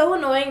 it's so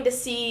annoying to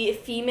see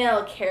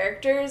female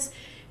characters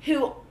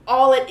who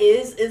all it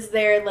is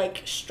their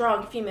like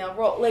strong female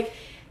role. Like,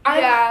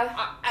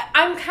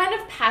 I'm kind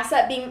of past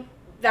that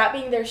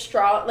being their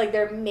strong, like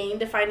their main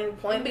defining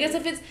point, because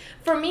if it's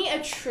for me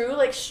a true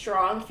like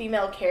strong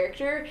female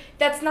character,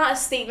 that's not a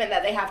statement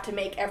that they have to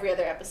make every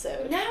other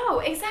episode. No,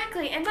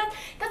 exactly. And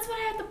that's what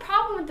I had the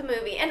problem with the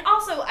movie. And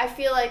also I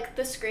feel like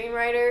the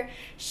screenwriter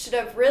should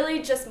have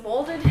really just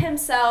molded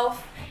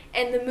himself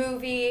and the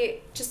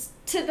movie just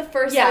to the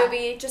first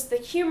movie, just the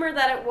humor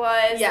that it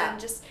was, and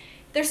just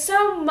there's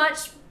so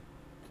much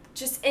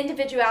just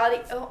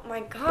individuality. Oh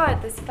my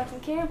god, this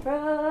fucking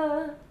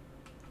camera.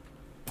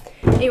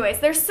 Anyways,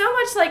 there's so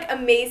much, like,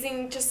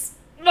 amazing, just,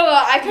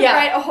 I could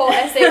write a whole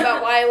essay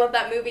about why I love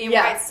that movie and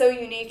why it's so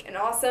unique and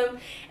awesome.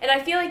 And I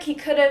feel like he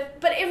could have,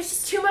 but it was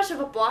just too much of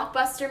a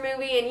blockbuster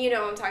movie, and you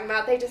know what I'm talking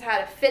about. They just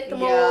had to fit the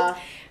mold.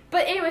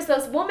 But anyways,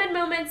 those woman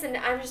moments, and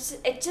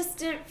it just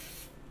didn't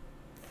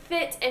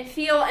fit and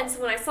feel. And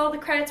so when I saw the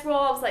credits roll,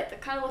 I was like, that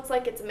kind of looks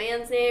like it's a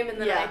man's name. And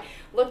then I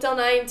looked on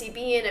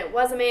IMDb, and it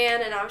was a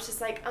man, and I was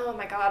just like, oh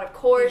my god, of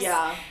course.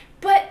 Yeah.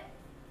 But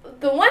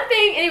the one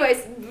thing,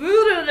 anyways,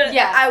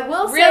 I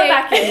will say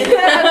about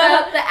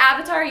the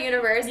Avatar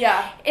universe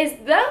is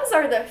those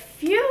are the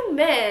few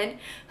men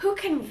who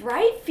can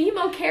write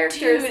female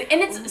characters. Dude,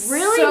 and it's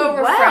really so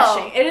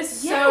refreshing. It is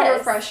so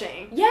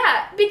refreshing.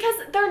 Yeah, because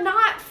they're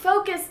not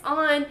focused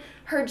on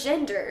her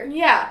gender.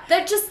 Yeah.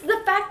 They're just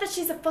the fact that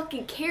she's a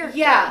fucking character.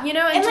 Yeah. You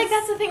know? And like,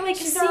 that's the thing, like,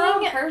 she's her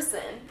own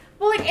person.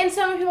 Well, like, and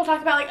so many people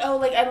talk about, like, oh,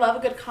 like, I love a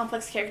good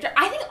complex character.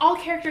 I think all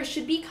characters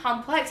should be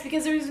complex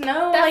because there's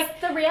no,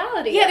 that's the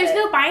reality. Yeah, there's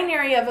no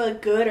binary of,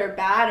 like, good or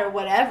bad or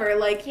whatever.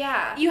 Like, you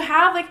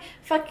have, like,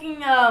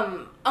 fucking,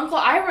 Uncle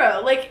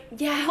Iroh. Like,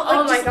 like,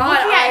 oh my god,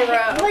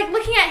 Iroh. Like,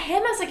 looking at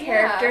him as a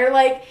character,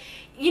 like,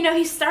 you know,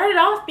 he started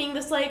off being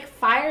this, like,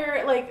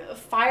 fire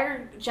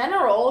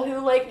general who,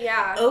 like, he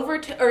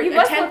was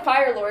the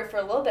fire lord for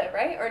a little bit,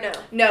 right? Or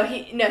no?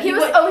 He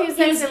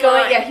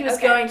was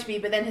going to be,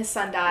 but then his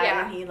son died,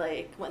 and he,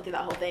 like, went through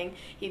that whole thing.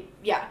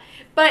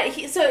 But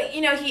he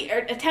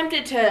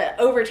attempted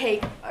to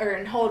overtake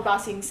and hold Ba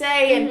Sing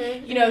Se,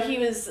 and, you know, he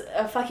was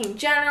a fucking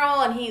general,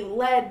 and he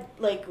led,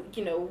 like,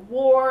 you know,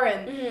 war,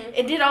 and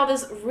it did all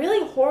this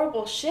really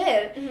horrible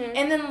shit,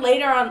 and then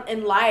later on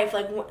in life,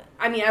 like,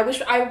 I mean, I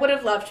would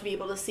have loved to be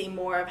able to see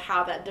more of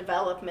how that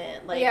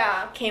development, like,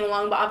 came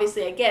along, but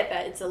obviously I get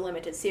that it's a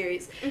limited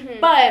series,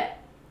 but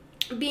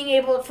being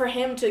able for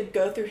him to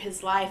go through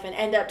his life and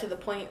end up to the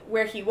point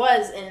where he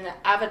was in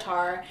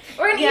Avatar,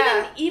 or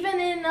even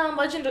in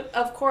Legend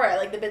of Korra,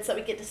 like, the bits that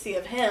we get to see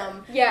of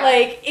him,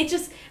 like, it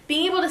just,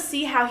 being able to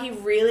see how he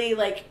really,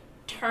 like,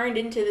 turned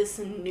into this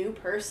new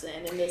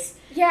person and this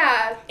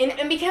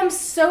and becomes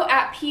so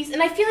at peace.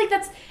 And I feel like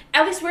that's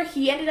at least where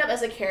he ended up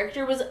as a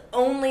character was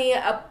only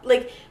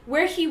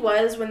where he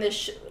was when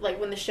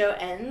when the show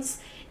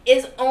ends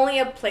is only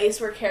a place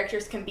where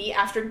characters can be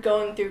after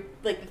going through,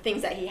 like, the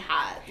things that he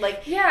had.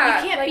 Like, you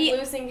can't like be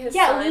losing his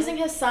son. Losing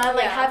his son,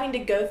 like, having to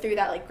go through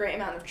that, like, great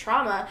amount of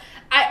trauma.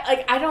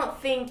 I don't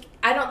think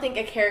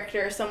a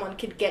character or someone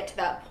could get to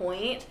that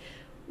point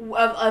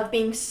of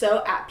being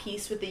so at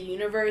peace with the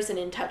universe and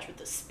in touch with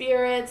the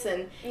spirits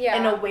and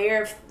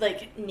aware of,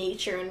 like,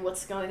 nature and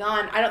what's going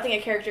on. I don't think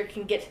a character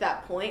can get to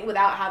that point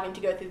without having to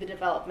go through the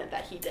development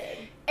that he did.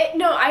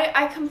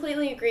 I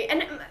completely agree.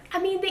 And, I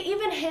mean, they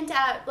even hint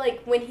at,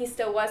 like, when he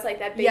still was, like,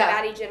 that big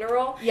baddie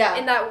general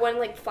in that one,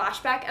 like,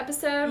 flashback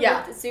episode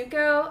with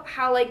Zuko,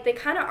 how, like, they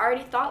kind of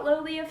already thought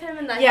lowly of him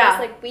and that he was,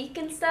 like, weak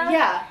and stuff.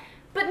 Yeah.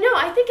 But, no,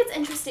 I think it's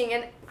interesting.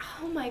 And,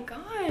 oh, my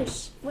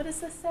gosh. What does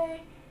this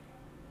say?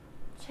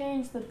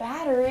 Change the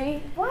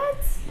battery. What?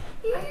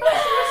 I thought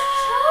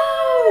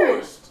it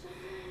was charged.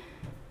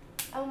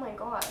 Oh my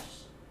gosh.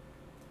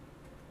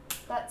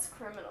 That's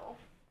criminal.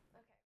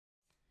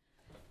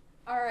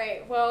 Okay.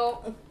 Alright,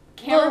 well,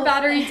 camera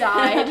battery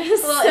died. A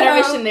little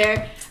intermission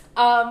there.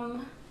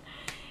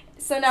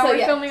 So now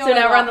we're filming on the laptop. So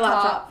now we're on the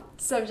laptop.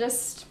 So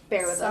just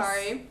bear with us.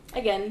 Sorry.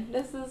 Again,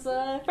 this is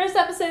first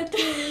episode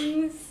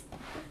things.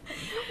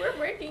 We're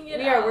working it out.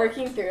 We are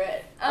working through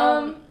it.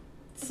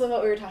 So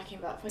what we were talking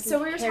about?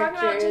 So we were talking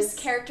about just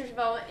character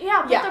development.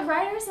 Yeah, but the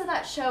writers of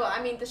that show,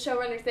 I mean, the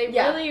showrunners, they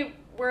really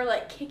were,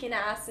 like, kicking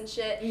ass and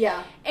shit.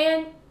 Yeah.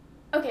 And,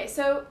 okay,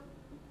 so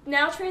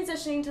now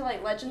transitioning to,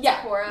 like, Legends of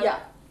Korra. Yeah.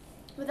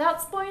 Without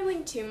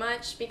spoiling too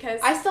much, because...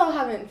 I still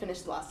haven't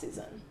finished the last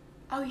season.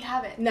 Oh, you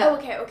haven't? No. Oh,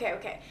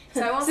 okay.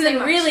 So I won't say much. So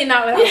then really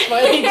not without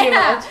spoiling too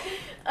much.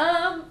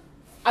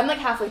 I'm, like,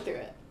 halfway through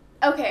it.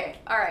 Okay,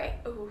 alright.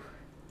 Ooh.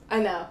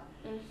 I know.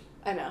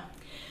 I know.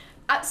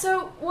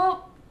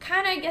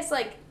 Kind of, I guess,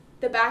 like,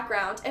 the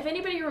background. If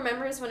anybody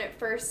remembers when it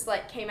first,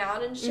 like, came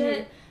out and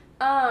shit,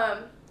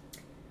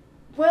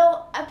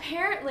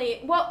 apparently,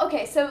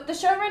 so the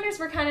showrunners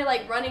were kind of,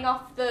 like, running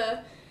off the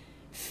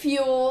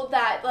fuel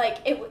that,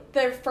 like,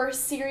 their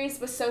first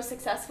series was so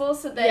successful,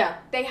 so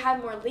that they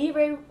had more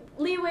leeway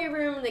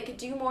room, and they could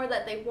do more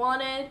that they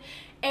wanted.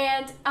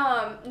 And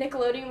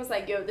Nickelodeon was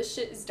like, yo, this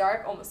shit is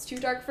dark, almost too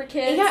dark for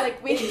kids. Yeah,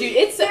 like, we dude,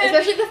 it's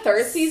especially the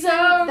third season.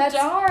 That's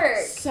dark.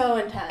 So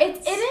intense.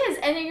 It is,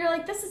 and then you're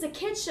like, this is a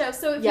kid's show.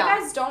 So if you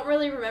guys don't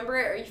really remember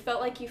it, or you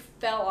felt like you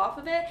fell off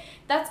of it,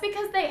 that's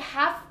because they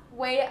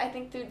halfway, I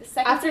think, through the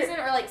second season,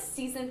 or like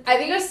season 3. I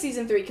think it was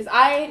season 3, because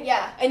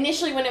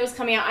initially when it was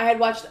coming out, I had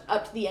watched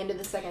up to the end of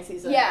the second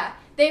season. Yeah.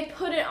 They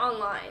put it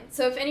online.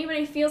 So if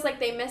anybody feels like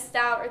they missed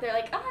out or they're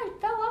like, I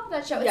fell off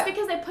that show, it's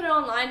because they put it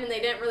online and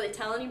they didn't really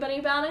tell anybody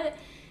about it.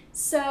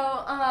 So,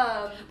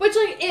 which,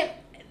 like,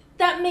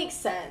 that makes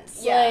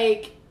sense. Yeah.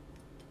 Like,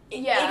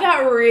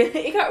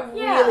 it got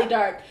really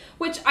dark,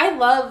 which I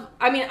love.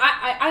 I mean,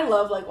 I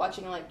love like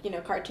watching like, you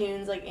know,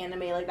 cartoons, like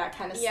anime, like that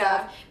kind of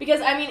stuff,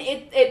 because I mean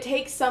it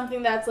takes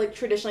something that's like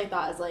traditionally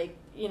thought as like,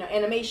 you know,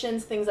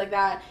 animations, things like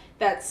that,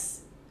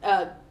 that's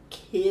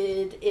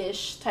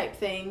kid-ish type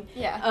thing.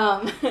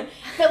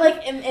 But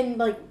like and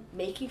like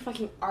making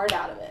fucking art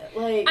out of it.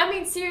 Like, I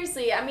mean,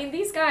 seriously, I mean,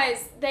 these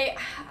guys, I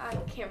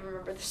can't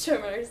remember the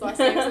showrunner's last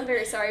names, I'm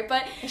very sorry,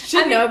 but I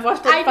should know, I've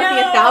watched like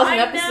fucking 1,000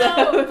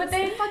 episodes. But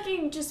they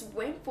fucking just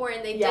went for it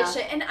and they did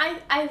shit. And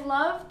I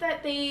love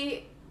that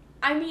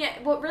I mean,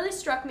 what really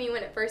struck me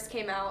when it first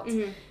came out,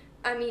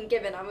 I mean,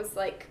 given I was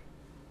like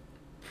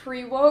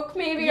pre-woke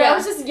maybe, or I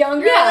was just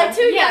younger, like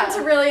too young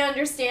to really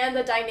understand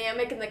the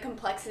dynamic and the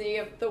complexity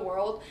of the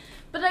world,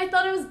 but I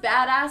thought it was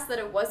badass that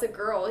it was a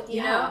girl,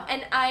 you know,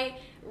 and I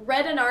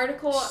read an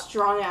article.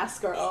 Strong ass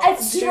girl. A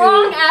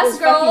strong ass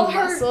girl.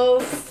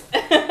 Muscles.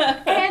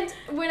 And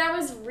when I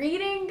was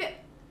reading,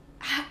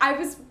 I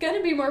was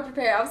gonna be more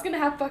prepared. I was gonna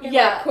have fucking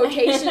like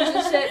quotations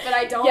and shit, but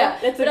I don't.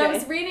 That's okay. But I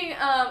was reading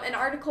an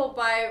article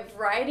by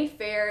Variety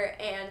Fair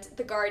and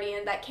The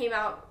Guardian that came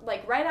out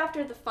like right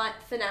after the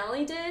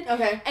finale did.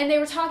 Okay. And they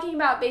were talking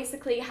about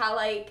basically how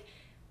like,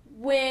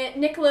 when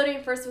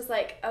Nickelodeon first was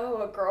like,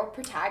 oh, a girl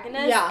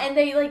protagonist, and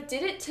they like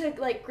did it to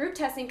like group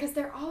testing because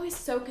they're always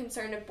so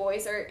concerned if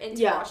boys are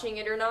into watching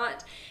it or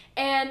not,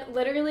 and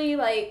literally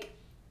like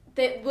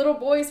the little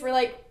boys were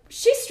like,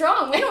 she's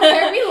strong, we don't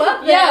care, we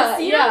love this,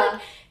 you know,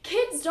 like,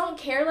 kids don't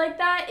care like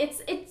that.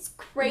 It's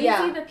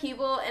crazy the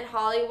people in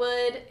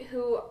Hollywood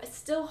who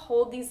still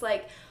hold these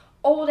like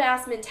old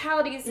ass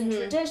mentalities and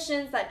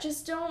traditions that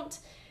just don't.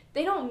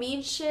 They don't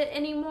mean shit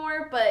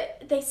anymore,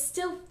 but they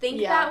still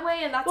think that way,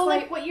 and that's why. Well,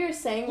 like what you were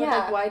saying with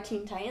like why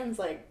Teen Titans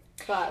like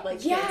got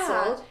like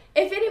canceled.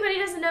 If anybody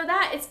doesn't know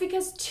that, it's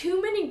because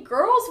too many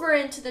girls were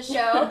into the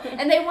show,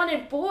 and they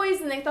wanted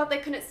boys, and they thought they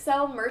couldn't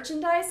sell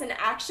merchandise and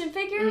action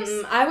figures.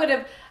 I would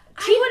have.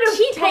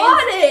 Teen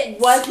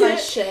Titans was my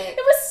shit. It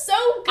was so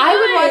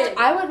good.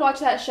 I would watch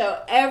that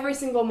show every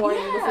single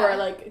morning before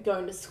like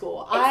going to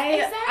school.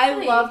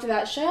 I loved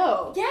that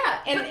show. Yeah,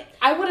 and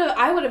I would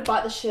have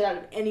bought the shit out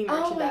of any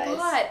merchandise. Oh my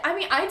god! I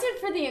mean, I did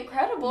for The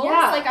Incredibles.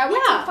 Yeah, like I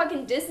went to a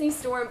fucking Disney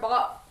store and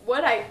bought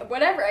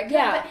whatever I could.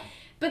 Yeah.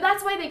 But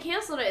that's why they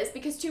canceled it, is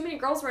because too many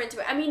girls were into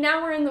it. I mean,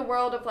 now we're in the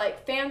world of,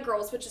 like,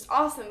 fangirls, which is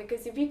awesome,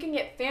 because if you can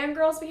get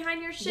fangirls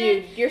behind your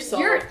shit, dude, you're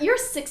sold. You're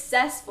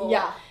successful.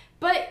 Yeah.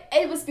 But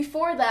it was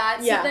before that,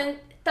 so then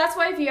that's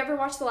why if you ever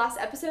watch the last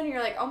episode and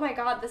you're like, oh my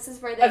god, this is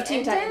where they ended. Of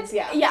Teen Titans,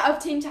 Yeah,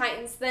 of Teen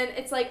Titans, then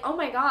it's like, oh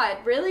my god,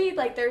 really?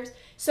 Like, there's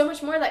so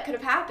much more that could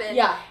have happened.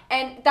 Yeah.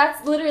 And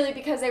that's literally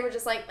because they were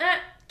just like,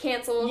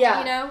 canceled, you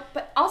know?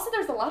 But also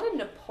there's a lot of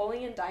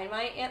Napoleon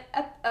Dynamite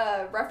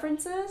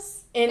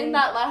references in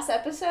that last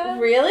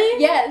episode.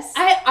 Really? Yes.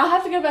 I'll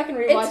have to go back and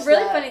rewatch It's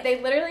really funny.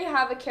 They literally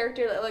have a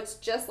character that looks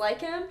just like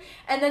him,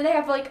 and then they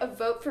have like a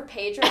vote for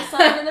Pedro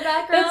sign in the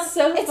background. That's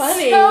so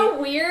funny. It's so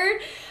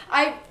weird.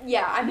 I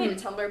made a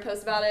Tumblr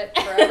post about it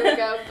forever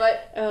ago,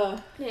 but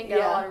didn't get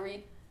a lot of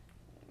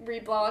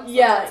reblogs.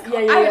 Yeah. I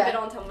haven't been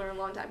on Tumblr in a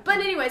long time. But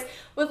anyways,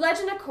 with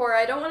Legend of Korra,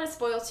 I don't want to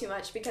spoil too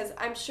much because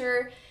I'm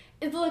sure.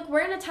 Look, we're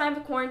in a time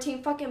of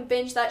quarantine. Fucking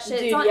binge that shit.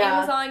 Dude, it's on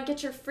Amazon.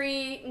 Get your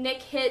free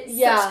Nick Hits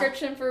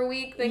subscription for a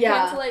week. Then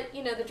cancel it.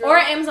 You know the drill. Or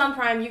Amazon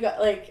Prime. You got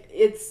like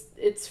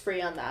it's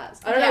free on that.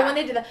 I don't know when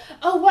they did that.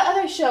 Oh, what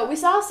other show? We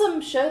saw some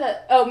show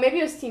that. Oh, maybe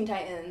it was Teen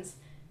Titans.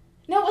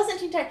 No, it wasn't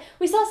Teen Titans.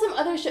 We saw some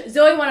other show.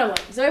 Zoe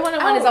 101. Zoe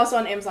 101 is also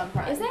on Amazon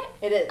Prime. Is it?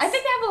 It is. I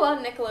think they have a lot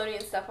of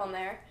Nickelodeon stuff on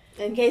there.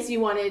 In case you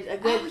wanted a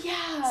good... Oh,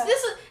 yeah.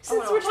 So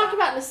since we're talking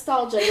about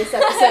nostalgia this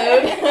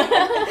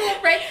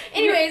episode... Right?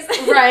 Anyways.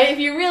 Right, if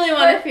you really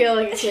want to feel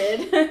like a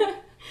kid.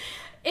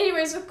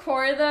 Anyways, with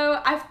Korra,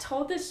 though, I've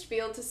told this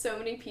spiel to so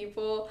many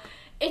people.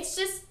 It's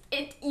just...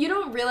 You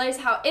don't realize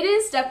how... It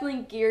is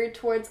definitely geared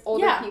towards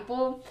older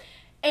people.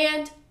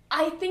 And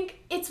I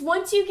think it's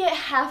once you get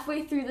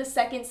halfway through the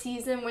second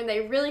season when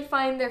they really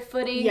find their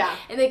footing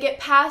and they get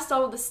past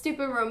all of the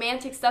stupid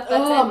romantic stuff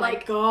that's in, like... Oh, my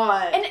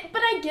God.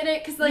 But I get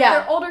it, because, like,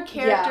 they're older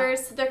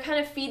characters, so they're kind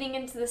of feeding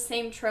into the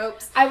same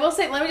tropes. I will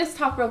say, let me just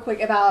talk real quick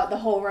about the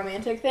whole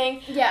romantic thing.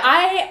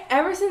 Yeah.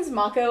 Ever since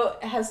Mako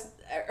has...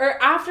 Or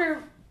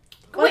after...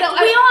 Well,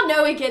 we all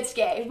know it gets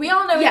gay. We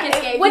all know it gets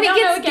gay. When it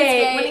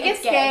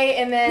gets gay,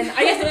 and then...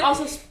 I guess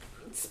also...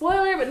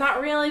 Spoiler, but not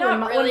really.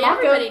 Not really.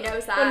 Everybody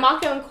knows that. When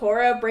Mako and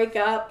Korra break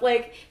up,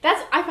 like,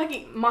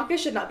 Mako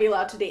should not be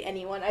allowed to date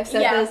anyone. I've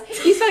said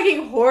this. He's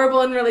fucking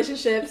horrible in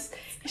relationships.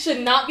 He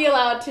should not be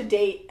allowed to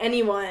date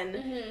anyone.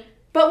 Mm-hmm.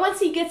 But once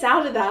he gets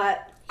out of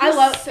that, he's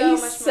much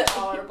more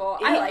tolerable.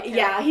 I like him.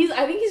 Yeah,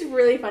 I think he's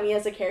really funny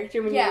as a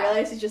character when you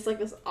realize he's just like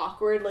this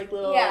awkward, like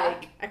little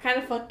like, I kind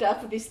of fucked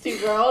up with these two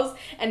girls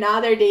and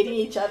now they're dating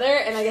each other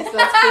and I guess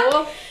that's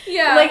cool.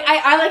 Like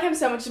I like him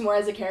so much more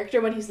as a character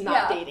when he's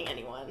not dating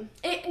anyone.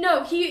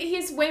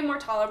 He's way more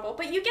tolerable,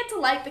 but you get to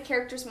like the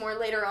characters more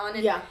later on.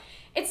 And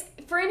it's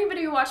for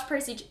anybody who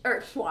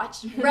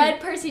read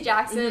Percy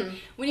Jackson,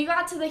 when you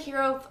got to the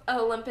Hero of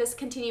Olympus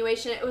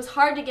continuation, it was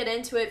hard to get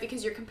into it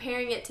because you're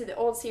comparing it to the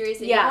old series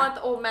and you want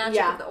the old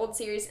magic of the old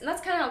series, and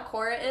that's kind of how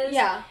Korra is.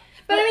 Yeah.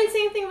 But I mean,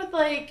 same thing with,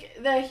 like,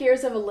 the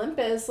Heroes of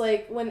Olympus,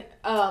 like, when,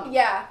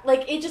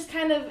 like, it just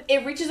kind of,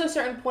 it reaches a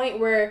certain point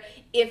where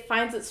it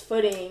finds its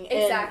footing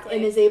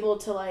and is able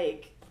to,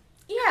 like,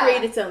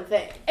 create its own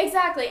thing.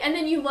 Exactly. And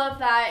then you love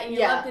that, and you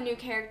love the new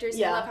characters,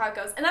 and you love how it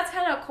goes. And that's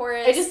kind of how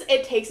Korra is.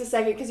 It takes a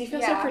second, because you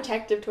feel so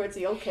protective towards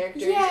the old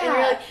characters. Yeah. And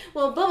you're like,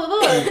 well, blah, blah,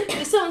 blah,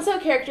 the so-and-so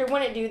character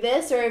wouldn't do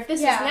this, or if this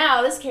is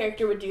now, this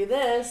character would do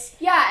this.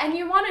 Yeah, and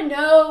you want to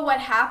know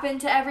what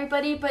happened to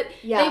everybody, but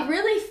they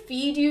really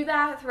feed you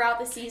that throughout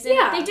the season.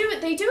 Yeah. They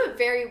do it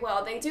very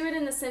well. They do it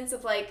in the sense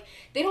of, like,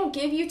 they don't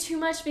give you too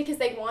much because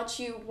they want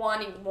you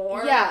wanting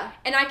more. Yeah.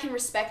 And I can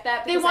respect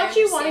that because they want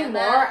you wanting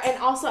more,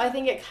 and also I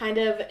think it kind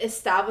of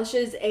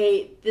establishes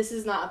this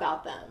is not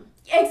about them.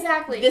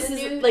 Exactly. This is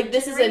a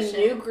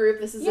new group.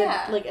 This is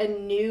a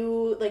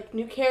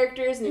new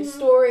characters, new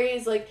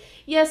stories. Like,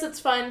 yes, it's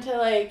fun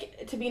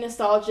to be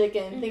nostalgic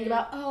and think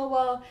about, oh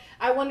well,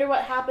 I wonder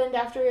what happened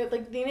after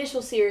like the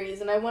initial series,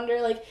 and I wonder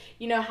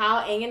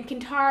how Aang and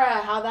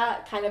Kintara, how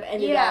that kind of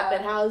ended up,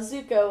 and how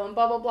Zuko and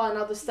blah blah blah and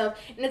all this stuff.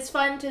 And it's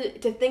fun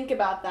to think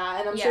about that.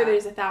 And I'm sure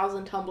there's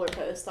 1,000 Tumblr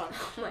posts on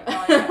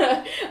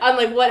on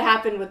like what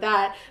happened with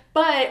that.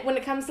 But when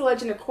it comes to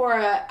Legend of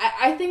Korra,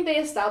 I think they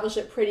establish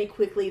it pretty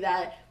quickly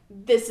that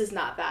this is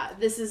not that.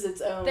 This is its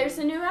own. There's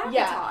a new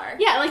avatar.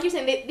 Yeah, like you're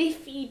saying, they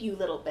feed you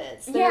little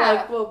bits. They're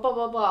like, well, blah,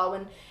 blah, blah.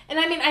 And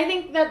I mean, I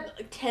think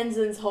that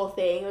Tenzin's whole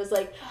thing was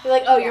like, they're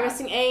like, oh, you're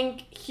missing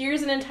Aang.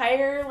 Here's an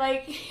entire,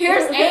 like...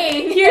 Here's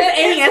Aang. Here's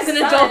Aang as an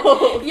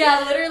adult.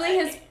 Yeah, literally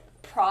his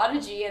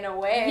prodigy in a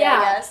way, I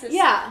guess. His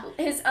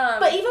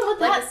but even with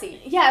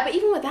legacy. But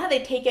even with that, they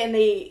take it and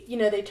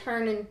they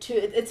turn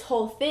into its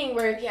whole thing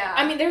where,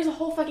 I mean, there's a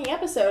whole fucking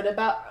episode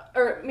about,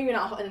 or maybe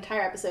not an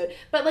entire episode,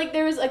 but like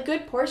there was a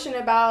good portion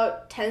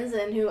about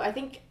Tenzin, who I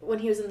think when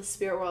he was in the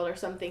spirit world or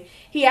something,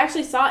 he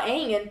actually saw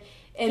Aang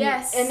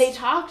and they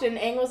talked, and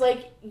Aang was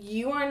like,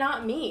 you are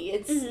not me.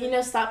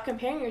 It's, stop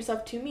comparing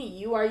yourself to me.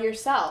 You are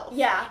yourself.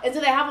 Yeah. And so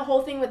they have a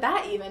whole thing with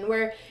that even,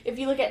 where if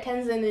you look at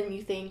Tenzin and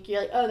you think,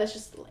 you're like, oh, that's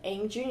just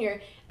Aang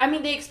Jr. I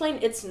mean, they explain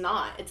it's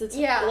not. It's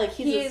like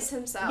he is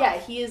himself. Yeah,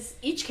 he is,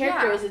 each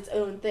character is its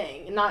own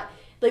thing. And not,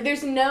 like,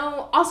 there's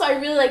no, also I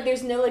really like,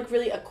 there's no, like,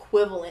 really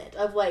equivalent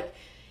of, like,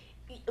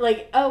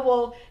 oh,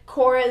 well,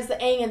 Korra is the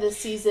Aang of this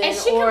season. And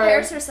she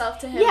compares herself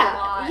to him a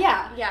lot.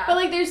 Yeah. But,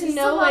 like, there's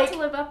no, like... to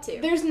live up to.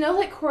 There's no,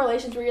 like,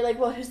 correlations where you're like,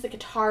 well, who's the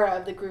Katara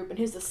of the group and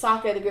who's the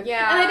Sokka of the group.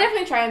 Yeah. And they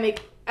definitely try and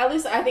make, at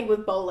least I think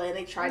with Bolin,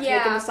 they tried to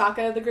make him the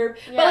Sokka of the group.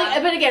 Yeah.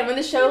 But again, when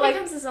the show, he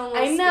becomes his own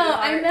I know.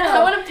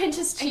 I want to pinch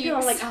his cheeks.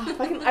 I'm like, oh,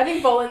 fucking, I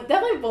think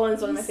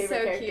Bolin's one of my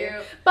favorite characters.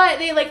 Cute. But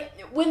they,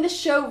 like, when the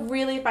show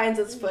really finds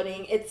its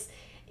footing,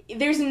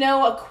 there's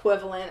no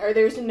equivalent, or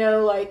there's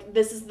no, like,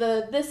 this is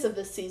this of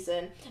this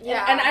season.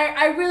 Yeah. And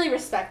I really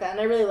respect that, and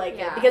I really like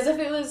it. Because if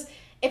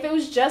it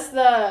was just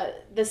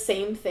the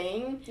same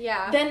thing,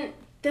 then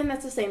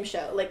that's the same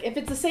show. Like, if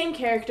it's the same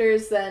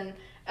characters, then,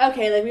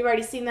 okay, like, we've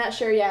already seen that,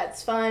 sure,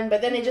 it's fun,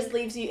 but then it just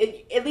leaves you,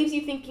 it leaves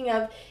you thinking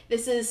of,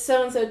 this is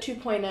so-and-so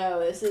 2.0,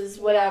 this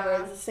is whatever,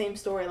 it's the same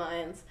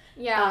storylines.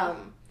 Yeah.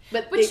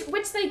 But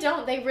which they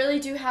don't. They really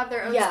do have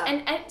their own. Yeah.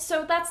 And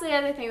so that's the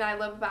other thing that I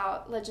love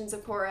about Legends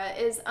of Korra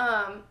is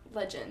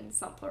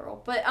legends, not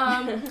plural, but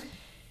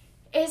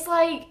it's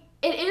like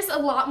it is a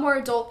lot more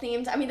adult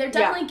themed. I mean, they're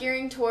definitely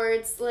gearing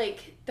towards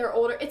like their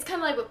older. It's kind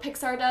of like what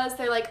Pixar does.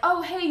 They're like,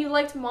 oh hey, you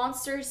liked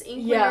Monsters Inc.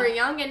 when you were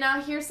young, and now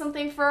here's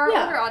something for our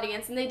older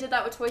audience. And they did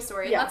that with Toy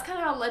Story. And that's kind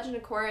of how Legend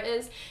of Korra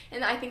is.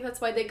 And I think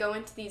that's why they go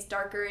into these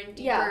darker and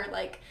deeper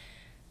like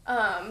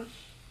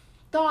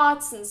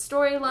thoughts and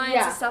storylines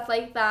and stuff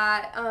like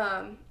that.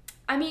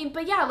 I mean,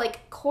 but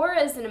like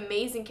Korra is an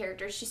amazing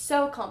character. She's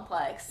so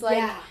complex.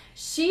 Like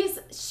she's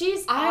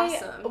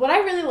awesome. What I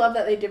really love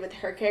that they did with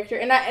her character,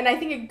 and I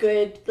think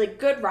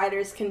good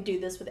writers can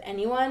do this with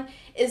anyone,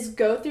 is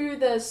go through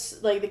this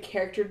like the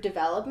character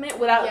development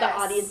without the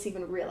audience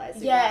even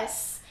realizing.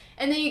 Yes.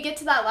 And then you get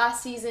to that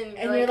last season,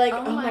 and you're like,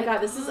 oh my god,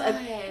 this is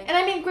and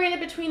I mean, granted,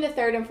 between the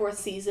 3rd and 4th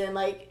season,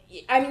 like,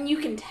 I mean, you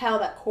can tell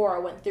that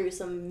Korra went through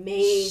some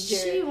major...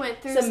 She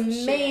went through some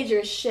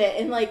major shit.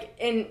 And, like,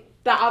 and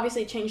that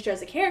obviously changed her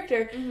as a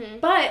character. Mm-hmm.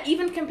 But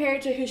even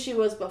compared to who she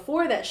was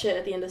before that shit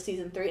at the end of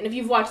season 3, and if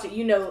you've watched it,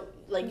 you know,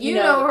 like, you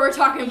know what we're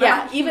talking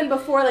about. Yeah, even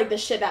before, like, the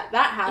shit that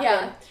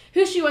happened,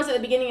 who she was at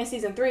the beginning of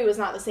season 3 was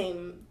not the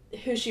same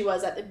who she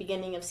was at the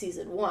beginning of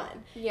season 1.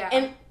 Yeah.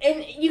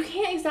 And you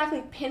can't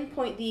exactly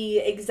pinpoint the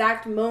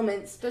exact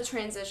moments. The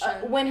transition.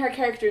 When her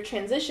character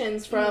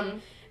transitions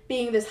from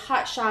being this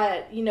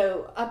hotshot,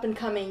 up and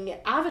coming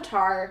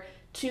avatar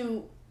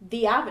to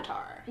the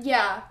avatar.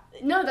 Yeah.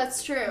 No,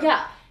 that's true.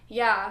 Yeah.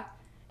 Yeah.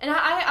 And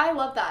I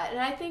love that. And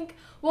I think,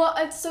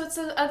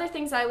 so other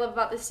things I love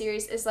about this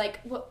series is, like,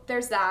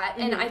 there's that.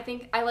 Mm-hmm. And I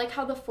think I like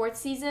how the 4th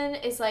season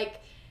is, like,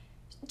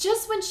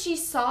 just when she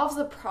solves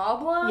a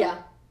problem. Yeah.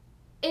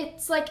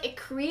 it's like it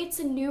creates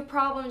a new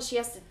problem. She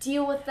has to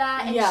deal with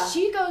that, and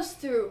she goes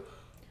through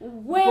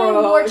way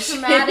more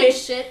traumatic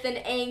shit than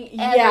Aang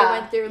ever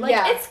went through.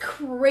 Like, it's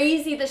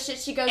crazy the shit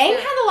she goes through. Aang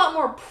had a lot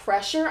more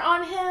pressure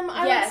on him,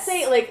 I would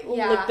say. Like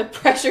the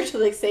pressure to,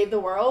 like, save the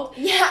world.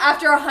 Yeah,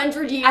 after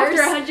 100 years. After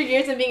 100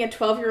 years of being a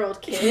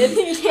 12-year-old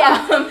kid.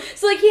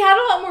 So, like, he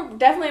had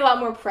definitely a lot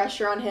more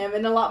pressure on him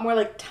and a lot more,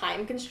 like,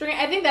 time constraint.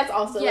 I think that's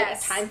also, like, a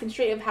time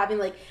constraint of having,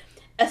 like,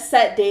 a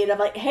set date of,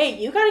 like,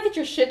 hey, you gotta get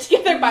your shit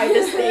together by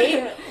this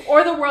date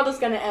or the world is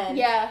gonna end.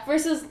 Yeah.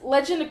 Versus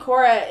Legend of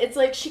Korra, it's,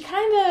 like, she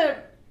kind of...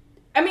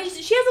 I mean,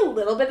 she has a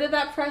little bit of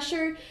that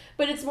pressure,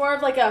 but it's more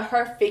of, like,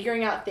 her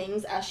figuring out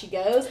things as she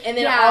goes, and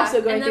then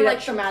also going through,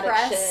 like, traumatic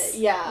shit.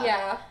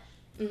 Yeah.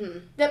 Mm-hmm.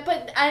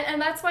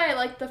 And that's why I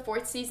like the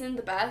 4th season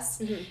the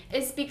best,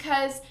 is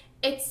because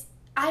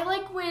I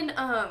like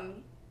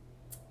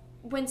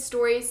when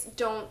stories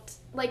don't,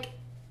 like,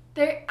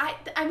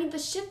 I mean, the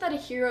shit that a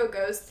hero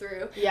goes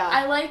through. Yeah.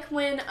 I like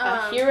when...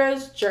 a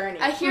hero's journey.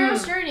 A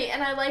hero's journey.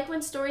 And I like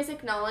when stories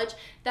acknowledge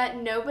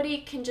that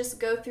nobody can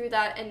just go through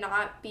that and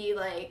not be,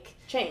 like...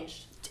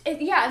 changed.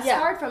 It's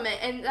hard from it.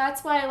 And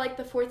that's why I like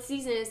the 4th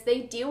season is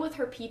they deal with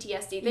her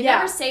PTSD. They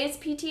never say it's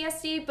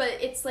PTSD, but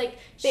it's, like...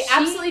 They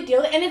absolutely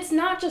deal with it. And it's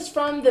not just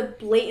from the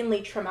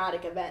blatantly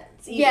traumatic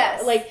events either.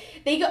 Yes. Like,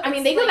 they go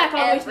back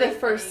all the way to the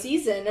first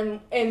season.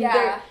 And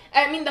they're...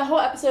 I mean, the whole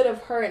episode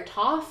of her and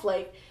Toph,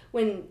 like...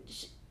 when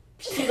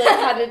she like,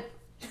 had to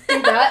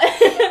do that.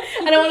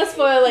 I don't want to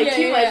spoil, like,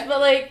 too much,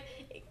 but, like...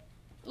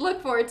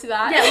 Look forward to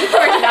that. Yeah, look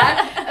forward to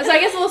that. So I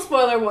guess a little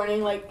spoiler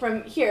warning, like,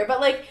 from here. But,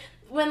 like,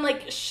 when,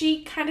 like,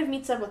 she kind of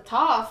meets up with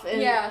Toph,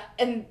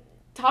 and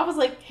Toph was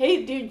like,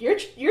 hey, dude, you're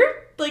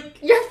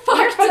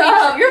fucked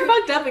up. You're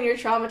fucked up and you're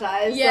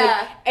traumatized. Yeah.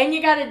 Like, and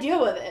you gotta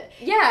deal with it.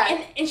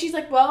 Yeah. And she's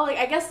like, well, like,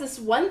 I guess this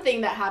one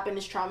thing that happened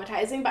is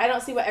traumatizing, but I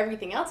don't see what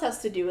everything else has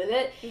to do with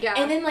it. Yeah.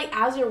 And then, like,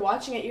 as you're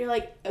watching it, you're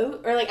like, oh,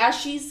 or, like, as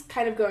she's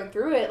kind of going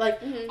through it,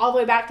 like, all the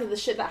way back to the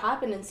shit that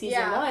happened in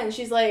season 1,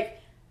 she's like,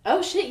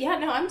 oh, shit, yeah,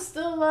 no, I'm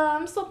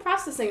still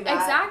processing that.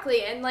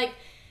 Exactly. And, like,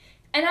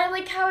 and I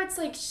like how it's,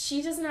 like,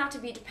 she doesn't have to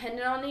be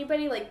dependent on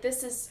anybody. Like,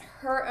 this is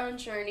her own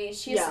journey.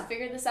 She has to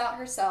figure this out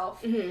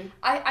herself. Mm-hmm.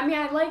 I mean,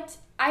 I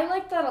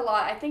liked that a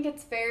lot. I think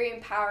it's very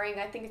empowering.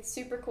 I think it's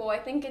super cool. I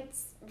think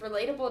it's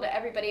relatable to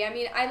everybody. I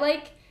mean, I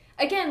like,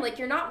 again, like,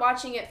 you're not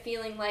watching it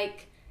feeling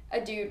like a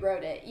dude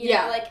wrote it. You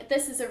know, like,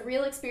 this is a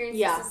real experience.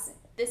 Yeah.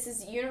 This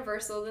is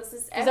universal. This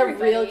is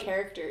everybody. These are real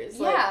characters.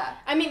 Like, yeah.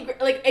 I mean,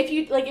 like, if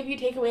you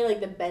take away,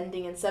 like, the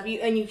bending and stuff,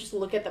 and you just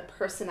look at the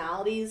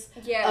personalities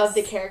of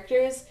the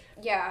characters.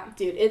 Yeah.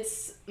 Dude,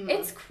 it's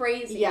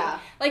crazy. Yeah.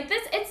 Like,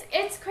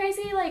 it's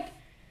crazy, like,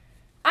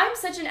 I'm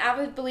such an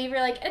avid believer,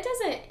 like,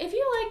 if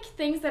you like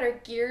things that are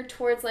geared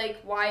towards,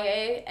 like,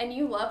 YA, and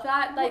you love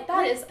that, like,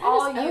 that is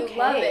love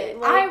it.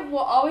 Like, I will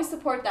always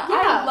support that.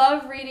 Yeah. I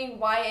love reading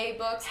YA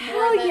books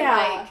more than,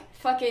 like,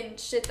 fucking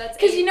shit that's...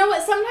 Because you know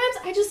what, sometimes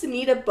I just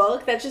need a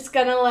book that's just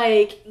gonna,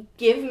 like,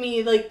 give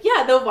me, like, the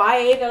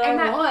YA that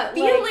I want.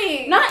 Feeling.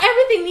 Like, not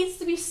everything needs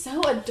to be so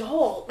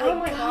adult. Oh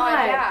my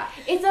God, yeah.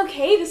 It's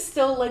okay to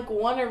still, like,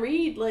 want to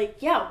read,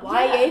 like,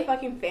 YA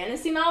fucking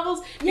fantasy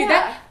novels. Dude,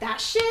 that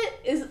shit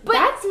is...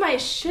 that's my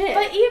shit.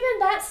 But even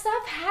that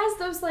stuff has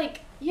those, like...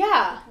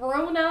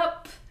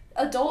 grown-up...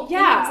 adult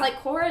themes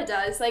like Korra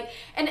does, like,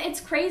 and it's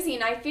crazy,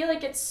 and I feel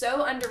like it's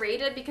so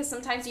underrated because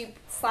sometimes you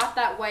slap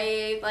that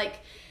YA, like,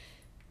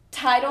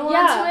 title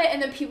onto it,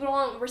 and then people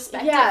don't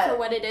respect it for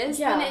what it is,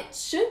 then it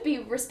should be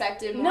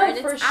respected more. No,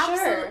 for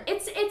sure.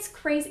 It's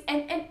crazy.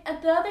 And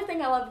the other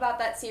thing I love about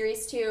that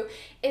series, too,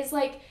 is,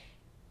 like,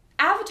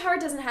 Avatar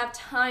doesn't have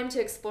time to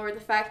explore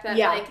the fact that,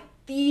 like,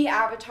 the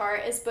Avatar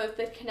is both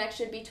the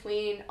connection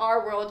between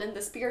our world and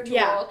the spiritual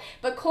world.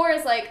 But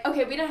Korra's like,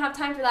 okay, we didn't have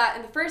time for that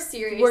in the first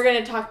series. We're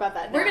going to talk about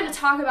that now. We're going to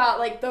talk about,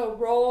 like, the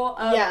role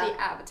of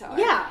the Avatar.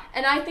 Yeah.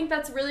 And I think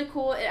that's really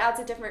cool. It adds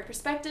a different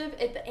perspective.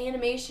 The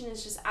animation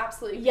is just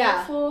absolutely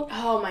beautiful.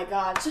 Oh, my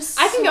God.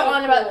 I can go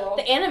on about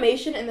the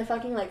animation and the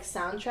fucking, like,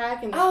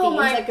 soundtrack and the themes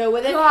that go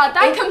with it. God,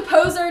 that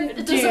composer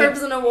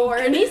deserves an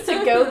award. It needs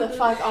to go the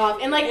fuck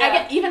off. And, like,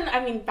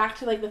 back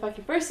to, like, the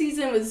fucking first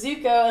season with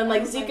Zuko and,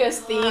 like, Zuko's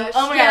theme.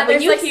 Oh my God!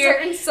 When you hear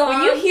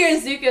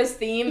Zuko's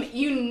theme,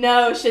 you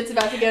know shit's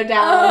about to go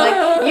down.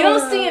 Like, you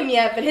don't see him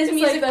yet, but his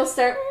music will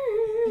start.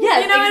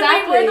 Yes, you know exactly. What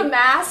I mean? Wear the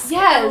mask.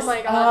 Yes. Oh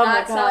my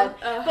God.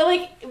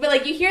 But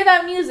like you hear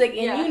that music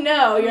and you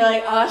know you're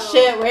like, oh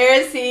shit,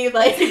 where is he?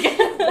 Like,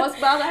 what's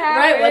about to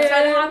happen? Right, what's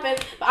about to happen?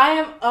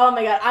 But oh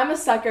my God, I'm a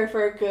sucker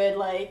for a good,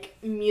 like,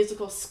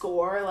 musical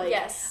score. Like,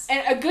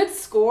 and a good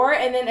score,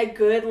 and then a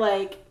good,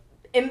 like.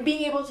 And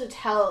being able to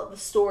tell the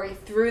story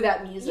through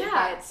that music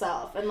by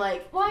itself. And,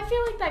 like... Well, I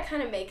feel like that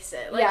kind of makes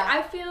it. Like,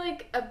 I feel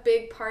like a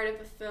big part of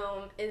a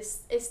film is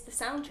the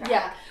soundtrack.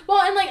 Yeah.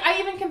 Well, and, like, I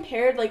even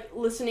compared, like,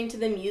 listening to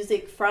the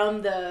music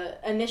from the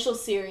initial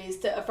series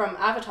from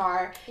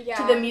Avatar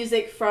to the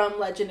music from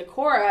Legend of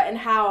Korra, and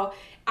how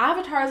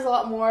Avatar is a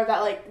lot more of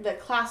that, like, the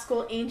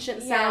classical,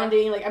 ancient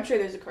sounding... Like, I'm sure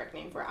there's a correct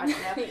name for it. I don't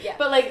know.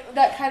 But, like,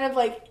 that kind of,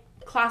 like...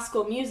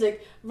 classical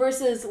music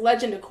versus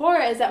Legend of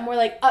Korra is that more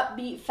like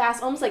upbeat,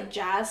 fast, almost like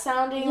jazz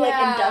sounding, like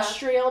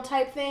industrial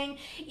type thing.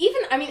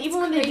 Even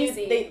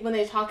when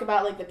they talk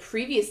about like the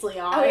previously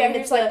on,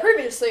 it's like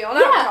previously on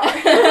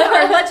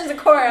Avatar or Legends of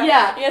Korra.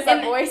 Yeah, he has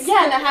that voice.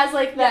 Yeah, and it has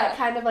like that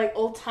kind of like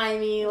old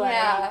timey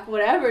like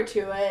whatever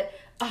to it.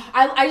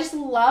 I just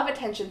love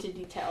attention to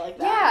detail like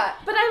that. Yeah,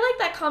 but I like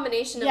that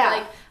combination of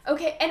like,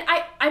 okay, and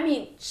I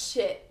mean,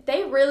 shit,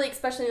 they really,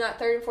 especially in that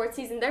 3rd and 4th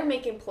season, they're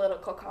making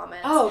political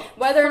comments. Oh,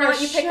 whether or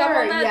not you pick up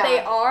on that, they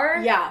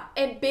are. Yeah.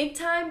 And big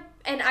time,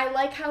 and I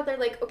like how they're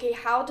like, okay,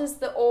 how does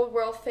the old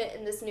world fit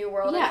in this new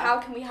world? And how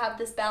can we have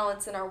this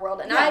balance in our world?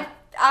 And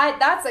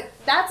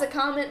that's a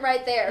comment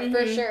right there,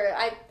 for sure.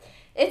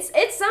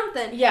 It's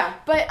something. Yeah.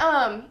 But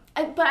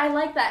I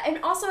like that.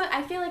 And also,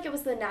 I feel like it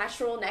was the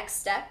natural next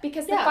step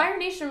because the Fire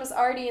Nation was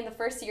already in the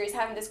first series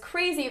having this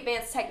crazy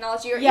advanced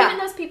technology, or even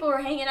those people were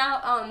hanging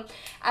out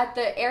at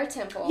the air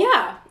temple.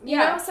 Yeah. You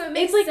know? So it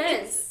makes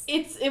sense.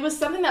 It was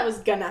something that was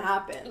gonna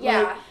happen.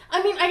 Yeah. Like,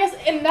 I mean, I guess,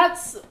 and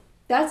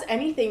that's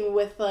anything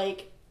with,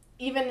 like,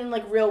 even in,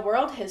 like, real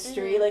world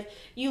history, like,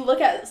 you look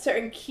at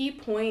certain key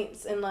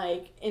points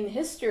in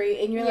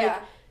history, and you're like,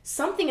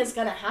 something is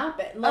gonna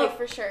happen. Like,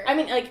 for sure. I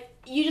mean, like,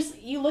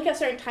 you look at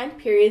certain time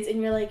periods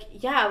and you're like,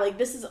 yeah, like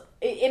this is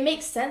it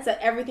makes sense that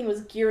everything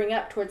was gearing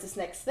up towards this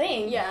next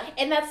thing. Yeah.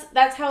 And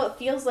that's how it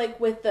feels like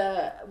with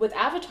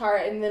Avatar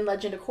and then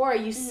Legend of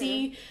Korra. You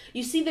see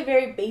the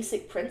very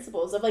basic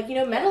principles of, like, you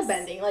know, metal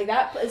bending. Like,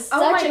 that is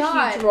such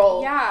a huge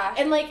role. Yeah.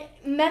 And,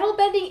 like, metal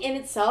bending in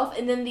itself,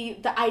 and then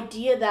the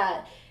idea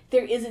that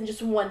there isn't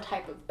just one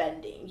type of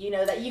bending, you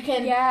know, that you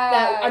can,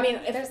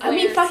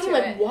 fucking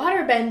like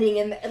water bending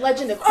in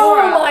Legend of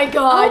Korra. Oh my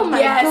god,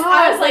 yes.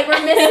 I was like,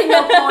 we're missing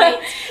the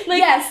point. Like,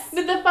 yes.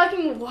 The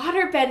fucking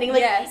water bending,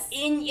 like,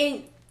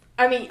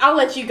 I mean, I'll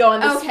let you go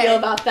on the spiel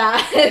about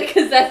that,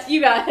 because that's,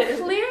 you got it.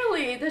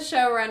 Clearly, the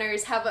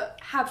showrunners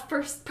have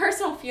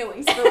personal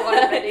feelings for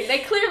water bending. They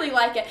clearly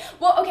like it.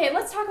 Well, okay,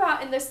 let's talk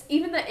about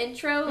even the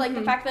intro, like,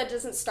 the fact that it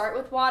doesn't start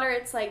with water,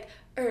 it's like,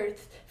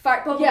 earth,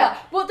 fire, blah, blah, blah.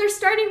 Well, they're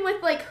starting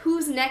with, like,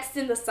 who's next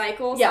in the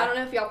cycle, so I don't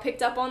know if y'all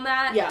picked up on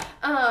that. Yeah.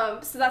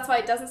 So that's why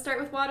it doesn't start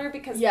with water,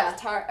 because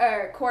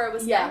Korra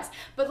was next.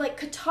 But, like,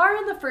 Katara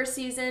in the first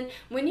season,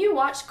 when you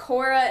watch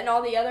Korra and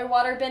all the other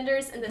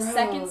waterbenders in the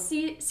second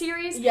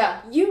series,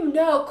 you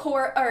know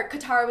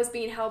Katara was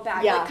being held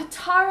back. Yeah. Like,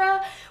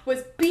 Katara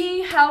was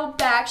being held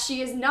back.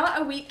 She is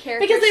not a weak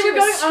character. Because they were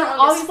going on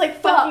all these,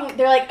 like, fucking,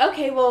 they're like,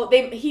 okay, well,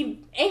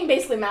 Aang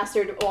basically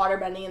mastered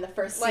waterbending in the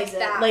first season.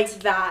 Like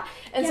that.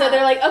 And so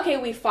they're like, okay,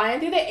 we fly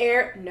through the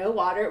air, no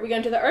water. We go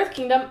into the Earth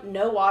Kingdom,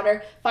 no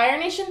water. Fire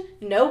Nation,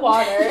 no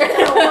water.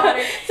 No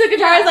water. So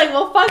Katara's like,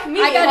 well, fuck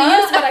me. I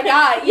gotta use what I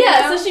got. You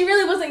know? So she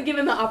really wasn't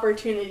given the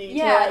opportunity to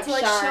shine.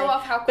 Show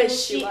off how cool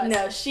she was.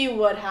 No, she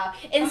would have.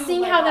 And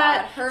seeing how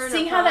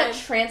that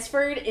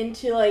transferred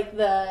into, like,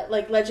 the,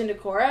 like, Legend of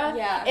Korra.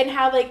 Yeah. And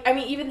how, like, I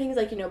mean, even things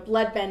like, you know,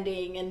 blood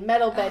bending and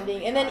metal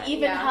bending. And then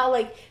even how,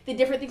 like, the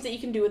different things that you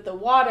can do with the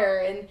water.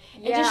 And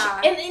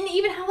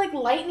even how, like,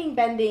 lightning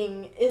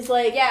bending is,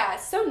 like,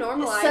 so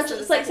normalized.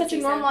 It's such a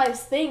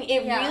normalized thing.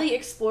 It really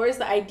explores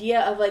the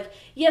idea of, like,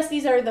 yes,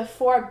 these are the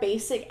 4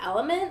 basic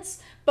elements,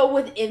 but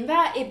within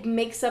that, it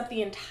makes up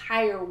the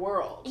entire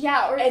world.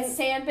 Yeah, or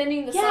sand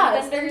bending, the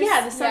sunbenders.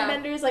 Yeah, the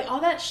sunbenders, like,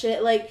 all that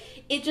shit. Like,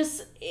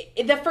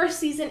 the first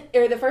season,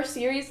 or the first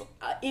series,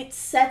 it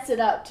sets it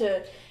up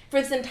for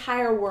this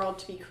entire world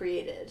to be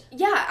created.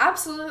 Yeah,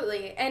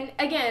 absolutely. And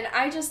again,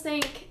 I just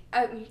think,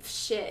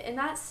 in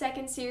that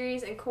second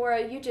series in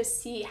Korra, you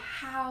just see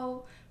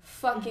how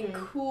fucking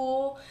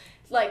cool,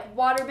 like,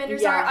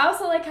 waterbenders are. I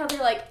also like how they're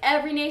like,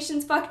 every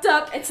nation's fucked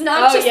up. It's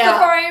not just the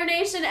Fire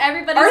Nation.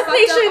 Everybody's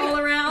fucked up all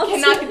around.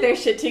 Cannot get their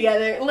shit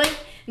together. Like,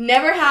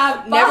 never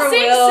have, never will.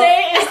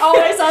 Bossing is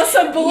always on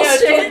some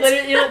bullshit.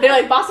 They're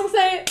like, Bossing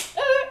say.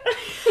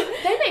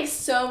 They make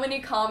so many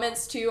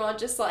comments too on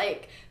just,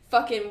 like,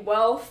 fucking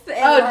wealth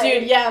and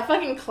dude,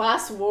 fucking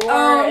class war.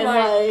 Oh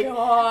my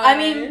god. I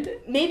mean,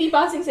 maybe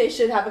Bossing Say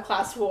should have a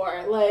class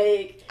war.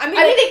 Like, I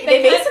mean,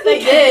 they basically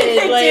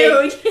did.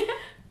 They do.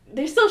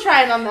 They're still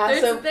trying on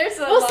that,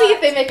 we'll see if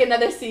they make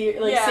another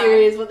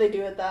series, what they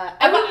do with that.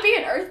 I would be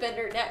an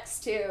earthbender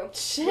next, too.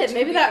 Shit,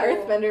 maybe that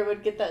earthbender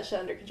would get that shit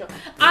under control.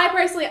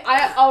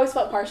 I always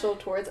felt partial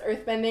towards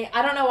earthbending.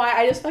 I don't know why,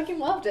 I just fucking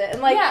loved it.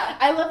 And, like,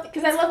 I love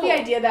the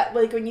idea that,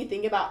 like, when you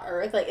think about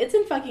earth, like, it's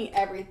in fucking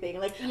everything.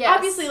 Like,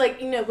 obviously,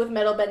 like, you know, with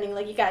metal bending,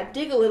 like, you gotta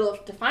dig a little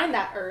to find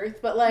that earth,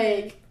 but,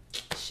 like,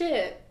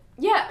 shit.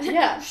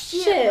 Yeah.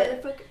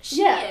 Shit.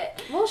 Yeah.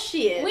 Well,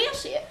 shit.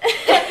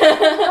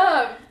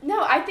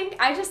 No,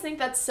 I just think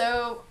that's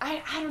so,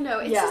 I don't know.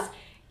 It's just,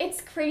 it's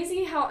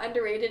crazy how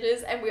underrated it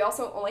is, and we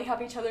also only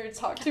have each other to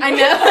talk to. I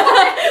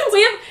know.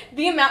 We have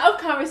the amount of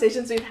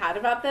conversations we've had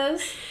about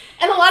this,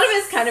 and a lot of it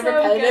is kind of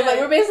repetitive. Good. Like,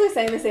 we're basically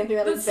saying the same thing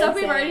that we've been saying. The stuff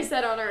we've already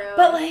said on our own.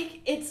 But,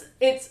 like,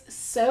 it's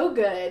so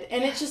good,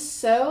 and it's just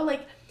so,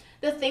 like,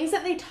 the things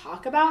that they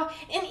talk about,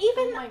 and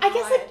even, I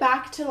guess, like,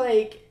 back to,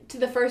 like, to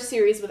the first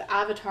series with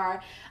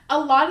Avatar, a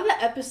lot of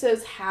the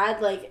episodes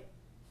had, like,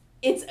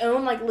 its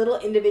own, like, little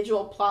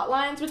individual plot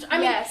lines, which, I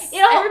mean,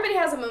 everybody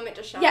has a moment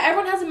to shine. Yeah,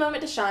 everyone has a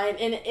moment to shine,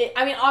 and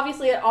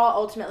obviously it all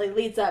ultimately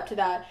leads up to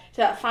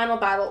that final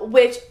battle,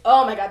 which,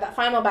 oh my god, that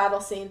final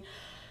battle scene,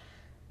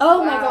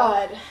 oh my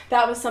god,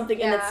 that was something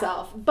in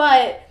itself.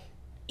 But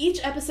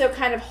each episode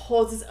kind of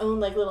holds its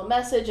own, like, little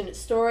message and its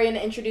story, and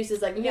it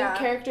introduces, like, new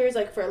characters,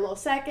 like, for a little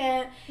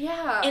second.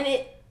 Yeah.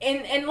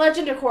 And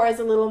Legend of Korra is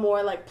a little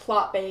more, like,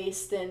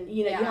 plot-based, and,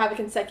 you have a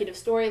consecutive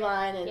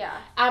storyline, and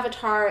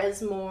Avatar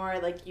is more,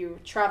 like, you're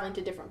traveling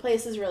to different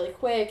places really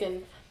quick,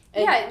 and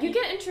you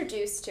get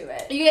introduced to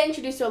it. You get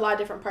introduced to a lot of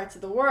different parts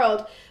of the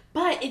world,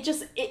 but it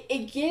just,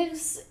 it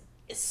gives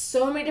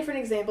so many different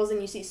examples, and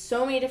you see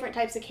so many different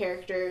types of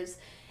characters,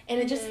 and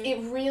it just,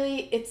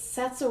 it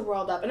sets a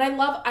world up. And I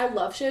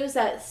love shows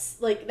that,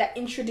 like, that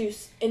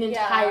introduce an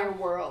entire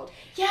world.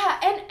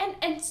 Yeah,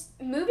 and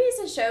movies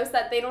and shows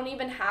that they don't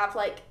even have,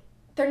 like,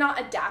 they're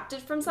not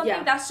adapted from something.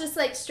 Yeah. That's just,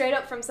 like, straight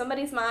up from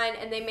somebody's mind,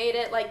 and they made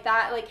it like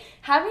that. Like,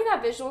 having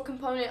that visual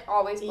component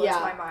always blows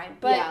my mind.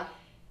 But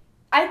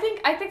I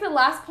think the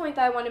last point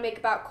that I want to make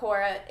about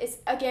Korra is,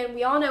 again,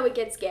 we all know it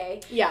gets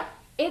gay. Yeah.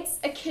 It's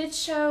a kid's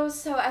show,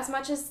 so as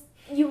much as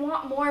you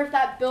want more of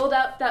that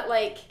build-up that,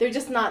 like... They're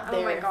just not there.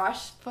 Oh, my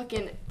gosh.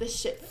 Fucking, this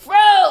shit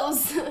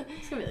froze!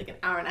 It's gonna be, like, an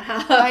hour and a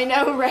half. I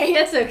know, right?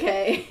 That's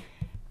okay.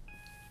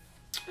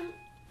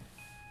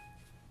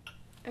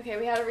 Okay,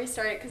 we had to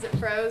restart it because it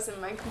froze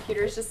and my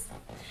computer's just...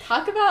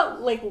 Talk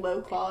about, like,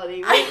 low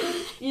quality.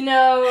 That's I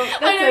know,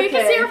 okay. You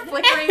can see her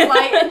flickering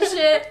light and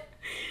shit.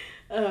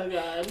 Oh,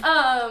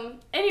 God.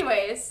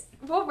 Anyways,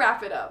 we'll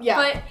wrap it up. Yeah.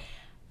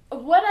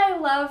 But what I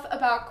love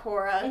about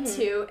Korra,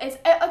 too, is,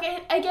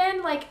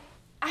 again, like,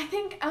 I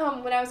think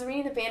when I was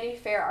reading the Vanity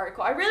Fair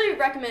article, I really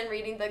recommend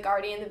reading the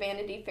Guardian, the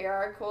Vanity Fair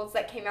articles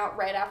that came out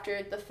right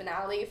after the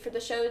finale for the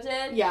show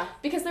did. Yeah.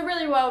 Because they're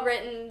really well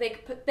written.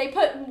 They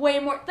put way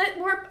more.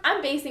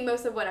 I'm basing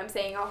most of what I'm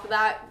saying off of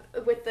that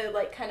with the,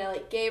 like, kind of,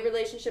 like, gay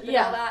relationship and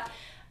all that.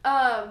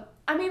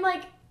 I mean,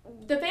 like,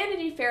 the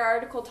Vanity Fair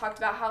article talked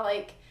about how,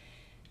 like,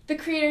 the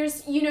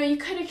creators, you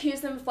could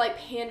accuse them of, like,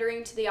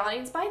 pandering to the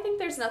audience, but I think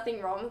there's nothing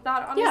wrong with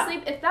that,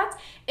 honestly. Yeah.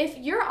 If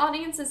your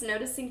audience is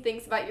noticing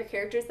things about your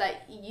characters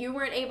that you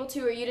weren't able to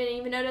or you didn't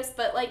even notice,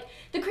 but, like,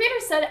 the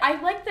creators said, I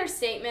like their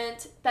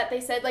statement that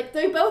they said, like,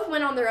 they both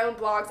went on their own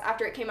blogs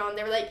after it came out, and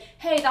they were like,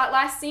 hey, that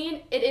last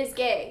scene, it is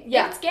gay.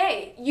 Yeah. It's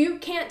gay. You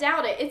can't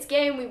doubt it. It's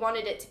gay, and we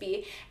wanted it to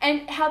be.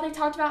 And how they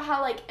talked about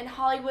how, like, in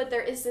Hollywood,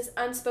 there is this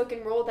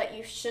unspoken rule that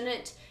you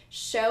shouldn't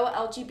show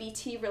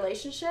LGBT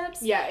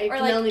relationships. Yeah, it or,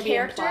 can like, only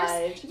characters. Be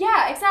implied.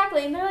 Yeah,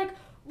 exactly. And they're like,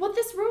 well,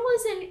 this rule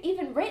isn't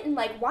even written.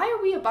 Like, why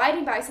are we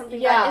abiding by something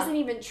that isn't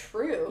even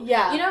true?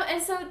 Yeah. And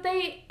so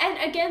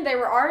and again, they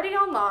were already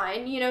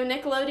online.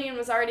 Nickelodeon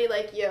was already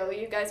like, yo,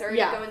 you guys are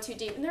already going too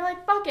deep. And they're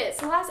like, fuck it.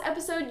 So last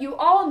episode, you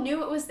all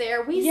knew it was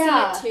there. We see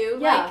it too.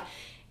 Yeah. Like,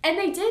 and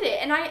they did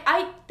it. And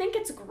I think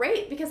it's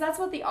great because that's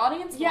what the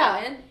audience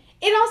wanted.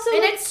 And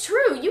it's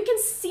true. You can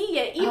see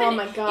it. Even, oh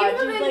my God,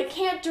 even though they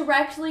can't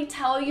directly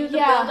tell you the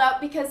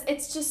build-up because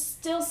it's just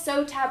still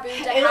so taboo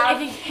to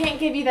have. If you can't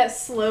give you that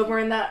slow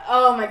burn that,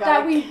 oh my God.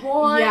 That we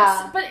want.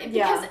 Yeah. But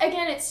because,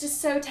 again, it's just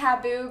so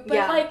taboo.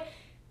 But, like,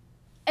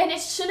 and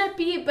it shouldn't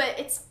be, but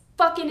it's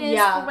fucking is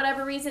for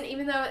whatever reason.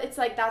 Even though it's,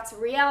 like, that's the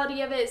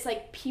reality of it. It's,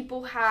 like,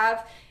 people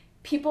have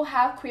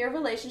queer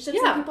relationships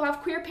and people have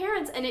queer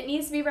parents and it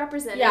needs to be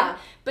represented. Yeah.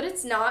 But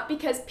it's not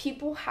because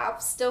people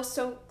have still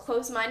so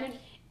close-minded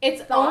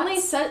It's thoughts. Only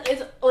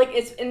it's like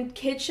it's in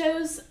kid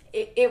shows.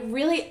 It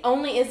really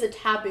only is a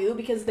taboo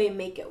because they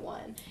make it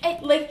one.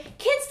 Like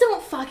kids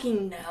don't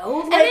fucking know,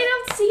 like, and they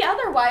don't see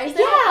otherwise.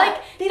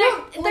 They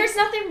don't. There's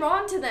nothing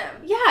wrong to them.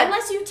 Yeah,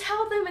 unless you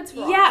tell them it's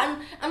wrong. Yeah,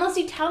 unless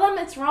you tell them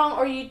it's wrong,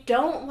 or you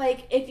don't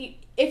like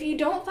if you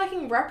don't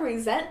fucking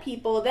represent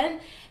people, then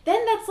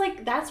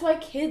that's why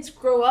kids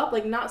grow up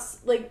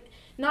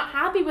not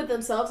happy with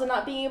themselves and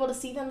not being able to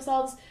see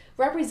themselves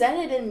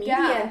represented in media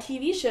and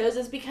TV shows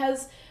is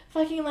because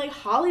fucking like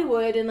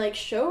Hollywood and like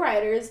show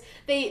writers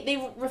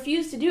they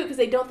refuse to do it because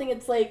they don't think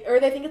it's like, or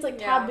they think it's like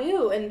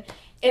taboo and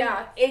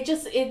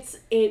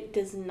it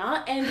does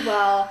not end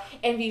well,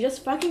 and if you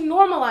just fucking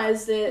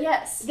normalized it,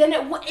 then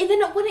it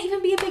wouldn't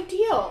even be a big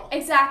deal.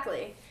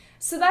 Exactly.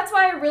 So that's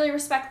why I really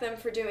respect them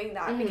for doing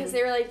that, because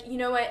they were like, you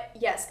know what,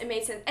 yes, it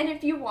made sense. And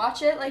if you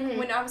watch it, like,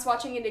 when I was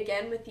watching it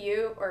again with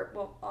you, or,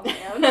 well, on my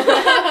own.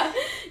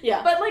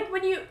 But, like,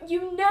 when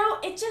you know,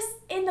 it just,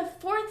 in the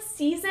 4th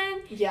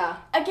season,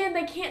 again,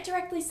 they can't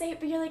directly say it,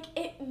 but you're like,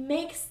 it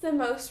makes the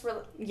most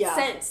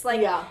sense.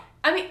 Like,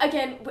 I mean,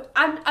 again,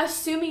 I'm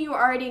assuming you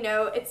already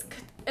know it's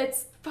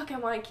fucking, I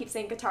want to keep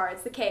saying Katara,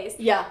 it's the case.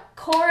 Yeah.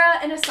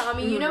 Korra and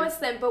Asami, you know it's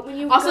them, but when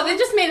you also, they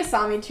just made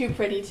Asami too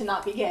pretty to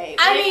not be gay.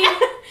 I mean,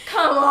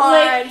 come on.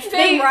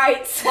 Like,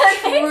 rights.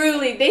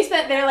 Truly.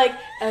 They're like,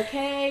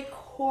 okay,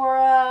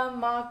 Korra,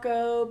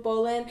 Mako,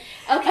 Bolin.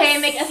 Okay,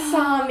 make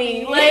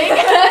Asami. Like,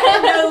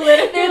 no,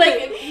 literally. They're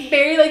like,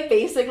 very like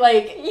basic,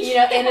 like,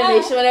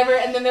 animation, whatever,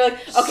 and then they're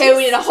like, okay,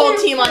 we need a whole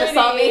team on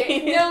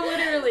Asami. No,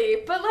 literally.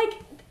 But like,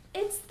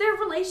 it's their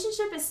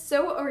relationship is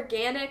so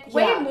organic,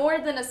 way more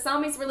than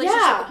Asami's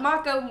relationship with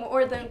Mako,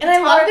 more than Katara. And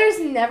I love there's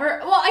never,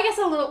 well, I guess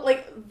a little,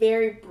 like,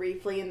 very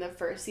briefly in the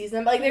first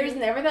season, but, like, there was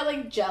never that,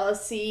 like,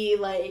 jealousy,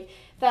 like,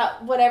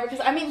 that whatever,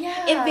 because, I mean,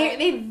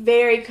 they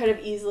very could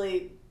have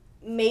easily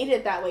made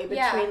it that way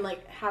between,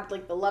 like, had,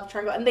 like, the love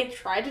triangle, and they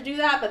tried to do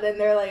that, but then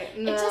they're like,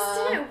 no. It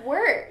just didn't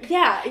work.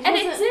 Yeah. And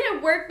it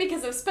didn't work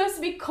because it was supposed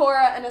to be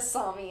Korra and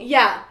Asami.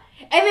 Yeah.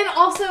 And then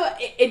also,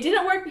 it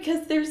didn't work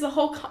because there's the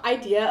whole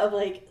idea of,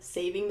 like,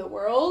 saving the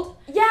world.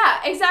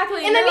 Yeah,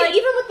 exactly. And I mean,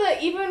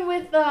 even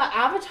with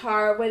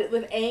Avatar, with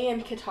Aang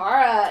and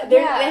Katara, they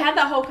had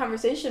that whole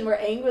conversation where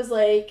Aang was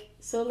like,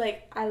 so,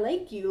 like, I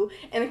like you.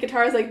 And then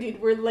Katara's like,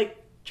 dude, we're, like,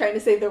 trying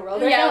to save the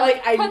world right now.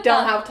 Like, I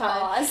don't have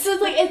time. So,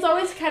 it's, like, it's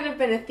always kind of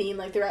been a theme,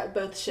 like, throughout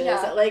both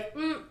shows that, like,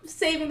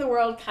 saving the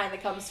world kind of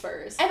comes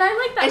first. And I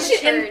like that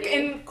maturity.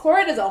 And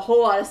Korra does a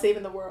whole lot of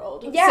saving the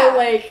world. Yeah. So,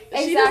 like,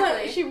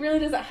 she really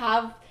doesn't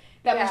have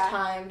that much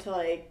time to,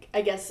 like,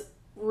 I guess,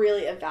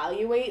 really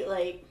evaluate,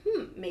 like,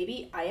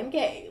 maybe I am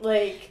gay.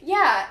 Like...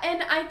 Yeah,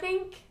 and I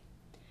think...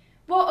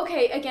 Well,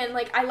 okay, again,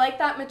 like, I like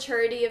that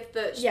maturity of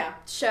the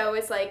show.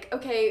 It's like,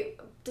 okay...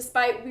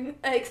 Despite,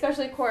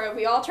 especially Korra,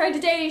 we all tried to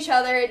date each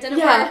other. It didn't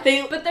work.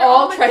 But they're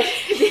all tried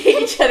to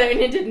date each other, and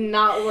it did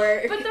not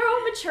work. But they're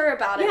all mature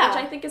about it, which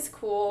I think is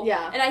cool.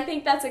 Yeah. And I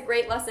think that's a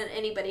great lesson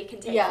anybody can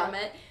take from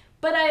it.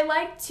 But I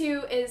like,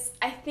 too, is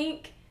I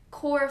think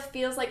Korra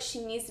feels like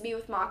she needs to be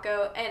with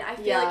Mako, and I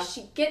feel like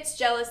she gets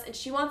jealous, and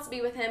she wants to be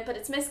with him, but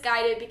it's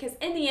misguided, because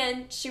in the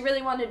end, she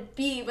really wanted to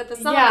be with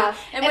Asami. Yeah.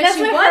 And when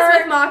she was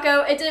with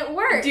Mako, it didn't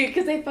work. Dude,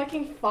 because they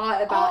fucking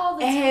fought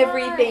about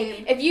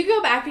everything. If you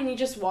go back and you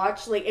just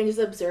watch, like, and just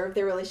observe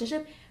their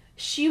relationship,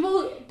 she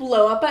will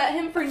blow up at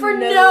him for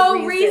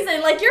no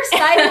reason. Like, you're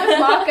siding with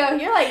Mako.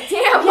 You're like,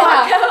 damn, Mako,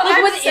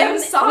 like, I'm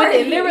so sorry.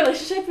 Within their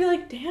relationship, you're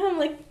like, damn,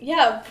 like,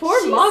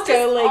 poor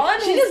Mako.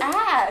 Like, she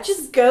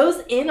just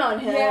goes in on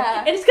him.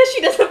 Yeah. And it's because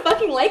she doesn't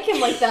fucking like him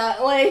like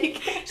that.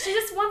 Like, she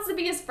just wants to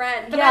be his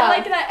friend. But I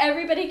like that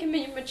everybody can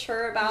be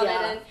mature about it.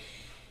 And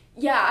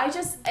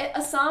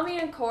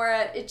Asami and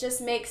Korra, it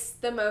just makes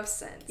the most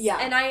sense. Yeah.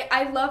 And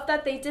I love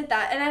that they did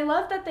that. And I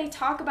love that they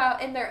talk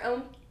about in their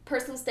own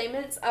personal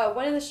statements.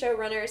 One of the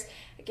showrunners,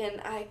 again,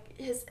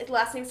 his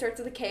last name starts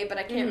with a K, but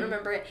I can't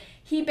remember it.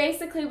 He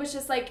basically was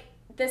just like,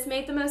 this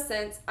made the most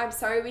sense. I'm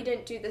sorry we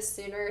didn't do this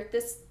sooner.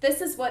 This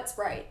is what's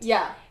right.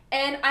 Yeah.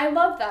 And I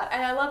love that.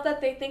 And I love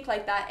that they think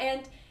like that.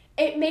 And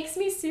it makes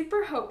me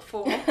super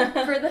hopeful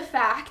for the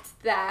fact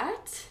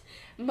that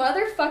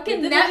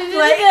motherfucking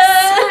Netflix.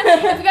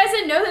 If you guys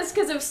didn't know this,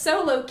 because it was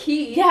so low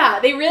key. Yeah,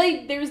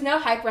 there was no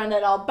hype around it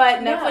at all. But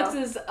Netflix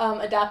is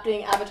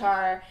adapting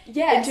Avatar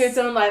into its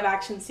own live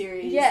action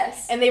series.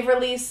 Yes. And they've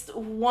released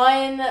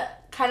one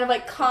kind of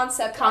like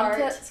concept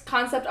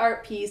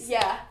art piece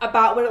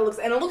about what it looks,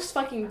 and it looks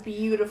fucking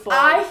beautiful.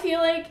 I feel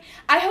like,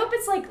 I hope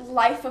it's like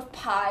Life of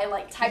Pi,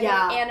 like type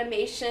of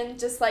animation,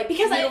 just like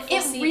because beautiful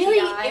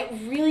CGI.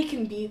 It really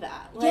can be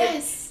that.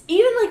 Like,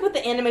 even like with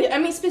the animation, I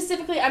mean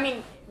specifically,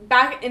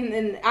 back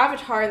in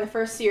Avatar in the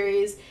first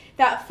series,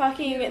 that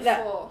fucking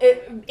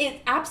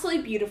it's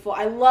absolutely beautiful.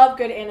 I love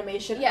good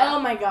animation. Yeah. Oh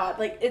my god,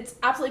 like it's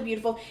absolutely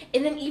beautiful.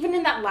 And then even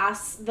in that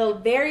the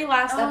very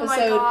last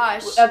episode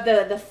of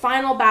the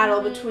final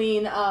battle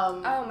between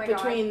Aang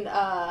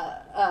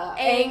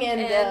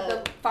and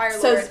the Fire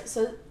Lord.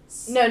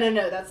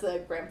 No, that's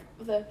the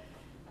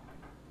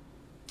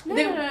No,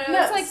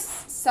 it's like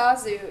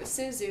Suzu.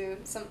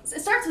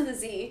 It starts with a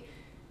Z.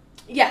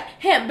 Yeah,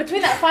 him.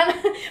 Between that final...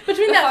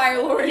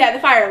 Fire Lord. Yeah, the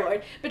Fire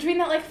Lord. Between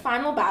that, like,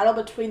 final battle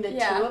between the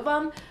two of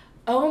them,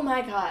 oh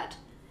my god.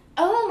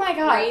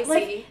 Crazy.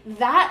 Like,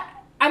 that...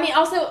 I mean,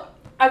 also...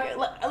 Okay,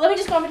 let me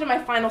just go into my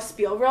final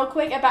spiel real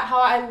quick about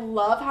how I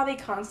love how they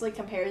constantly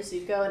compare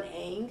Zuko and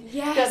Aang.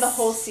 Yes. The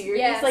whole series.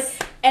 Yes. Like,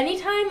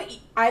 anytime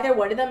either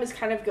one of them is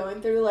kind of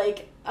going through,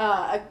 like,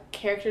 a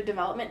character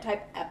development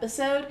type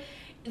episode,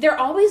 they're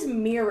always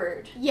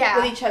mirrored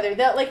with each other.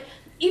 They're, like...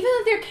 Even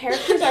though their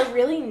characters are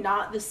really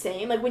not the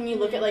same, like when you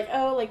look at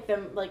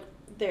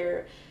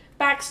their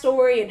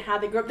backstory and how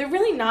they grew up, they're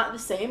really not the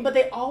same. But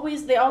they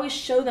always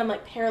show them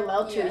like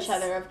parallel to each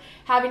other, of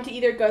having to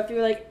either go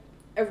through like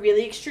a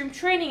really extreme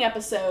training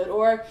episode,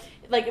 or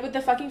like with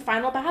the fucking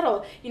final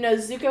battle. You know,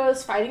 Zuko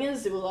was fighting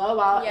Azula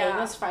while Aang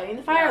was fighting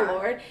the Fire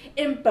Lord,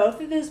 and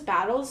both of those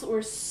battles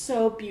were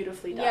so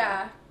beautifully done.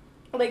 Yeah,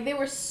 like they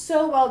were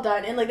so well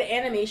done, and like the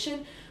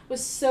animation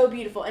was so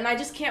beautiful, and I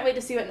just can't wait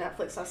to see what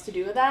Netflix has to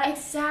do with that.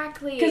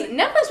 Exactly. Because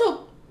Netflix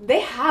will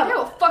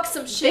fuck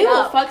some shit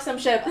up.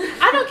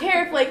 I don't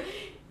care if, like,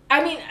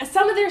 I mean,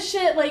 some of their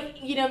shit, like,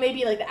 you know,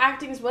 maybe, like, the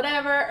acting's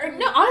whatever, or,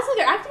 no, honestly,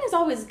 their acting is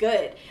always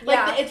good.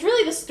 Like, it's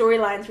really the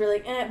storylines we're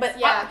like, but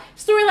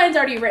storyline's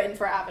already written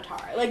for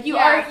Avatar. Like, you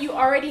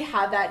already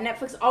have that.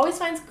 Netflix always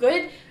finds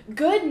good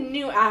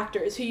new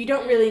actors who you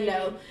don't really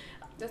know.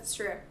 That's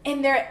true.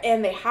 And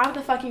they have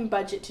the fucking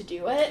budget to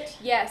do it.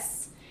 Yes.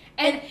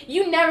 And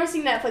you never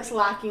see Netflix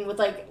lacking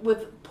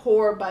with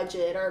poor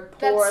budget or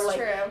poor, that's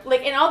true.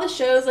 In all the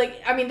shows,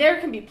 I mean, there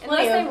can be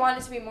plenty Unless they want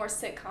it to be more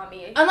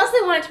sitcom-y. Unless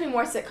they want it to be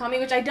more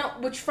sitcom-y,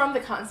 which from the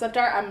concept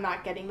art, I'm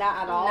not getting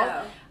that at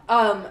all.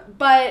 No.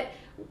 But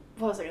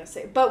what was I going to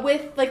say? But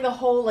with, the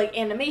whole,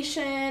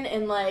 animation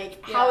and,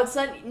 how it's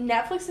done,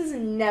 Netflix is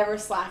never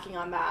slacking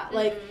on that.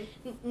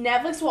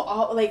 Netflix will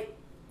all, like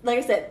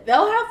I said,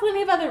 they'll have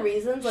plenty of other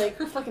reasons,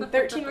 fucking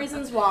 13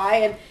 Reasons Why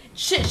and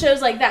shit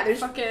shows like that. There's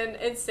fucking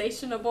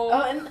insatiable.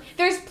 Oh, and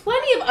there's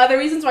plenty of other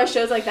reasons why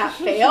shows like that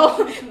fail,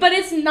 but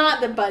it's not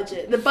the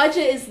budget. The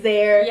budget is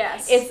there.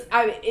 Yes.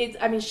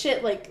 I mean,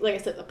 shit, like I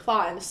said, the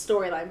plot and the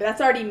storyline, but that's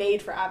already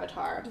made for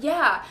Avatar.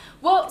 Yeah.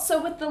 Well,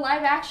 so with the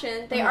live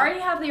action, they already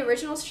have the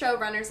original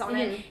showrunners on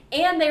it,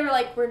 and they were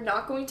like, we're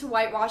not going to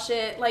whitewash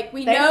it.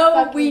 We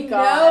know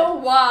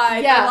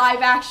why the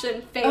live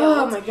action failed.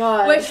 Oh my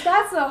god. Which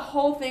that's a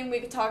whole thing we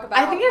could talk about.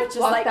 I think I've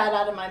blocked that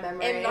out of my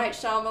memory. M. Night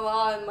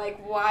Shyamalan and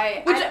why.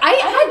 Which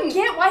I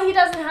get why he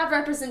doesn't have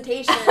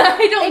representation.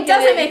 It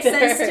doesn't make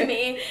sense to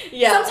me.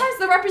 Yeah. Sometimes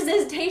the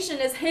representation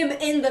is him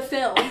in the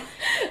film.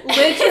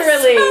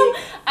 Literally. So,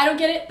 I don't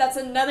get it. That's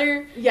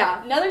another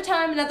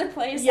time, another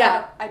place.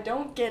 Yeah. I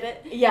don't get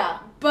it. Yeah.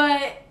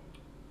 But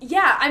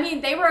yeah, I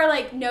mean, they were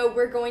like, no,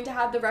 we're going to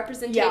have the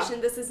representation.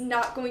 Yeah. This is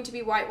not going to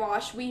be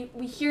whitewashed. We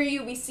hear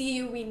you, we see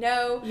you, we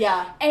know.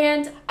 Yeah.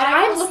 And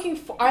I'm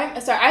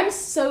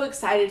so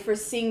excited for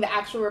seeing the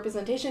actual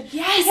representation.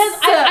 Yes. Because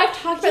I've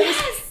talked about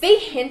this. They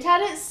hint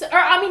at it,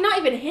 not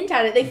even hint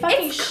at it. They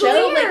fucking it's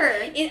show.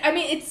 Clear.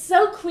 It's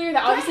so clear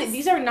that obviously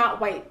these are not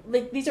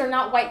white. These are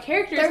not white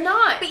characters. They're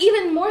not. But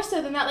even more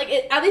so than that,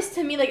 at least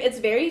to me, it's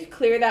very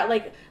clear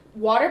that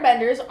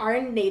waterbenders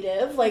are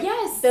native.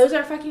 Yes. Those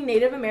are fucking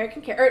Native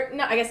American characters.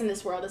 No, I guess in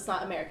this world it's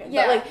not American.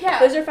 Yeah. But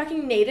those are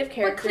fucking native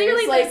characters. But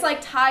clearly there's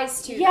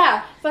ties to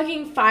them.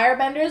 Fucking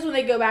firebenders, when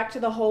they go back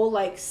to the whole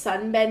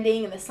sun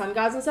bending and the sun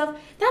gods and stuff,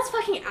 that's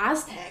fucking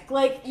Aztec.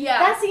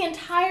 That's the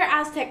entire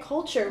Aztec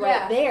culture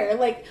right there.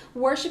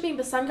 Worshipping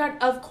the sun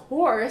god, of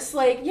course.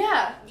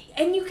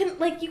 And you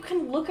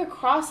can look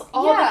across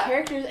all the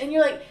characters and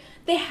you're like,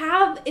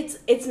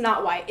 it's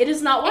not white. It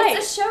is not white.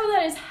 It's a show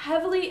that is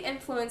heavily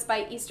influenced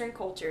by Eastern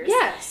cultures.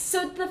 Yes.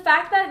 So the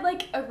fact that,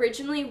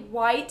 originally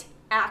white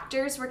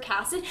actors were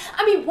casted,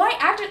 white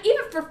actors,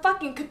 even for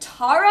fucking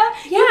Katara,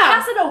 you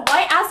casted a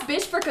white-ass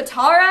bitch for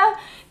Katara?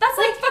 That's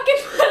fucking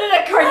putting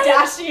a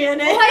Kardashian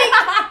in.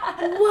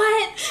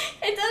 What?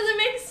 It doesn't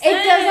make sense.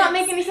 It does not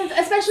make any sense,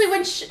 especially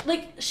when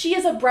she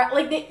is a brown,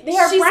 they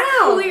are She's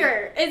brown.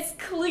 Clear. It's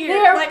clear.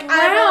 They are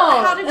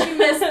brown. How did you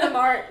miss the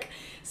mark?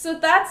 So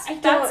that's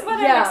what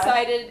I'm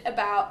excited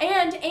about.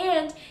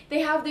 And they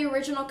have the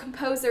original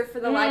composer for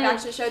the live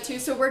action show too,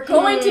 so we're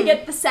going to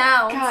get the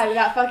sound. God,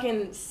 that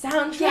fucking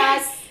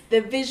soundtrack,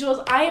 the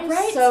visuals. I am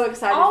so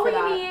excited for that.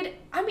 All we need,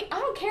 I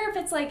don't care if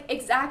it's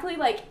exactly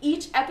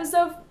each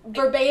episode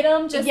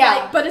verbatim, just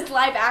but it's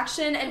live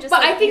action and just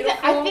I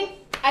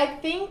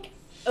think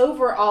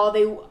overall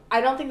I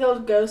don't think they'll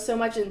go so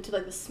much into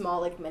the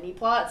small mini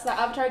plots that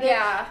Avatar did.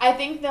 Yeah. I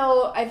think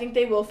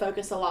they will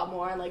focus a lot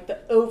more on the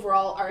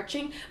overall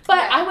arching. But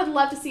I would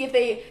love to see if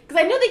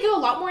because I know they go a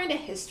lot more into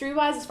history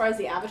wise as far as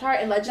the Avatar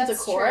and Legends of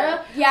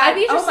Korra. True. Yeah. I'd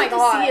be interested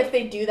to see if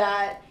they do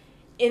that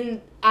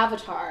in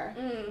Avatar.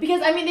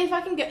 Because they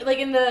fucking go,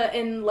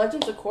 in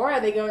Legends of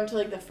Korra they go into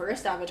the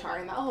first Avatar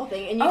and that whole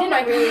thing, and you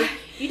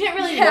didn't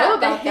really know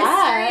about the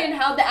that history and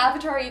how the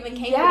Avatar even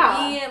came to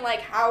be and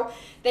how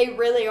they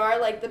really are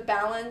the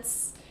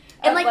balance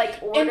and of,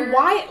 order.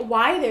 And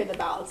why they're the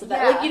balance of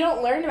that. You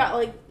don't learn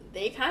about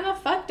they kind of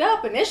fucked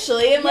up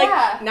initially and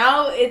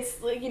now it's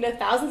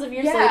thousands of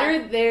years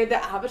later they're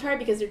the Avatar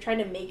because they're trying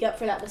to make up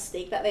for that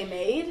mistake that they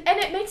made. And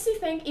it makes you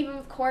think, even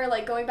with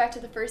Korra, going back to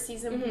the first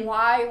season,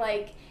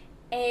 why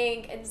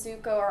Aang and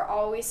Zuko are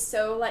always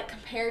so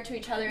compared to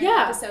each other in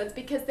episodes,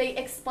 because they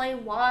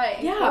explain why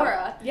in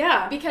Korra.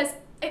 Yeah. Because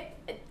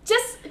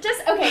just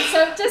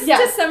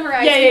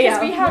summarize, because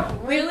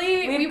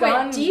we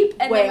went deep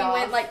and then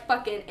we went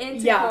fucking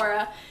into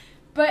Korra.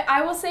 But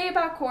I will say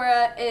about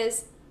Korra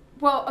is,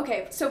 well,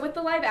 okay, so with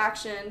the live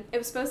action, it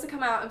was supposed to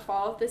come out in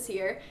fall of this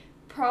year.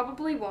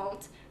 Probably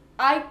won't.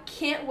 I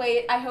can't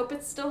wait. I hope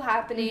it's still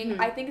happening.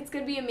 I think it's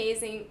going to be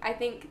amazing. I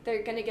think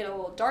they're going to get a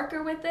little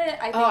darker with it.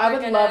 I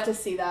would love to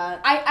see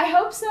that. I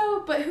hope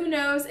so, but who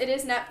knows? It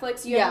is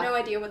Netflix. You have no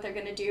idea what they're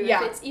going to do.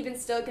 If it's even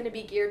still going to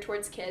be geared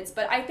towards kids.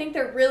 But I think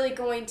they're really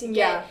going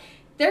to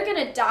they're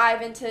going to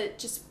dive into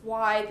just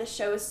why the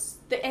show is,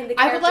 and the characters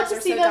I would love to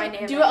see them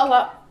dynamic. do it a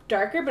lot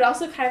darker, but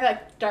also kind of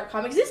dark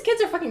comics. These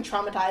kids are fucking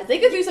traumatized. They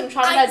go through some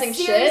traumatizing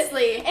shit.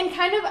 And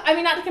kind of,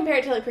 not to compare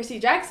it to Percy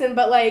Jackson,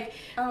 but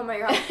oh my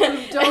god,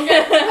 don't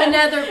get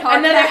another podcast.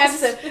 Another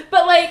episode.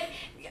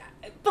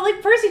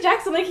 But Percy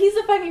Jackson, he's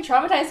a fucking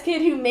traumatized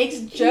kid who makes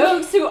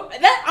jokes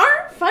that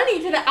aren't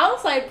funny to the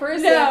outside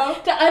person. No.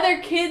 To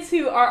other kids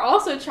who are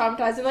also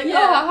traumatized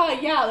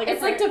and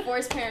it's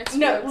divorced parents.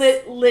 No,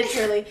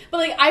 literally.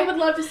 But I would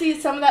love to see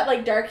some of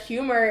that dark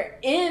humor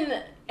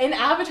in in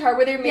Avatar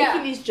where they're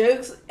making these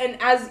jokes, and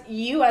as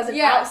an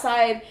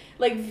outside,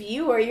 like,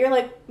 viewer, you're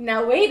like,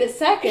 now wait a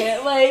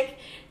second, like,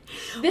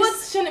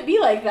 this shouldn't be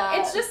like that.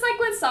 It's just like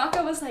when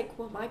Sokka was like,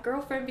 well, my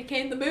girlfriend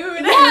became the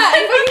moon.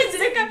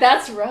 Yeah,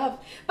 that's rough.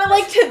 But,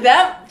 like, to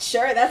them,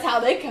 sure, that's how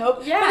they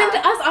cope. Yeah. But then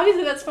to us,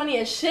 obviously, that's funny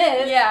as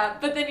shit. Yeah,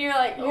 but then you're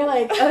like,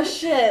 oh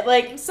shit.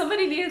 Like,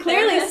 somebody needed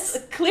clearly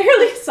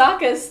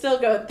Sokka is still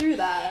going through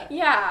that.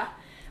 Yeah.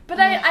 But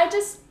I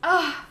just,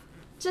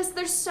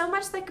 there's so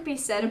much that could be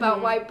said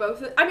about why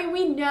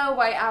we know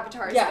why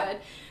Avatar is good,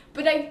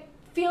 but I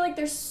feel like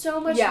there's so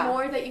much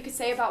more that you could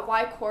say about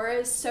why Korra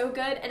is so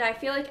good, and I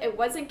feel like it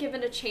wasn't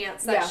given a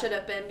chance that should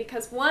have been,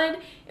 because one,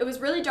 it was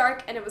really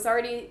dark and it was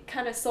already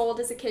kind of sold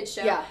as a kid's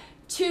show. Yeah.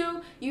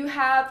 Two, you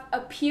have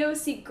a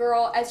POC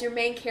girl as your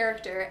main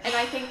character, and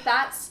I think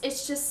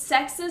it's just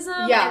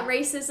sexism and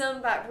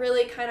racism that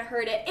really kind of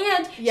hurt it.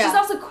 And she's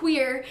also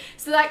queer,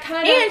 so that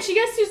kind of... And she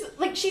gets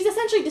to, she's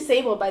essentially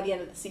disabled by the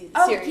end of the series.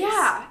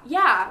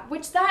 Yeah,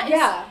 which that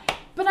is...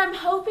 But I'm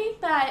hoping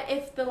that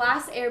if The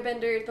Last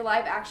Airbender, the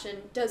live action,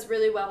 does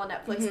really well on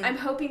Netflix, I'm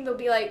hoping they'll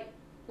be like,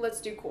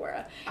 let's do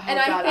Korra. Oh, and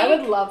I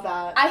would love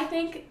that. I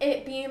think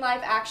it being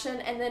live action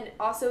and then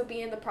also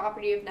being the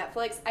property of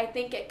Netflix, I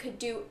think it could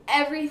do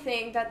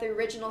everything that the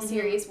original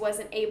series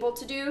wasn't able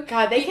to do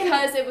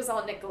because it was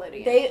on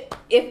Nickelodeon.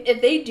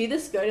 If they do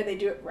this good and they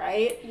do it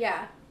right,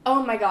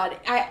 oh my god,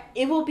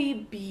 it will be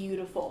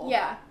beautiful.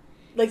 Yeah.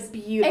 Like,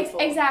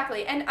 beautiful.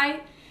 Exactly. And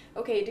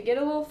to get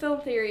a little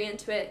film theory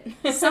into it,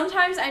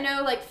 sometimes I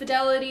know, like,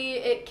 fidelity,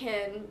 it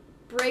can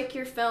break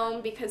your film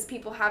because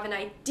people have an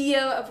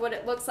idea of what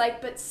it looks like,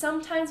 but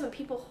sometimes when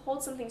people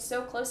hold something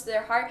so close to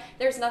their heart,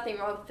 there's nothing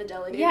wrong with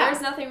fidelity.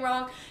 There's nothing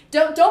wrong.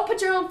 Don't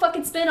put your own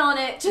fucking spin on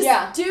it.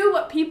 Just do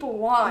what people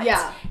want.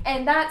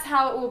 And that's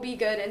how it will be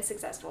good and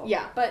successful.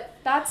 But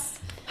that's...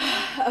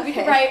 We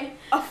could write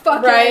a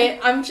fucking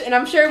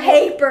I'm sure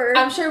paper.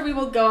 I'm sure we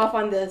will go off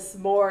on this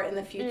more in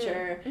the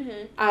future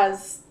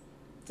as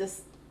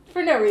just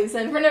for no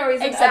reason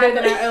other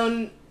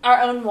than our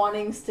own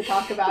wantings to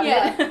talk about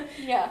it.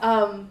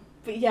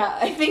 But yeah,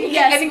 I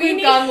think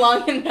we've gone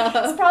long enough.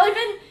 It's probably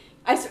been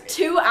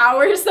 2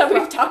 hours that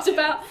we've talked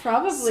about.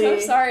 Probably. So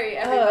sorry,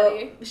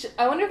 everybody.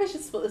 I wonder if I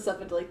should split this up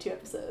into, like, 2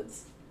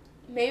 episodes.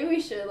 Maybe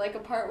we should, like, a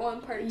part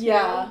 1, part 2.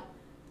 Yeah.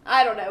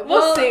 I don't know.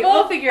 We'll see.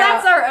 We'll figure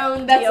out. That's our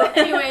own deal.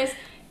 Anyways,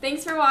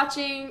 thanks for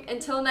watching.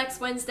 Until next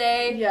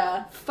Wednesday.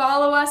 Yeah.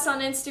 Follow us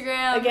on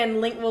Instagram. Again,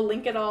 we'll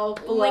link it all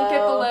below. Link it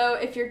below.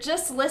 If you're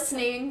just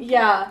listening.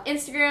 Yeah.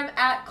 Instagram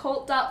at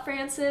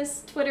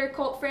cult.francis. Twitter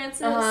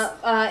cultfrancis.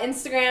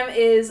 Instagram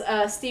is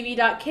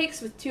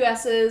stevie.kicks with 2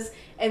 S's.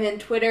 And then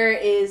Twitter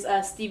is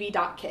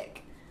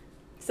stevie.kick.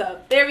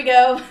 So, there we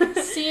go.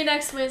 See you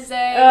next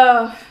Wednesday.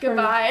 Oh.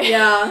 Goodbye.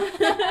 Yeah.